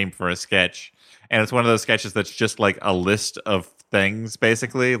Handy name for a sketch. And it's one of those sketches that's just like a list of things,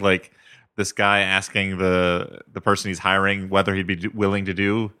 basically. Like this guy asking the person he's hiring whether he'd be willing to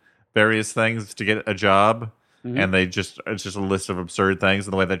do various things to get a job, and it's just a list of absurd things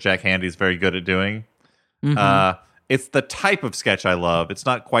in the way that Jack Handy is very good at doing. It's the type of sketch I love. It's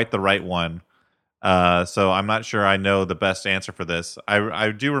not quite the right one. So I'm not sure I know the best answer for this.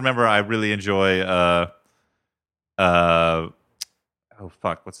 I do remember I really enjoy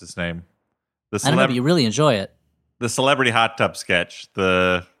what's his name? I don't know, but you really enjoy it. The celebrity hot tub sketch.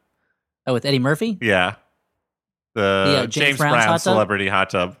 With Eddie Murphy? Yeah. The James Brown hot tub? celebrity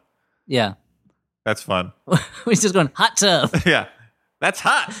hot tub. Yeah. That's fun. He's just going, hot tub. Yeah. That's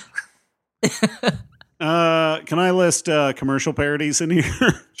hot. Can I list commercial parodies in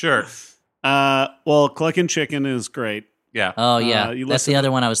here? Sure. Well, Cluckin' Chicken is great. Yeah. Oh, yeah. That's the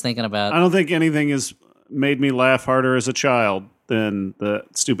other one I was thinking about. I don't think anything has made me laugh harder as a child than the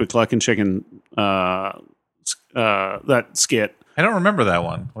stupid Cluckin' Chicken that skit. I don't remember that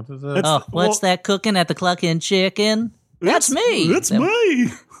one. What is it? What's that cooking at the Cluckin' Chicken? That's me. That's me.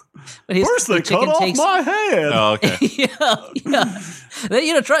 But First they cut off my head. Oh, okay. yeah.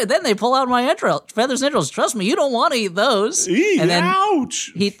 Then they pull out my feathers and entrails. Trust me, you don't want to eat those. And then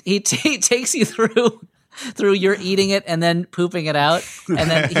ouch. He takes you through your eating it and then pooping it out,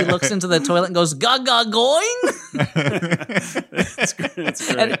 and then he looks into the toilet and goes gaga going. That's great.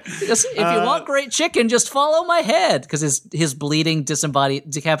 And he goes, if you want great chicken, just follow my head, because his bleeding,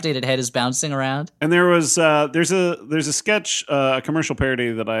 decapitated head is bouncing around. And there's a sketch, a commercial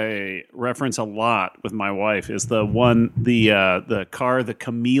parody that I reference a lot with my wife. Is the one the car, the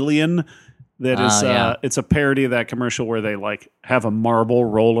chameleon. That is, it's a parody of that commercial where they like have a marble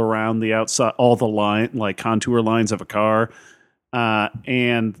roll around the outside, all the contour lines of a car.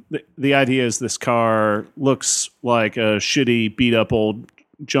 And the idea is this car looks like a shitty, beat up old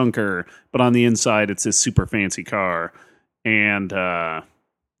junker, but on the inside, it's this super fancy car. And,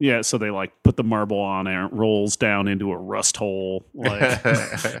 so they like put the marble on and it rolls down into a rust hole.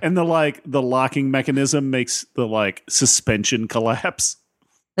 And the locking mechanism makes the suspension collapse.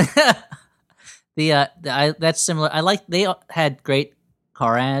 That's similar. They had great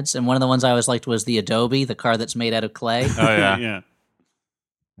car ads, and one of the ones I always liked was the Adobe, the car that's made out of clay. Oh yeah, yeah.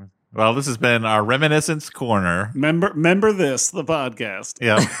 Well, this has been our Reminiscence Corner. Remember this, the podcast.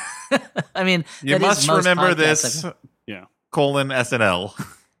 Yeah. I mean, you must remember this. Yeah. SNL.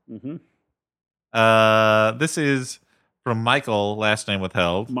 Mm-hmm. This is from Michael, last name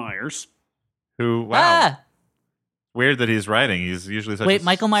withheld. Myers. Who? Wow. Weird that he's writing. He's usually such a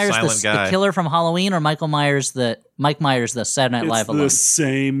Michael Myers, silent the killer from Halloween, or Mike Myers, the Saturday Night Live alum? It's the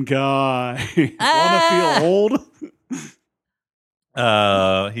same guy. Want to feel old?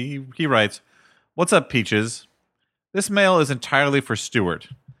 He writes, "What's up, Peaches? This mail is entirely for Stuart.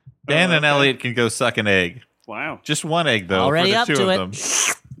 Dan and Elliot can go suck an egg. Wow. Just one egg, though. Already for the up two to of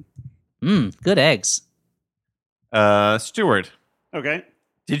them. Good eggs. Stuart. Okay.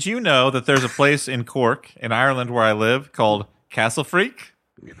 Did you know that there's a place in Cork, in Ireland, where I live, called Castle Freak?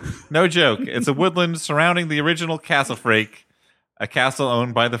 No joke. It's a woodland surrounding the original Castle Freak, a castle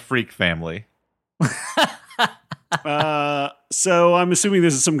owned by the Freak family." So I'm assuming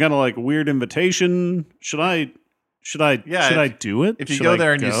this is some kind of weird invitation. Should I do it? If you go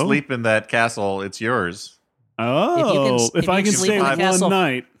there and you sleep in that castle, it's yours. Oh, if I can stay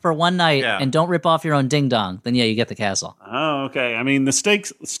for one night and don't rip off your own ding dong, then you get the castle. Oh, okay. I mean, the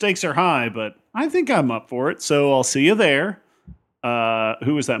stakes are high, but I think I'm up for it. So I'll see you there.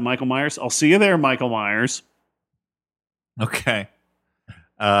 Who is that? Michael Myers. I'll see you there, Michael Myers. Okay.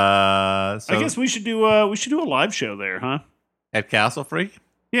 So I guess we should do a live show there, huh? At Castle Freak?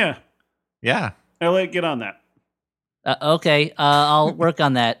 Yeah. Yeah. Elliot, get on that. Okay. I'll work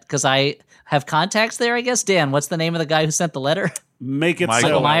on that because I have contacts there, I guess. Dan, what's the name of the guy who sent the letter? Make it Michael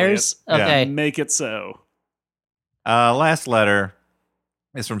so. Michael Myers? Elliot. Okay. Yeah, make it so. Last letter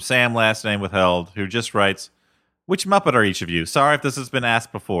is from Sam, last name withheld, who just writes, "Which Muppet are each of you? Sorry if this has been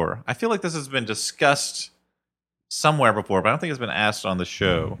asked before. I feel like this has been discussed somewhere before, but I don't think it's been asked on the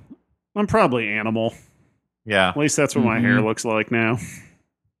show." I'm probably Animal. Yeah. At least that's what my hair looks like now.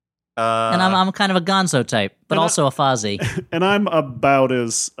 And I'm kind of a Gonzo type, but also a Fozzie. And I'm about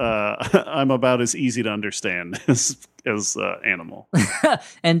as easy to understand as Animal.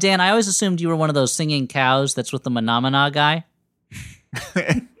 And Dan, I always assumed you were one of those singing cows that's with the Manamana guy.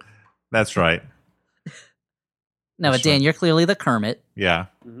 That's right. No, but Dan, you're clearly the Kermit. Yeah.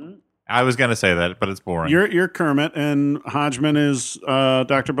 Mm-hmm. I was going to say that, but it's boring. You're Kermit, and Hodgman is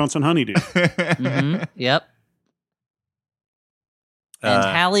Dr. Bunsen Honeydew. Mm-hmm. Yep.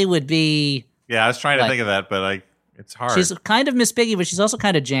 And Hallie would be... Yeah, I was trying to think of that, but it's hard. She's kind of Miss Piggy, but she's also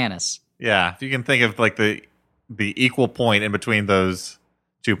kind of Janice. Yeah, if you can think of the equal point in between those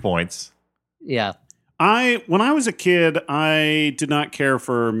 2 points. Yeah. When I was a kid, I did not care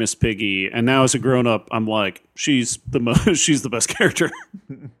for Miss Piggy, and now as a grown up, I'm like, she's the best character.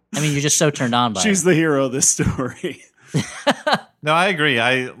 I mean, you're just so turned on by She's it. the hero of this story. No, I agree.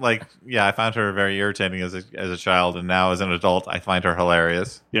 I found her very irritating as a child, and now as an adult, I find her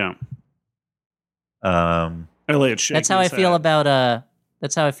hilarious. Yeah. Elliot shaking That's how I his feel head. about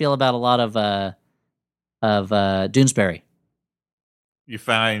that's how I feel about a lot of Doonesbury. You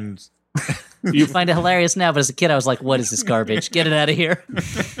find You find it hilarious now, but as a kid, I was like, "What is this garbage? Get it out of here!"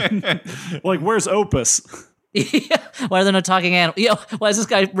 Like, where's Opus? Why are there no talking animals? Why is this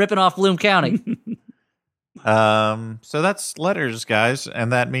guy ripping off Bloom County? So that's letters, guys,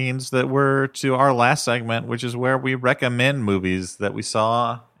 and that means that we're to our last segment, which is where we recommend movies that we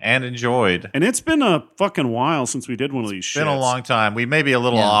saw and enjoyed. And it's been a fucking while since we did one of these shits. It's been a long time. We may be a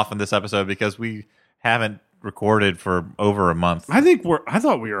little off in this episode because we haven't recorded for over a month. I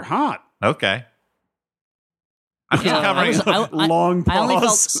thought we were hot. Okay. I'm just covering long pause. I only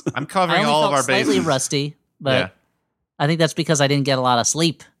felt, I'm covering all of our slightly bases. rusty, but Yeah. I think that's because I didn't get a lot of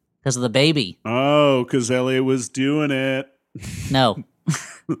sleep because of the baby. Oh, because Elliot was doing it. No.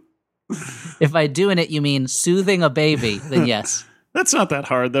 If by doing it you mean soothing a baby, then yes. That's not that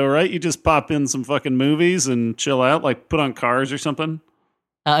hard, though, right? You just pop in some fucking movies and chill out, like put on Cars or something.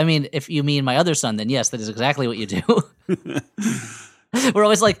 I mean, if you mean my other son, then yes, that is exactly what you do. We're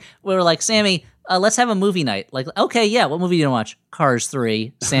always like, Sammy, let's have a movie night. Like, okay, yeah, what movie do you want to watch? Cars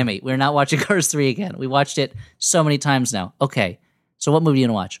 3. Sammy, we're not watching Cars 3 again. We watched it so many times now. Okay, so what movie do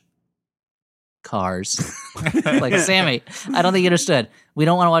you want to watch? Cars. Like, Sammy, I don't think you understood. We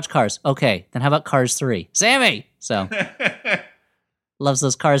don't want to watch Cars. Okay, then how about Cars 3? Sammy! So, loves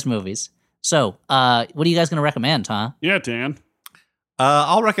those Cars movies. So, what are you guys going to recommend, huh? Yeah, Dan.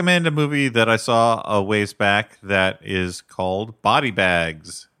 I'll recommend a movie that I saw a ways back that is called Body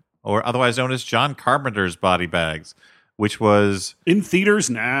Bags, or otherwise known as John Carpenter's Body Bags, which was in theaters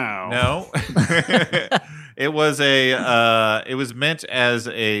now. No, it was meant as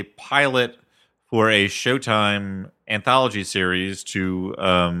a pilot for a Showtime anthology series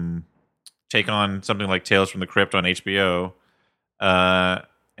to take on something like Tales from the Crypt on HBO,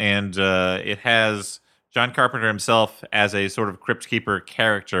 and it has John Carpenter himself as a sort of Crypt Keeper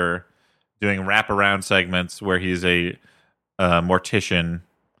character doing wraparound segments where he's a mortician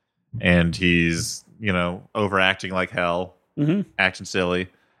and he's, overacting like hell, acting silly.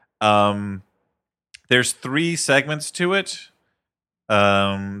 There's 3 segments to it.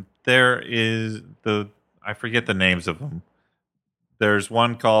 There is I forget the names of them. There's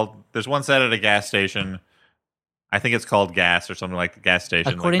one set at a gas station. I think it's called Gas or something like the gas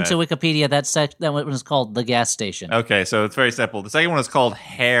station. According to Wikipedia, that one is called The Gas Station. Okay, so it's very simple. The second one is called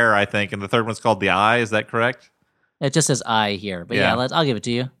Hair, I think, and the third one is called The Eye. Is that correct? It just says I here, but yeah, I'll give it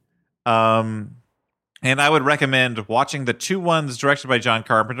to you. And I would recommend watching the 2 ones directed by John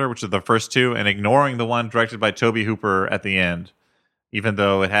Carpenter, which are the first 2, and ignoring the one directed by Tobe Hooper at the end, even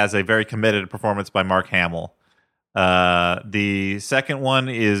though it has a very committed performance by Mark Hamill. The second one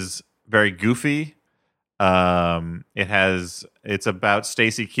is very goofy. It's about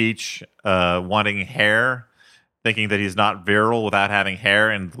Stacy Keach wanting hair, thinking that he's not virile without having hair,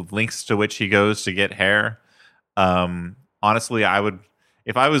 and the lengths to which he goes to get hair. Honestly,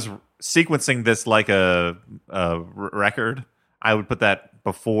 if I was sequencing this like a record, I would put that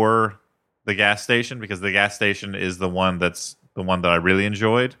before The Gas Station, because The Gas Station is the one that I really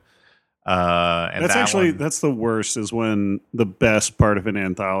enjoyed. And that's the worst, is when the best part of an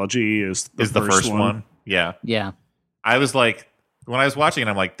anthology is the first one. Yeah. I was like, when I was watching it,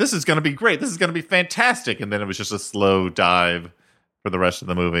 I'm like, this is going to be great. This is going to be fantastic. And then it was just a slow dive for the rest of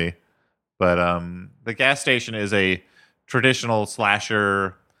the movie. But The Gas Station is a traditional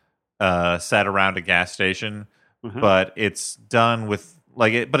slasher set around a gas station, but it's done with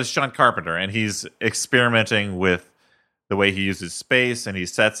but it's John Carpenter, and he's experimenting with the way he uses space, and he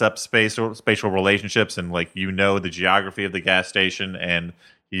sets up spatial relationships, and the geography of the gas station, and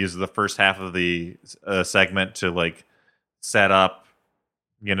he uses the first half of the segment to set up,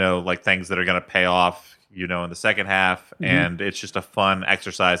 things that are going to pay off, in the second half, and it's just a fun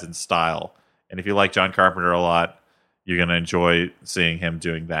exercise in style. And if you like John Carpenter a lot, you're going to enjoy seeing him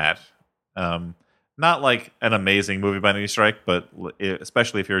doing that. Not like an amazing movie by any strike, but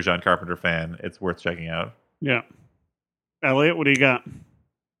especially if you're a John Carpenter fan, it's worth checking out. Yeah. Elliot, what do you got?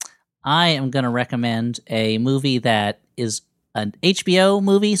 I am going to recommend a movie that is an HBO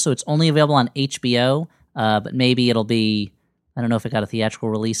movie, so it's only available on HBO, but maybe it'll be, I don't know if it got a theatrical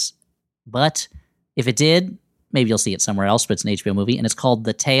release, but if it did, maybe you'll see it somewhere else, but it's an HBO movie, and it's called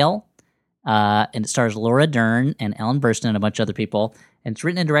The Tale, and it stars Laura Dern and Ellen Burstyn and a bunch of other people, and it's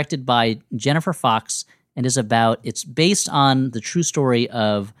written and directed by Jennifer Fox, and it's based on the true story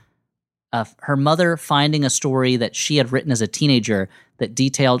of her mother finding a story that she had written as a teenager that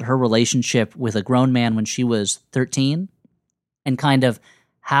detailed her relationship with a grown man when she was 13, and kind of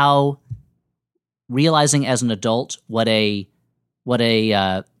how realizing as an adult what a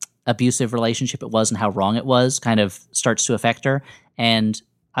abusive relationship it was and how wrong it was kind of starts to affect her. And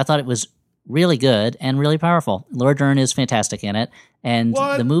I thought it was really good and really powerful. Laura Dern is fantastic in it, and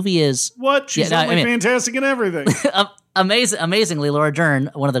the movie is She's fantastic in everything. Amazingly, Laura Dern,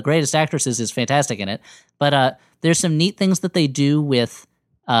 one of the greatest actresses, is fantastic in it. But there's some neat things that they do with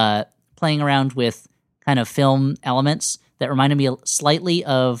playing around with kind of film elements that reminded me slightly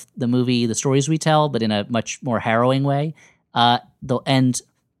of the movie The Stories We Tell, but in a much more harrowing way. And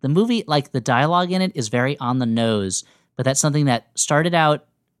the movie, like the dialogue in it, is very on the nose, but that's something that started out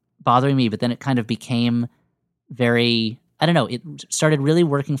bothering me, but then it kind of became very, I don't know, it started really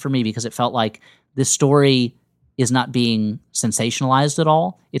working for me because it felt like this story is not being sensationalized at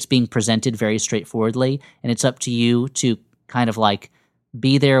all. It's being presented very straightforwardly, and it's up to you to kind of like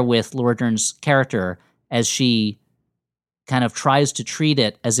be there with Laura Dern's character as she kind of tries to treat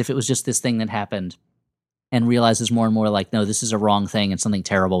it as if it was just this thing that happened, and realizes more and more like, no, this is a wrong thing and something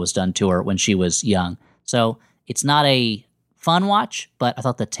terrible was done to her when she was young. So it's not a fun watch, but I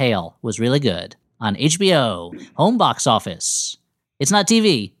thought The Tale was really good on HBO, home box office. It's not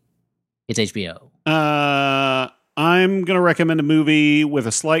TV, it's HBO. I'm going to recommend a movie with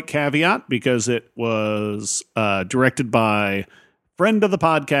a slight caveat because it was directed by friend of the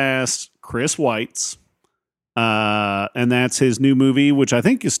podcast, Chris Weitz. And that's his new movie, which I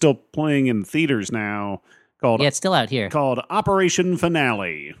think is still playing in theaters now. It's still out here. Called Operation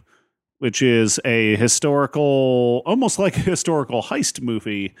Finale, which is a historical, almost like a historical heist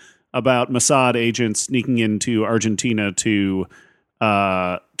movie about Mossad agents sneaking into Argentina to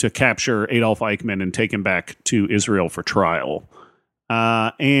capture Adolf Eichmann and take him back to Israel for trial.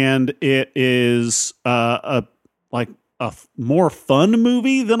 And it is a more fun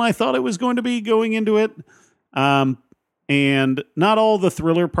movie than I thought it was going to be going into it. And not all the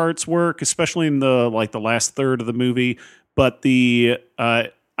thriller parts work, especially in the last third of the movie. But I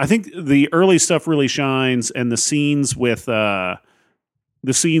think the early stuff really shines, and the scenes with Oscar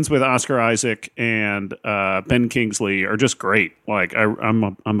Isaac and Ben Kingsley are just great. Like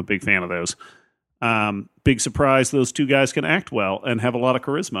I'm a big fan of those. Big surprise, those two guys can act well and have a lot of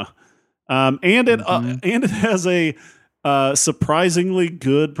charisma. And it has a surprisingly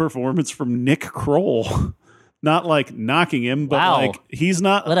good performance from Nick Kroll. Not like knocking him, but like he's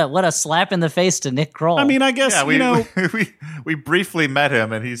not. What a slap in the face to Nick Kroll. I mean, I guess we briefly met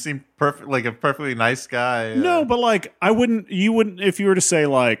him, and he seemed like a perfectly nice guy. No, but like you wouldn't if you were to say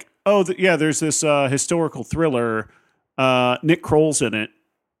like, there's this historical thriller, Nick Kroll's in it.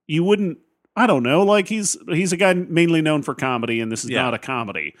 You wouldn't. I don't know. Like he's a guy mainly known for comedy, and this is not a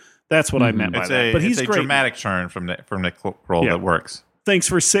comedy. That's what I meant by that. But he's a great. Dramatic turn from Nick Kroll that works. Thanks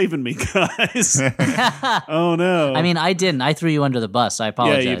for saving me, guys. Oh, no. I mean, I didn't. I threw you under the bus. I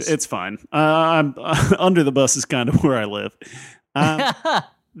apologize. Yeah, it's fine. I'm under the bus is kind of where I live. But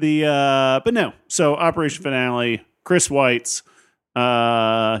no. So Operation Finale, Chris Weitz.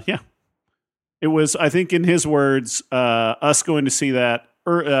 It was, I think in his words, us going to see that.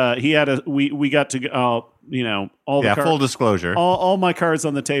 We got to all the full disclosure. All my cards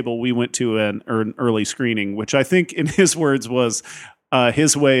on the table. We went to an early screening, which I think in his words was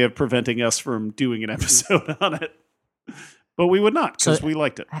his way of preventing us from doing an episode on it. But we would not because we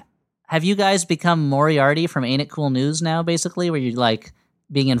liked it. Have you guys become Moriarty from Ain't It Cool News now, basically, where you're like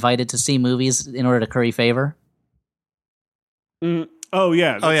being invited to see movies in order to curry favor? Oh,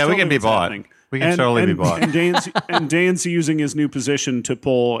 yeah. We can be bought. We can totally be bought. And Dan's using his new position to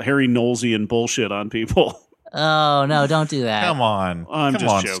pull Harry Knowlesian bullshit on people. Oh, no, don't do that. Come on. I'm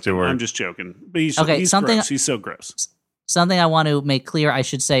just joking. Stuart. I'm just joking. But he's gross. He's so gross. Something I want to make clear, I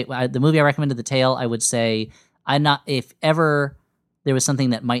should say, the movie I recommended, The Tale, I would say, if ever there was something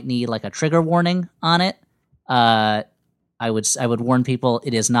that might need like a trigger warning on it, I would warn people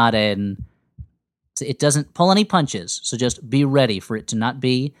it is not it doesn't pull any punches, so just be ready for it to not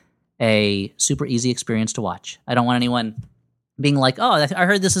be a super easy experience to watch. I don't want anyone being like, oh, I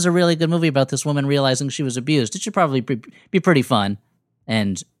heard this is a really good movie about this woman realizing she was abused. It should probably be pretty fun,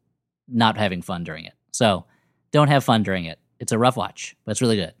 and not having fun during it. So don't have fun during it. It's a rough watch, but it's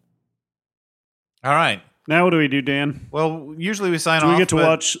really good. All right. Now what do we do, Dan? Well, usually we sign off. Do we get to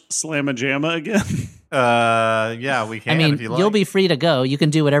watch Slamma Jamma again? Yeah, we can. I mean, if you like. You'll be free to go. You can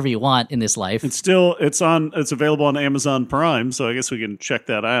do whatever you want in this life. It's available on Amazon Prime, so I guess we can check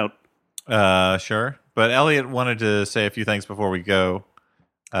that out. Sure. But Elliot wanted to say a few things before we go.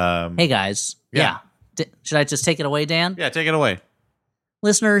 Hey, guys. Yeah. Should I just take it away, Dan? Yeah, take it away.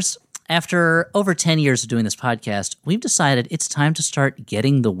 Listeners, after over 10 years of doing this podcast, we've decided it's time to start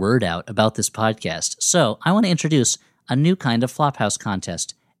getting the word out about this podcast. So I want to introduce a new kind of Flophouse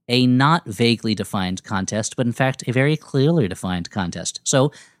contest, a not vaguely defined contest, but in fact a very clearly defined contest.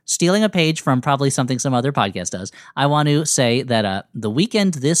 So stealing a page from probably something some other podcast does, I want to say that the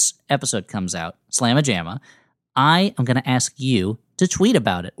weekend this episode comes out, Slamma Jamma, I am going to ask you to tweet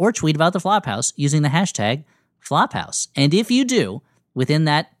about it or tweet about the Flophouse using the hashtag Flophouse. And if you do, within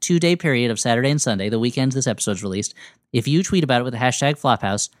that 2-day period of Saturday and Sunday, the weekend this episode's released, if you tweet about it with the hashtag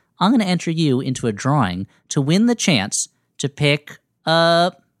Flophouse, I'm going to enter you into a drawing to win the chance to pick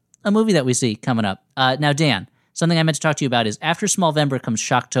a movie that we see coming up. Now, Dan, something I meant to talk to you about is after Smallvember comes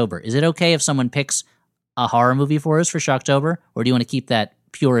Shocktober. Is it okay if someone picks a horror movie for us for Shocktober, or do you want to keep that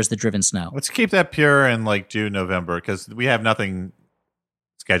pure as the driven snow? Let's keep that pure and do November because we have nothing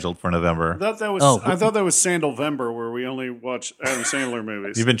scheduled for November. I thought that was Sandalvember, where we only watch Adam Sandler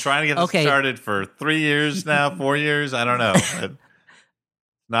movies. You've been trying to get this started for 3 years now, 4 years. I don't know.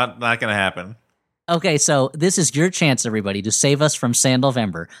 Not going to happen. Okay, so this is your chance, everybody, to save us from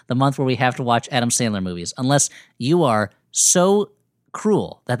Sandalvember, the month where we have to watch Adam Sandler movies, unless you are so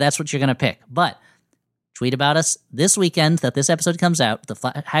cruel that that's what you're going to pick. But tweet about us this weekend that this episode comes out, the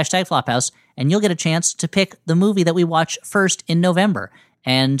hashtag Flophouse, and you'll get a chance to pick the movie that we watch first in November.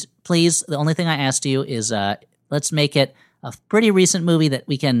 And please, the only thing I asked you is let's make it a pretty recent movie that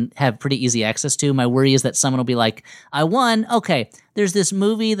we can have pretty easy access to. My worry is that someone will be like, I won. Okay, there's this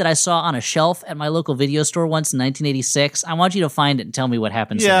movie that I saw on a shelf at my local video store once in 1986. I want you to find it and tell me what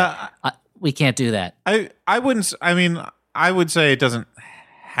happens. Yeah. We can't do that. I would say it doesn't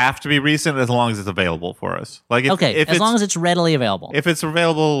have to be recent as long as it's available for us. As long as it's readily available. If it's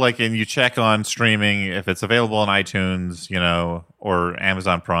available, and you check on streaming, if it's available on iTunes, or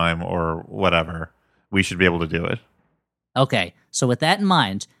Amazon Prime or whatever, we should be able to do it. Okay, so with that in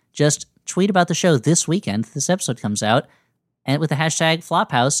mind, just tweet about the show this weekend. This episode comes out, and with the hashtag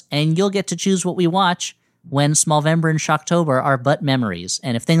Flophouse, and you'll get to choose what we watch when Smallvember and Shocktober are but memories.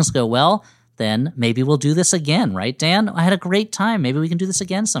 And if things go well, then maybe we'll do this again, right, Dan? I had a great time. Maybe we can do this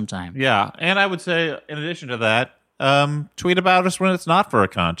again sometime. Yeah, and I would say, in addition to that, tweet about us when it's not for a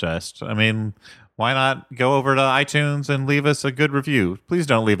contest. I mean, why not go over to iTunes and leave us a good review? Please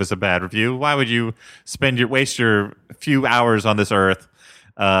don't leave us a bad review. Why would you waste your few hours on this earth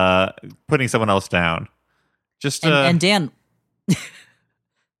putting someone else down? And Dan, what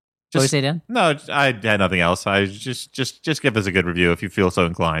do you say, Dan? No, I had nothing else. I just give us a good review if you feel so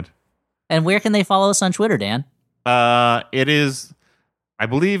inclined. And where can they follow us on Twitter, Dan? I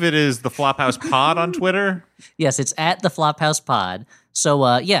believe it is the Flophouse Pod on Twitter. Yes, it's at the Flophouse Pod.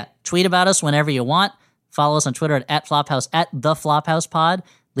 So, tweet about us whenever you want. Follow us on Twitter at Flophouse, at the Flophouse Pod.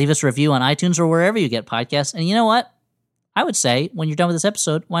 Leave us a review on iTunes or wherever you get podcasts. And you know what? I would say, when you're done with this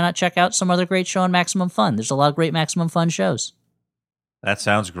episode, why not check out some other great show on Maximum Fun? There's a lot of great Maximum Fun shows. That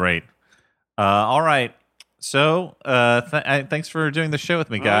sounds great. All right. So, thanks for doing the show with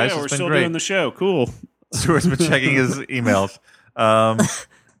me, guys. We're been still great. doing the show. Cool. Stuart's been checking his emails. I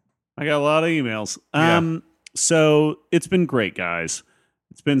got a lot of emails. So it's been great, guys.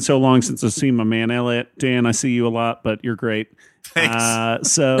 It's been so long since I've seen my man Elliot. Dan, I see you a lot, but you're great.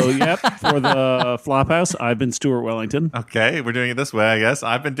 Thanks. For the Flophouse, I've been Stuart Wellington. Okay, we're doing it this way, I guess.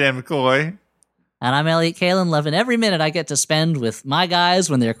 I've been Dan McCoy. And I'm Elliot Kalin, loving every minute I get to spend with my guys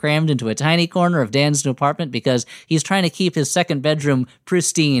when they're crammed into a tiny corner of Dan's new apartment because he's trying to keep his second bedroom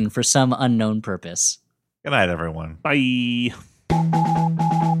pristine for some unknown purpose. Good night, everyone. Bye.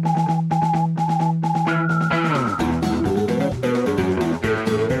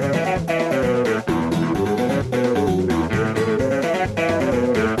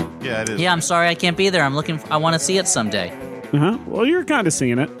 Yeah, I'm sorry I can't be there. I want to see it someday. Well, you're kind of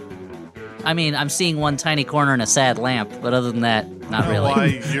seeing it. I mean, I'm seeing one tiny corner and a sad lamp, but other than that, not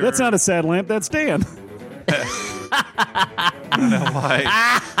really. That's not a sad lamp. That's Dan. I don't know why.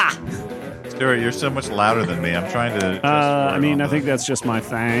 Stuart, you're so much louder than me. I'm trying to. I think that's just my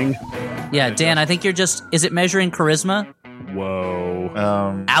thing. Yeah, Dan, I think you're just. Is it measuring charisma?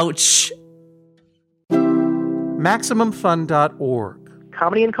 Whoa. Ouch. MaximumFun.org.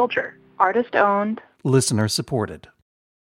 Comedy and culture. Artist owned. Listener supported.